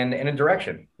 And a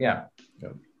direction. Yeah.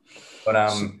 Yep.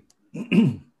 But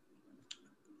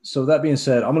so that being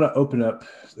said, I'm going to open up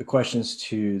the questions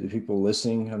to the people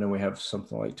listening. I know we have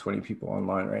something like 20 people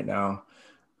online right now.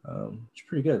 It's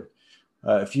pretty good.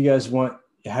 If you guys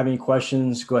have any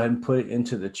questions, go ahead and put it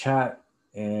into the chat,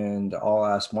 and I'll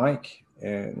ask Mike,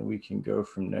 and we can go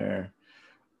from there.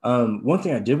 One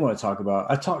thing I did want to talk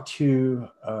about, I talked to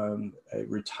a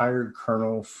retired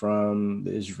colonel from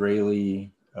the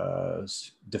Israeli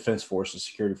Defense Forces,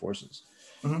 Security Forces.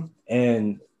 Mm-hmm.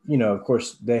 And, of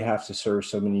course, they have to serve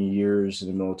so many years in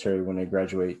the military when they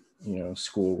graduate,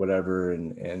 school, whatever.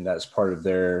 And that's part of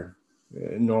their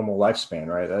normal lifespan,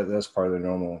 right? That's part of their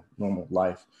normal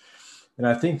life. And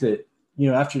I think that,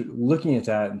 after looking at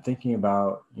that and thinking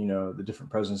about, the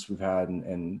different presidents we've had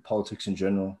and politics in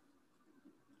general,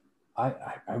 I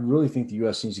really think the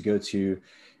U.S. needs to go to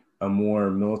a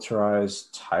more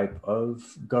militarized type of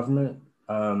government.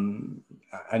 I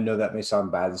know that may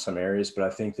sound bad in some areas, but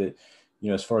I think that,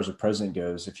 as far as the president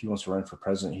goes, if he wants to run for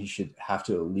president, he should have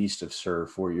to at least have served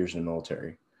 4 years in the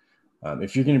military.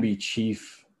 If you're going to be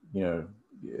chief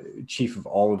of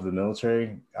all of the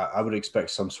military, I would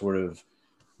expect some sort of,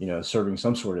 serving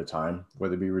some sort of time,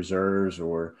 whether it be reserves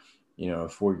or, a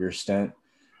 4-year stint,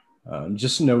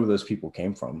 just to know where those people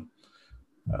came from.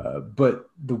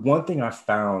 But the one thing I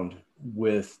found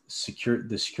with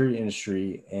the security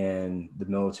industry and the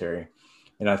military,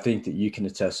 and I think that you can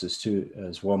attest this to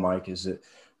as well, Mike, is that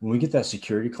when we get that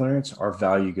security clearance, our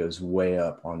value goes way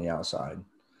up on the outside.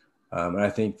 And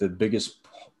I think the biggest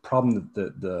problem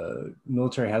that the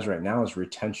military has right now is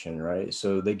retention, right?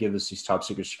 So they give us these top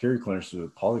secret security clearances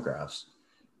with polygraphs.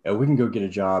 And we can go get a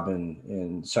job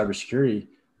in cybersecurity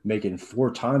making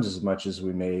 4 times as much as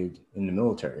we made in the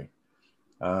military.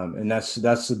 And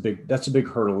that's a big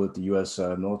hurdle that the U.S.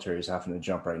 Military is having to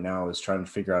jump right now, is trying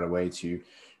to figure out a way to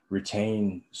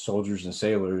retain soldiers and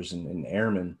sailors and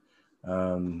airmen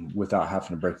without having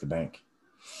to break the bank.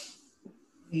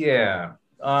 Yeah,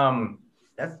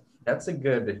 that's a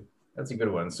good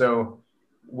one. So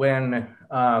when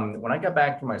I got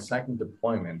back from my second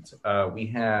deployment, we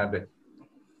had,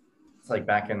 it's like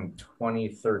back in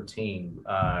 2013,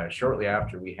 shortly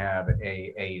after, we had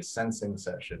a sensing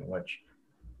session, which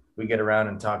we get around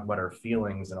and talk about our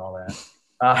feelings and all that.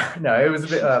 No, it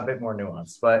was a bit more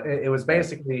nuanced, but it was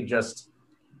basically just,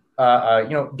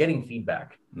 getting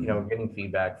feedback, getting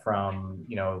feedback from,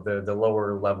 the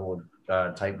lower level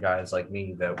type guys like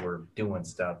me that were doing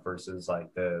stuff versus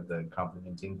like the company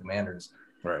and team commanders.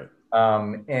 Right.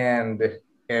 And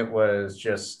it was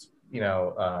just,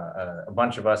 a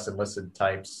bunch of us enlisted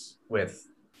types with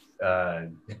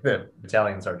the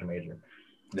battalion sergeant major.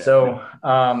 Yeah. So,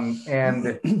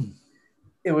 and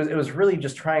it was really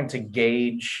just trying to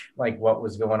gauge like what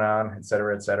was going on, et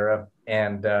cetera, et cetera.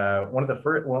 And one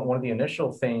of the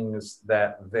initial things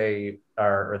that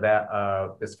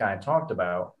this guy talked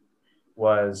about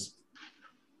was,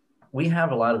 we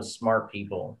have a lot of smart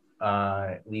people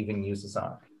leaving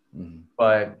USASOC,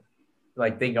 but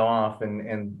like they go off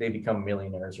and they become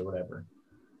millionaires or whatever.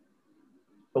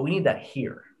 But we need that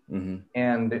here. Mm-hmm.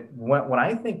 And when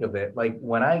I think of it, like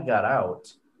when I got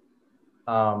out,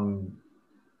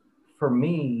 for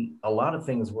me, a lot of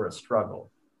things were a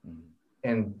struggle. Mm-hmm.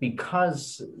 And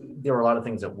because there were a lot of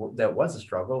things that was a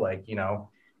struggle, like,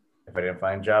 if I didn't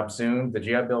find a job soon, the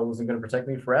GI Bill wasn't going to protect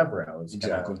me forever. I was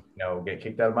going to, get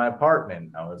kicked out of my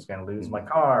apartment. I was going to lose my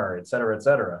car, et cetera, et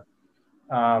cetera.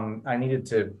 I needed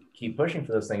to keep pushing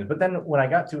for those things. But then when I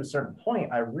got to a certain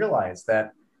point, I realized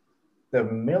that the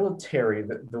military,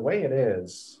 the way it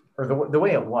is, or the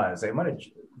way it was, it might have,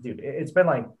 dude, it's been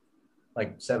like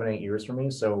 7-8 years for me.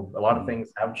 So a lot of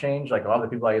things have changed. Like a lot of the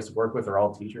people I used to work with are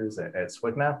all teachers at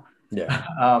SWIC now. Yeah.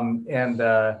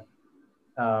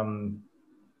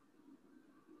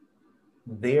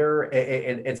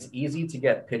 It's easy to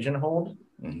get pigeonholed.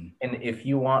 Mm-hmm. And if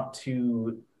you want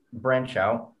to branch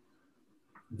out,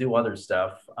 do other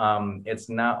stuff, it's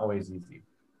not always easy.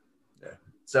 Yeah.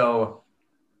 So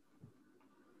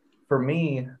for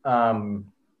me,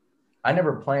 I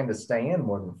never planned to stay in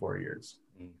more than 4 years.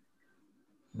 Mm-hmm.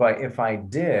 But if I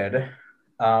did,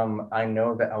 I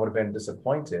know that I would have been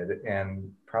disappointed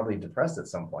and probably depressed at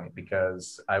some point,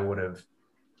 because I would have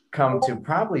come to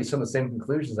probably some of the same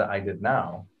conclusions that I did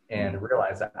now, and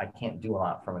realize that I can't do a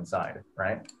lot from inside,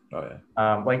 right? Oh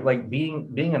yeah. Like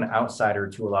being an outsider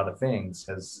to a lot of things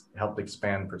has helped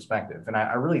expand perspective, and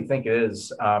I really think it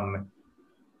is.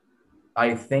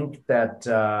 I think that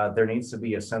there needs to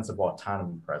be a sense of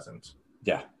autonomy present.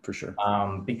 Yeah, for sure.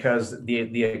 Because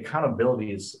the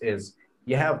accountability is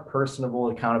you have personable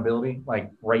accountability, like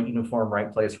right uniform,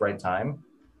 right place, right time,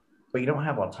 but you don't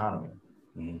have autonomy.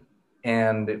 Mm-hmm.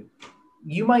 And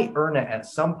you might earn it at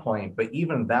some point, but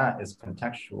even that is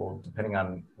contextual depending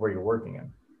on where you're working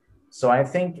in. So I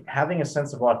think having a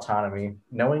sense of autonomy,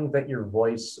 knowing that your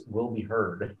voice will be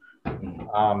heard.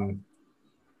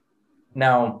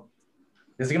 Now,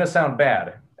 this is going to sound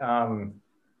bad. I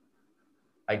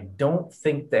don't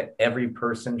think that every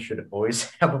person should always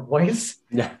have a voice.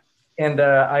 Yeah. And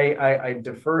I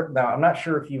defer. Now, I'm not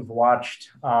sure if you've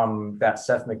watched that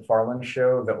Seth MacFarlane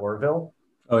show, The Orville.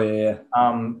 Oh, yeah.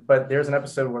 But there's an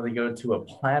episode where they go to a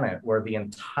planet where the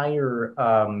entire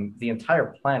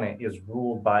planet is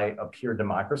ruled by a pure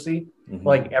democracy. Mm-hmm.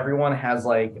 Like everyone has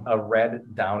like a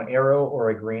red down arrow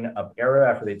or a green up arrow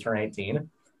after they turn 18.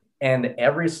 And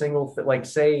every single like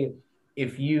say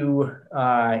if you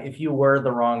were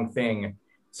the wrong thing,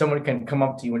 someone can come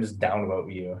up to you and just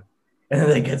downvote you. And then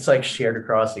it gets like shared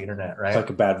across the internet, right? It's like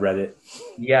a bad Reddit.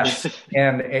 Yes,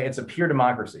 and it's a pure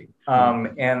democracy.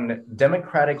 And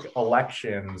democratic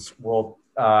elections will,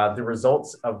 the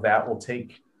results of that will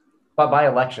take, but by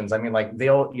elections, I mean like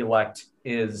they'll elect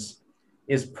is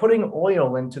putting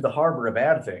oil into the harbor a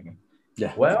bad thing?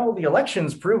 Yeah. Well, the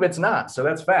elections prove it's not, so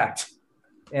that's fact.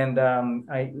 And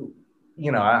obviously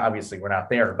we're not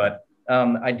there, but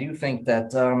I do think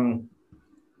that.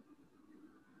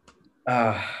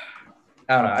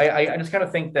 I don't know. I just kind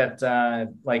of think that,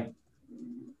 like,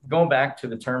 going back to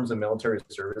the terms of military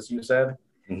service, you said,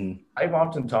 mm-hmm. I've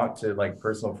often talked to like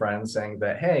personal friends saying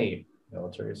that, hey,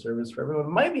 military service for everyone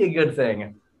might be a good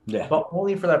thing, but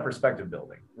only for that perspective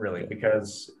building, really,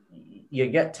 because you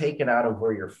get taken out of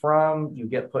where you're from, you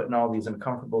get put in all these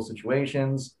uncomfortable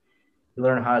situations, you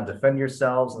learn how to defend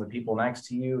yourselves and the people next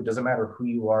to you. It doesn't matter who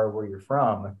you are, where you're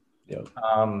from. Yep.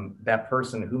 That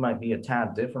person who might be a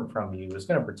tad different from you is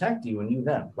going to protect you and you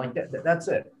them. Like that's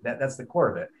it. That's the core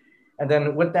of it. And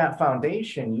then with that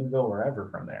foundation, you go wherever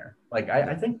from there. Like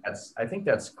I think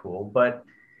that's cool, but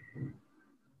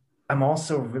I'm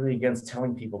also really against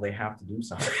telling people they have to do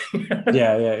something.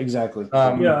 yeah, exactly. I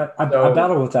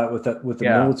battle with that with the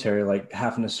military, like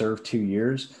having to serve 2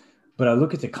 years. But I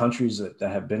look at the countries that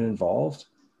have been involved,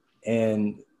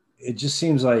 and it just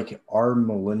seems like our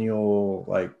millennial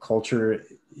like culture,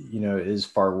 is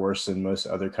far worse than most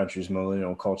other countries'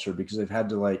 millennial culture, because they've had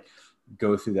to like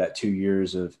go through that 2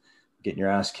 years of getting your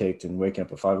ass kicked and waking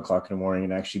up at 5 o'clock in the morning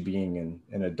and actually being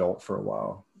an adult for a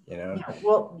while, Yeah,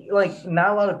 well, like not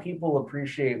a lot of people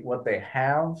appreciate what they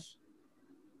have.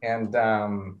 And that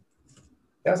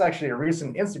was actually a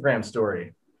recent Instagram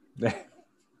story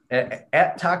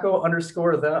at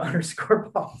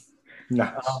taco_the_boss.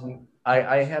 Nice.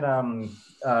 I had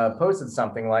posted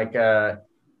something like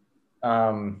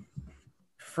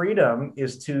freedom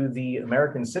is to the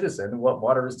American citizen what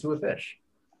water is to a fish.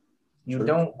 You True.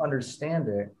 Don't understand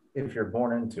it if you're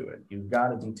born into it. You've got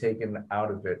to be taken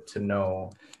out of it to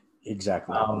know.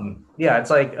 Exactly. It's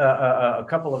like a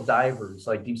couple of divers,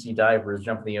 like deep sea divers,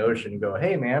 jump in the ocean and go,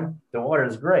 "Hey, man, the water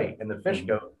is great," and the fish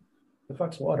go, "The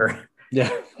fuck's water?"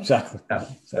 Yeah, exactly.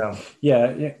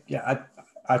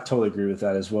 I totally agree with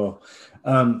that as well.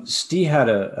 Steve had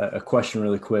a question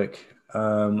really quick.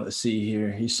 Let's see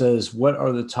here. He says, what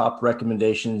are the top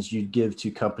recommendations you'd give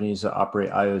to companies that operate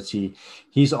IoT?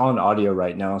 He's on audio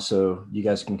right now, so you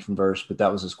guys can converse, but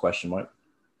that was his question, Mike.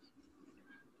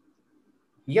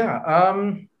 Yeah.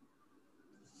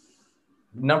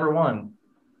 Number one,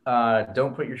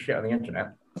 don't put your shit on the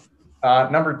internet.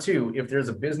 Number two, if there's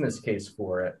a business case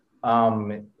for it,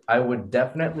 I would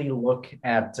definitely look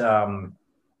at, I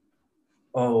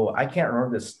can't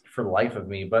remember this for the life of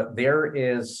me, but there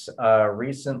is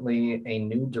recently a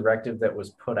new directive that was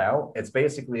put out. It's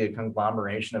basically a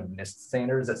conglomeration of NIST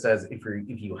standards that says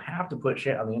if you have to put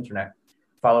shit on the internet,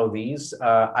 follow these.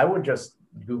 I would just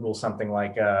Google something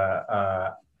like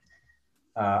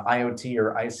IoT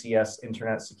or ICS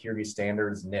Internet Security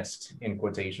Standards NIST in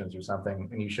quotations or something,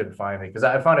 and you should find it, because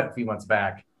I found it a few months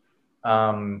back.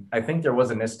 I think there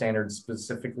was a NIST standard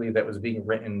specifically that was being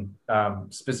written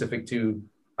specific to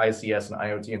ICS and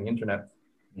IoT and the internet.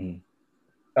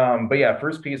 But yeah,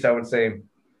 first piece, I would say,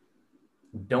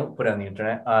 don't put it on the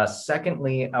internet.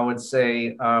 Secondly, I would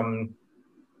say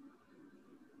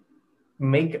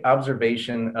make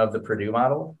observation of the Purdue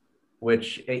model,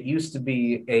 which it used to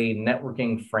be a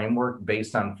networking framework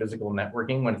based on physical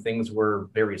networking when things were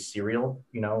very serial,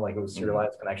 like it was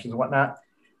serialized connections and whatnot.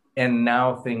 And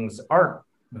now things aren't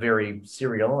very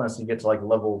serial unless you get to like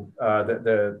level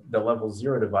the level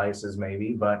 0 devices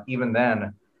maybe. But even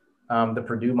then, the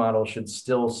Purdue model should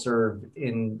still serve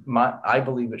I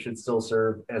believe it should still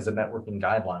serve as a networking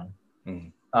guideline.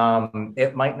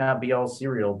 It might not be all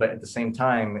serial, but at the same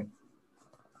time,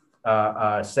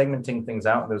 segmenting things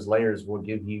out in those layers will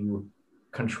give you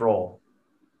control,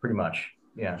 pretty much.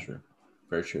 Yeah, sure,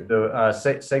 very true. So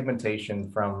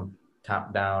segmentation from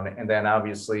top down, and then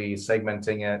obviously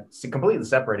segmenting it, completely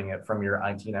separating it from your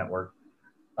IT network.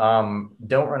 Don't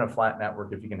run a flat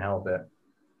network if you can help it,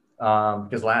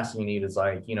 because last thing you need is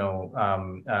like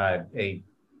a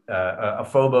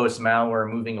Phobos malware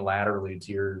moving laterally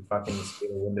to your fucking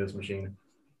Windows machine.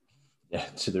 Yeah,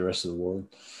 to the rest of the world.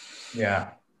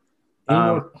 Yeah.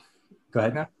 Go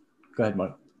ahead. Yeah. Go ahead,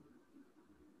 Mike.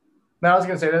 No, I was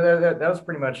gonna say that was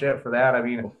pretty much it for that. I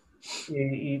mean,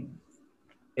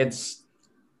 that'd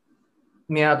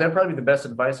probably be the best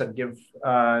advice I'd give.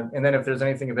 And then if there's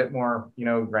anything a bit more,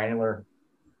 granular,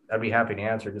 I'd be happy to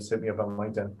answer. Just hit me up on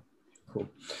LinkedIn. Cool.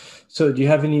 So do you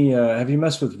have any, have you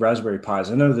messed with Raspberry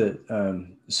Pis? I know that,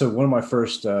 so one of my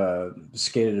first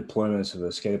SCADA deployments of a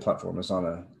SCADA platform was on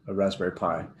a Raspberry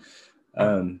Pi.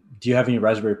 Do you have any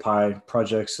Raspberry Pi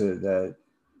projects that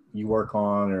you work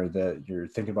on or that you're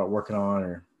thinking about working on,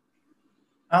 or?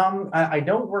 I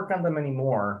don't work on them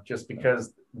anymore just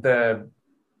because the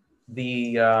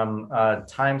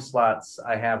time slots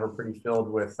I have are pretty filled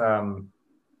with full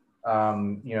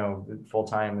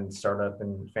time and startup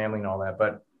and family and all that.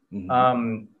 But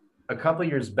a couple of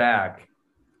years back,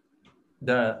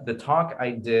 the talk I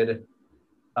did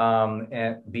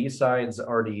at B-Sides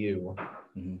RDU,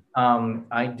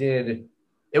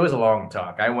 it was a long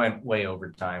talk. I went way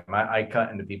over time. I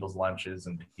cut into people's lunches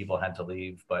and people had to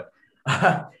leave, but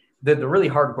the really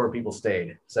hardcore people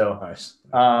stayed. So nice.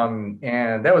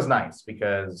 And that was nice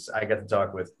because I got to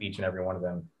talk with each and every one of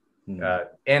them.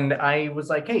 And I was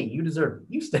like, hey, you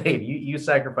stayed. You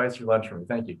sacrificed your lunch for me.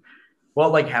 Thank you. Well,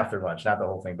 like half their lunch, not the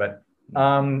whole thing. But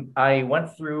I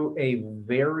went through a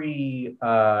very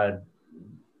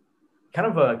kind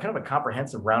of a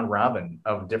comprehensive round robin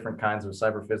of different kinds of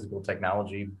cyber physical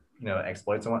technology,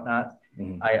 exploits and whatnot.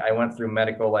 I went through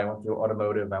medical, I went through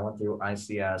automotive, I went through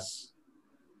ICS,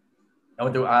 I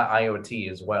went through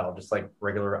IoT as well, just like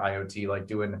regular IoT, like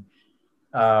doing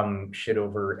shit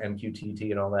over MQTT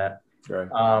and all that. Right.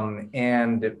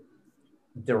 And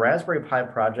the Raspberry Pi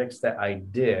projects that I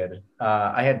did,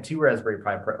 I had two Raspberry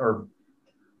Pi, or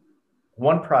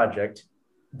one project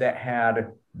that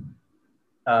had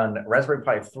a Raspberry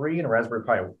Pi 3 and a Raspberry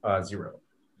Pi 0.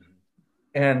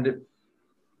 And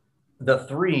the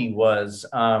 3 was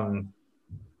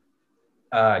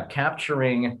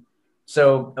capturing.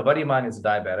 So a buddy of mine is a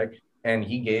diabetic, and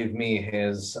he gave me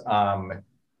his.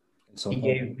 He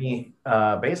gave me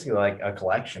basically like a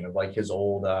collection of like his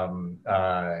old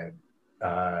like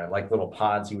little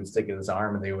pods he would stick in his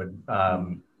arm, and they would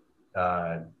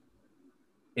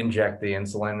inject the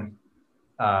insulin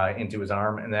into his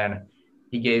arm, and then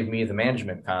he gave me the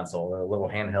management console, a little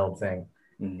handheld thing.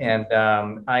 And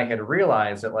I had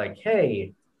realized that, like,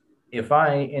 hey, if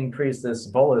I increase this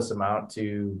bolus amount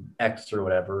to X or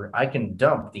whatever, I can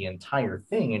dump the entire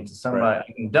thing into somebody. Right.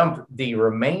 I can dump the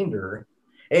remainder.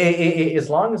 As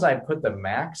long as I put the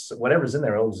max, whatever's in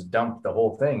there, it'll just dump the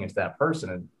whole thing into that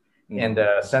person and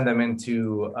send them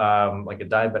into like a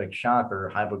diabetic shock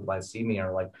or hypoglycemia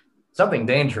or like something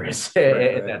dangerous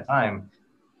at that time.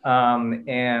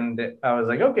 And I was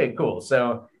like, okay, cool.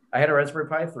 So I had a Raspberry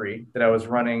Pi 3 that I was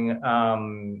running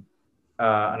an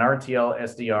RTL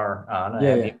SDR on,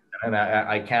 and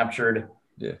I captured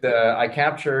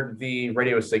the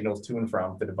radio signals to and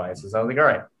from the devices. I was like, all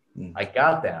right, I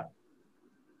got that.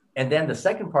 And then the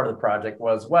second part of the project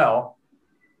was, well,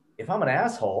 if I'm an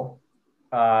asshole,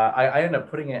 I ended up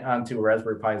putting it onto a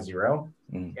Raspberry Pi Zero,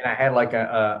 and I had like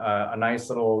a nice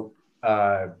little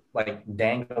like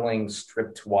dangling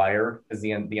stripped wire as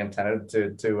the antenna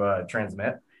to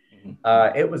transmit.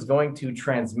 It was going to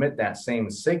transmit that same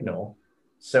signal,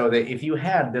 so that if you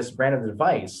had this brand of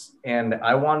device and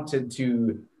I wanted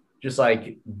to just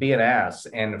like be an ass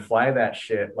and fly that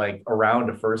shit like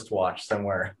around a first watch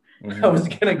somewhere, I was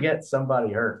gonna get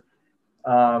somebody hurt.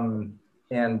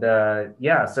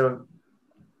 Yeah, so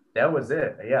that was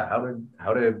it. Yeah,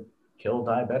 how to kill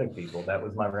diabetic people. That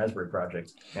was my Raspberry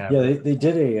project. Yeah, they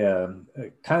did a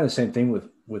kind of the same thing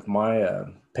with my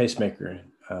pacemaker.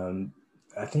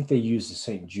 I think they used the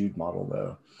St. Jude model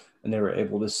though, and they were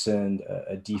able to send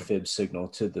a defib signal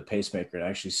to the pacemaker and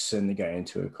actually send the guy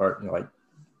into like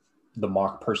the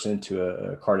mock person into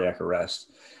a cardiac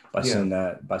arrest by sending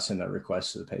that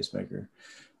request to the pacemaker.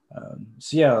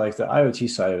 So yeah, like the IoT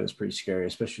side of it is pretty scary,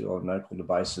 especially with all the medical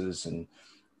devices. And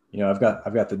I've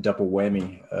got the double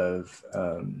whammy of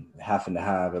having to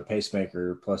have a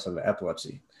pacemaker plus of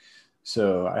epilepsy.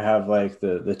 So I have like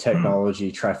the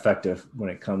technology trifecta when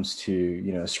it comes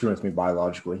to screwing with me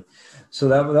biologically. So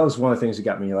that was one of the things that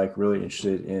got me like really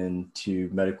interested into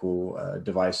medical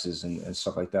devices and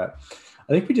stuff like that.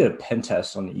 I think we did a pen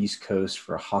test on the East Coast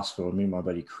for a hospital, me and my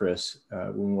buddy Chris,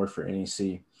 when we worked for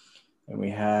NEC. And we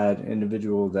had an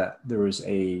individual that there was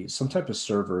some type of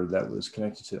server that was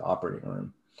connected to the operating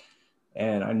room.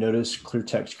 And I noticed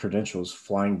ClearText credentials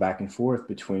flying back and forth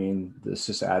between the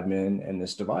sysadmin and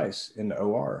this device in the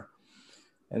OR.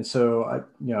 And so I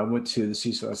went to the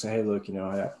CISO. I said, hey, look,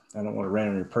 I don't want to rain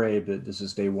on your parade, but this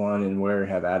is day one, and where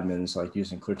have admins like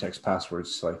using ClearText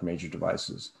passwords to like major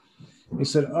devices. He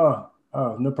said, oh,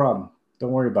 no problem.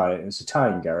 Don't worry about it. It's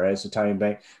Italian guy, right? It's Italian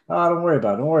bank. Oh, don't worry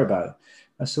about it. Don't worry about it.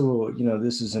 I said, well,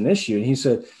 this is an issue. And he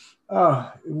said,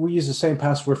 oh, we use the same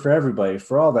password for everybody,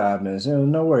 for all the admins.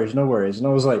 No worries, no worries. And I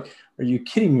was like, are you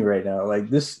kidding me right now? Like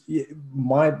this,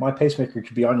 my pacemaker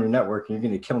could be on your network and you're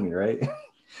going to kill me, right?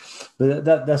 But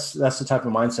that's the type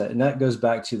of mindset. And that goes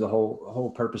back to the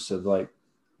whole purpose of like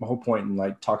my whole point in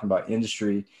like talking about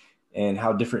industry and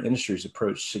how different industries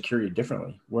approach security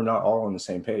differently. We're not all on the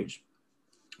same page.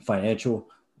 Financial,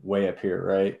 way up here,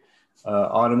 right?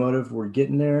 Automotive, we're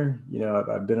getting there.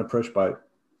 I've been approached by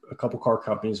a couple car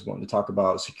companies wanting to talk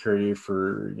about security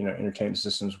for entertainment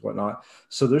systems, whatnot.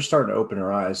 So they're starting to open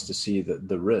their eyes to see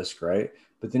the risk, right?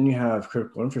 But then you have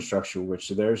critical infrastructure, which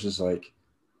theirs is like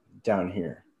down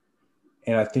here.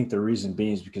 And I think the reason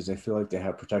being is because they feel like they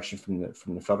have protection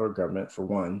from the federal government for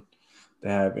one. They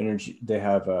have energy. They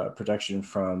have protection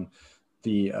from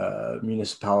the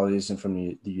municipalities and from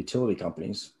the utility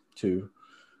companies too.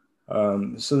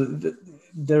 So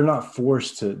they're not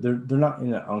forced to. They're not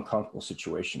in an uncomfortable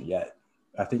situation yet.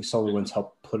 I think SolarWinds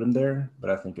helped put them there, but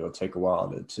I think it'll take a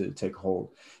while to take hold.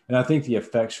 And I think the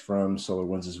effects from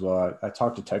SolarWinds as well. I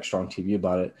talked to TechStrong TV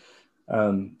about it.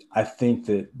 I think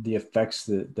that the effects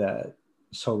that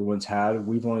SolarWinds had,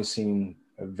 we've only seen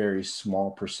a very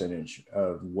small percentage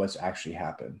of what's actually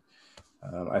happened.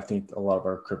 I think a lot of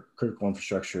our critical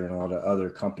infrastructure and a lot of other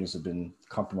companies have been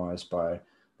compromised by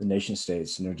the nation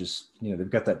states, and they're just, they've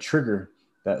got that trigger,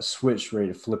 that switch ready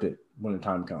to flip it when the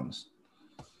time comes.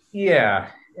 Yeah.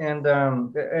 And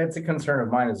it's a concern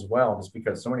of mine as well, just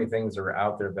because so many things are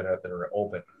out there that are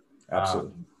open.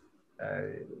 Absolutely.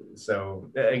 So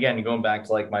again, going back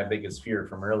to like my biggest fear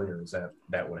from earlier is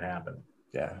that would happen.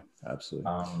 Yeah,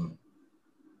 absolutely.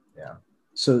 Yeah.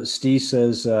 So Steve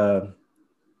says,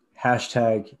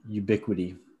 hashtag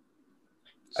ubiquity.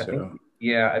 I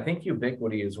think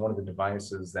Ubiquiti is one of the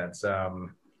devices that's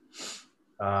I'm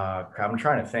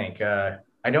trying to think.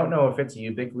 I don't know if it's a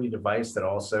Ubiquiti device that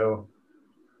also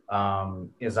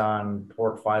is on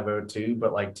port 502,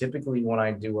 but like typically when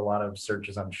I do a lot of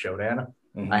searches on Shodan,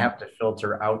 I have to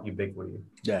filter out Ubiquiti.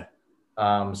 Yeah.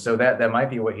 So that might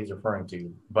be what he's referring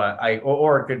to, but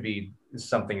or it could be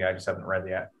something I just haven't read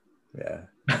yet. Yeah.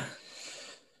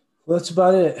 Well, that's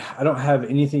about it. I don't have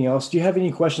anything else. Do you have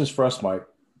any questions for us, Mike?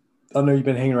 I know you've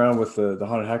been hanging around with the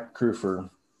Haunted Hacker crew for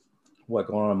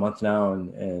going on a month now,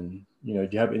 and do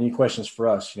you have any questions for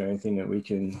us? Anything that we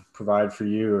can provide for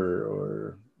you,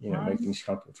 or make things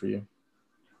comfortable for you?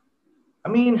 I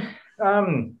mean,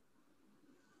 I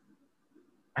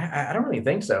don't really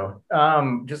think so.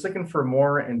 Just looking for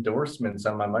more endorsements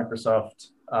on my Microsoft,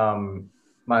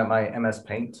 my MS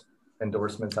Paint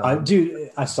endorsements.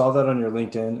 I saw that on your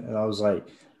LinkedIn, and I was like,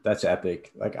 that's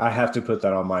epic. Like, I have to put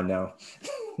that on mine now.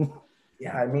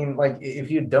 Yeah, I mean, like,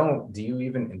 if you don't, do you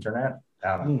even internet?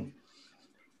 I don't know.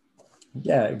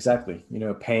 Yeah, exactly.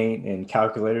 Paint and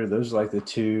Calculator, those are like the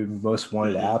two most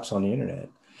wanted apps on the internet.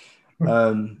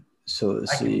 So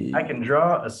let's see. I can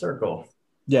draw a circle.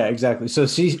 Yeah, exactly. So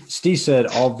Steve said,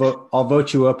 I'll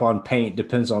vote you up on Paint.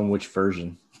 Depends on which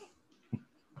version.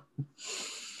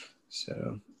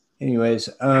 So, anyways,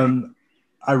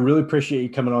 I really appreciate you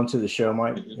coming on to the show,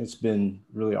 Mike. It's been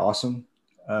really awesome.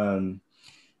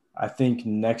 I think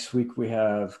next week we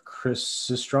have Chris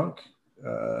Sistrunk,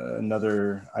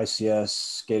 another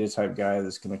ICS SCADA type guy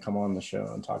that's going to come on the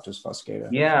show and talk to us about SCADA.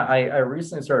 Yeah, I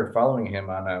recently started following him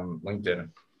on LinkedIn.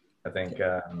 I think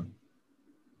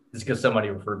it's because somebody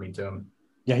referred me to him.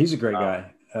 Yeah, he's a great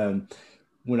guy.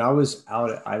 When I was out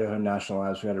at Idaho National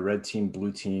Labs, we had a red team,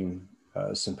 blue team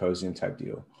symposium type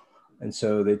deal. And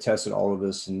so they tested all of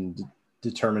us and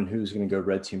determined who's going to go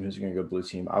red team, who's going to go blue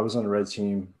team. I was on the red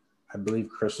team. I believe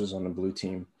Chris was on the blue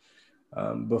team.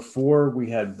 Before we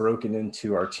had broken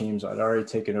into our teams, I'd already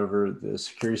taken over the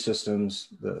security systems,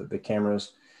 the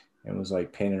cameras, and was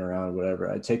like painting around,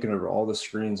 whatever. I'd taken over all the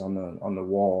screens on the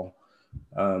wall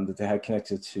that they had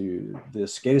connected to the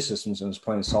SCADA systems and was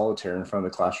playing solitaire in front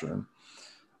of the classroom.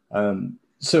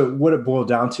 So what it boiled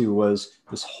down to was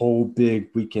this whole big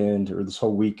weekend or this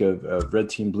whole week of red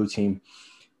team, blue team,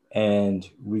 and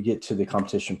we get to the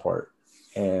competition part.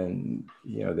 And,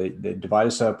 you know, they divide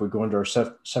us up. We go into our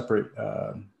separate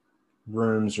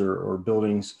rooms or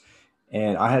buildings.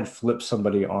 And I had flipped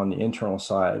somebody on the internal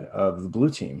side of the blue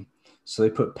team. So they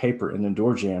put paper in the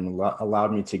door jamb and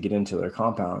allowed me to get into their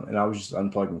compound. And I was just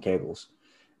unplugging cables.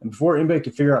 And before anybody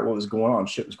could figure out what was going on,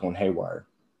 shit was going haywire.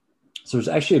 So there's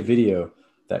actually a video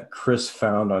that Chris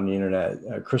found on the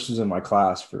internet. Chris was in my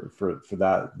class for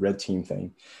that red team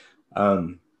thing.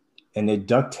 And they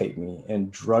duct taped me and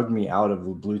drugged me out of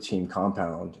the blue team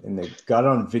compound, and they got it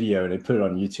on video and they put it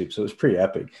on YouTube. So it was pretty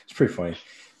epic. It's pretty funny.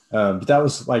 But that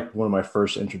was like one of my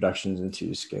first introductions into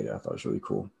SCADA. I thought it was really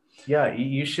cool. Yeah,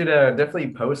 you should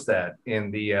definitely post that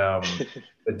in the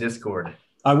Discord.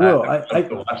 I will. I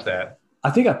watch that. I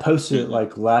think I posted it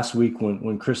like last week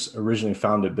when Chris originally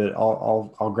found it, but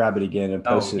I'll grab it again and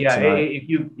post it tonight. If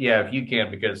you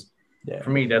can, because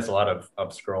for me that's a lot of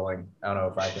up scrolling. I don't know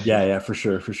if I can. Yeah, for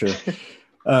sure.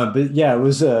 But yeah, it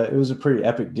was a pretty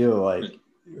epic deal. Like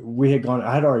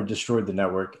I had already destroyed the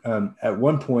network. At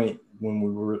one point when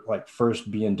we were like first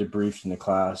being debriefed in the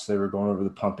class, they were going over the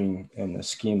pumping and the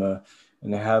schema,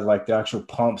 and they had like the actual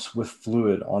pumps with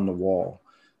fluid on the wall,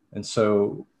 and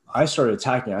so I started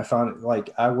attacking. I found like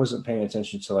I wasn't paying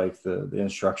attention to like the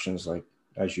instructions like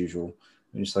as usual,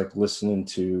 and just like listening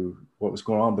to what was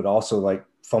going on, but also like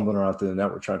fumbling around through the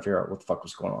network trying to figure out what the fuck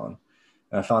was going on.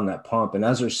 And I found that pump. And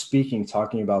as they're speaking,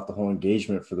 talking about the whole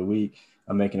engagement for the week,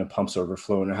 I'm making a pumps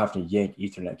overflow and they're having to yank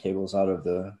Ethernet cables out of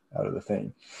the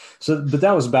thing. So, but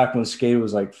that was back when SCADA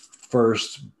was like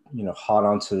first, you know, hot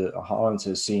onto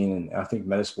the scene. And I think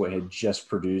Metasploit had just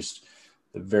produced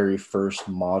the very first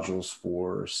modules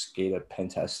for SCADA pen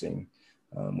testing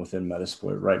within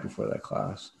Metasploit right before that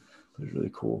class. It was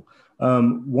really cool.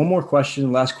 One more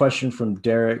question, last question from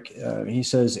Derek. He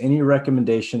says, any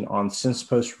recommendation on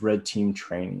SensePost red team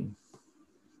training?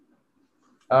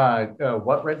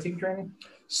 What red team training?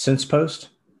 SensePost.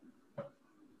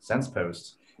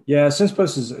 SensePost. Yeah,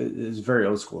 SensePost is very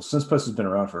old school. SensePost has been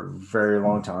around for a very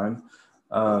long time.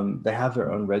 They have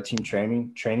their own red team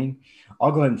training.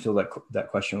 I'll go ahead and fill that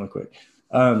question real quick.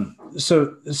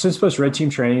 So SensePost red team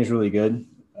training is really good.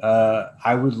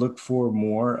 I would look for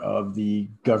more of the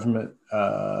government,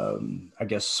 I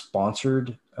guess,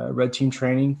 sponsored red team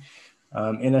training.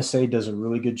 NSA does a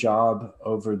really good job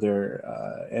over their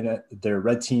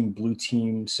red team, blue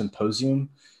team symposium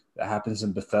that happens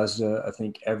in Bethesda, I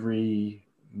think every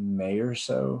May or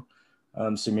so.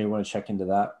 So you may want to check into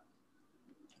that.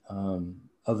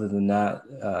 Other than that,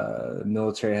 the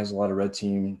military has a lot of red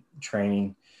team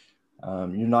training.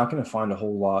 You're not going to find a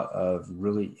whole lot of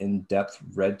really in-depth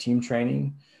red team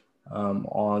training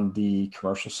on the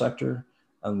commercial sector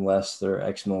unless they're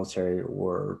ex-military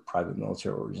or private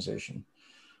military organization.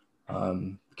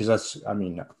 Because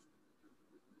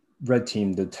red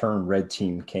team, the term red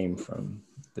team came from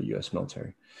the U.S.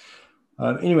 military.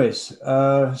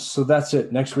 So that's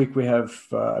it. Next week we have,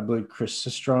 I believe, Chris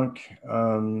Sistrunk.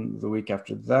 The week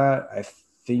after that, I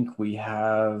think we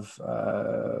have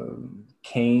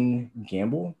Kane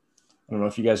Gamble. I don't know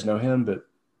if you guys know him, but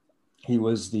he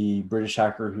was the British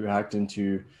hacker who hacked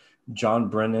into John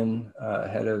Brennan,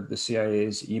 head of the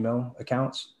CIA's email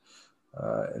accounts,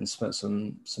 and spent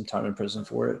some time in prison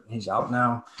for it. He's out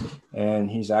now,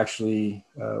 and he's actually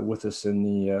with us in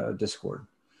the Discord.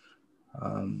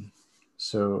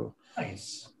 So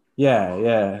nice.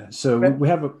 Yeah. So we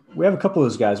have a couple of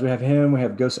those guys. We have him. We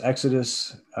have Ghost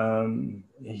Exodus.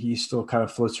 He still kind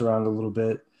of floats around a little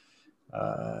bit.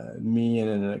 me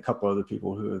and a couple other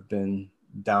people who have been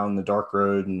down the dark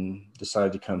road and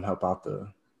decided to come help out the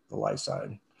light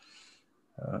side.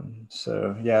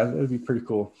 So yeah, it would be pretty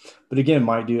cool. But again,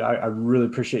 Mike, dude, I really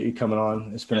appreciate you coming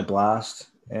on. It's been a blast,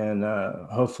 and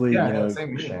hopefully,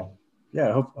 same here.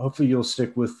 Yeah, hopefully you'll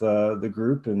stick with the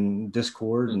group and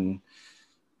Discord and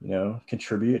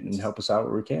contribute and help us out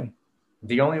where we can.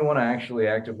 The only one I actually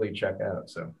actively check out.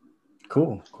 So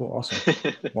cool, awesome.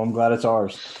 Well, I'm glad it's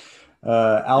ours.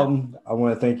 Alton, I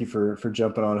want to thank you for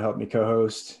jumping on and helping me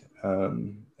co-host.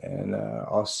 And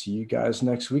I'll see you guys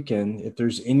next weekend. If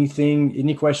there's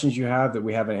any questions you have that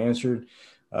we haven't answered,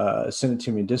 send it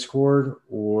to me in Discord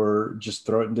or just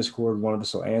throw it in Discord. One of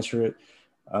us will answer it.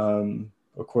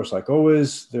 Of course, like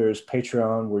always, there's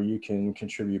Patreon where you can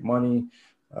contribute money.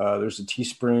 There's a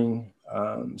Teespring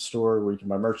store where you can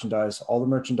buy merchandise. All the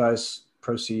merchandise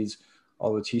proceeds,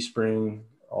 all the Teespring,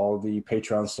 all the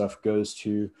Patreon stuff goes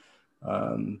to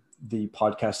the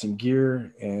podcasting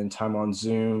gear and time on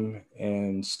Zoom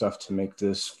and stuff to make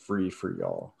this free for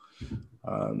y'all.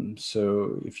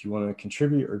 So if you want to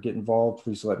contribute or get involved,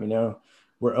 please let me know.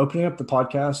 We're opening up the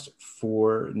podcast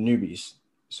for newbies.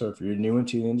 So if you're new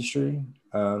into the industry,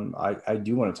 I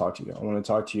do want to talk to you. I want to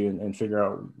talk to you and figure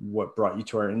out what brought you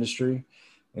to our industry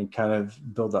and kind of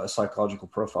build that psychological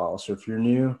profile. So if you're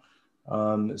new,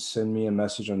 send me a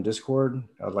message on Discord.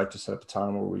 I'd like to set up a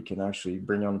time where we can actually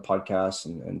bring you on the podcast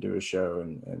and do a show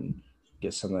and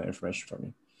get some of that information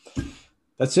from you.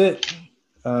 That's it.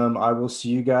 I will see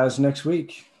you guys next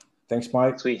week. Thanks,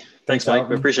 Mike. Sweet. Thanks Mike. Alton.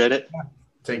 We appreciate it.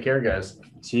 Take care, guys.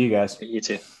 See you guys. You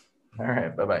too. All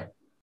right. Bye-bye.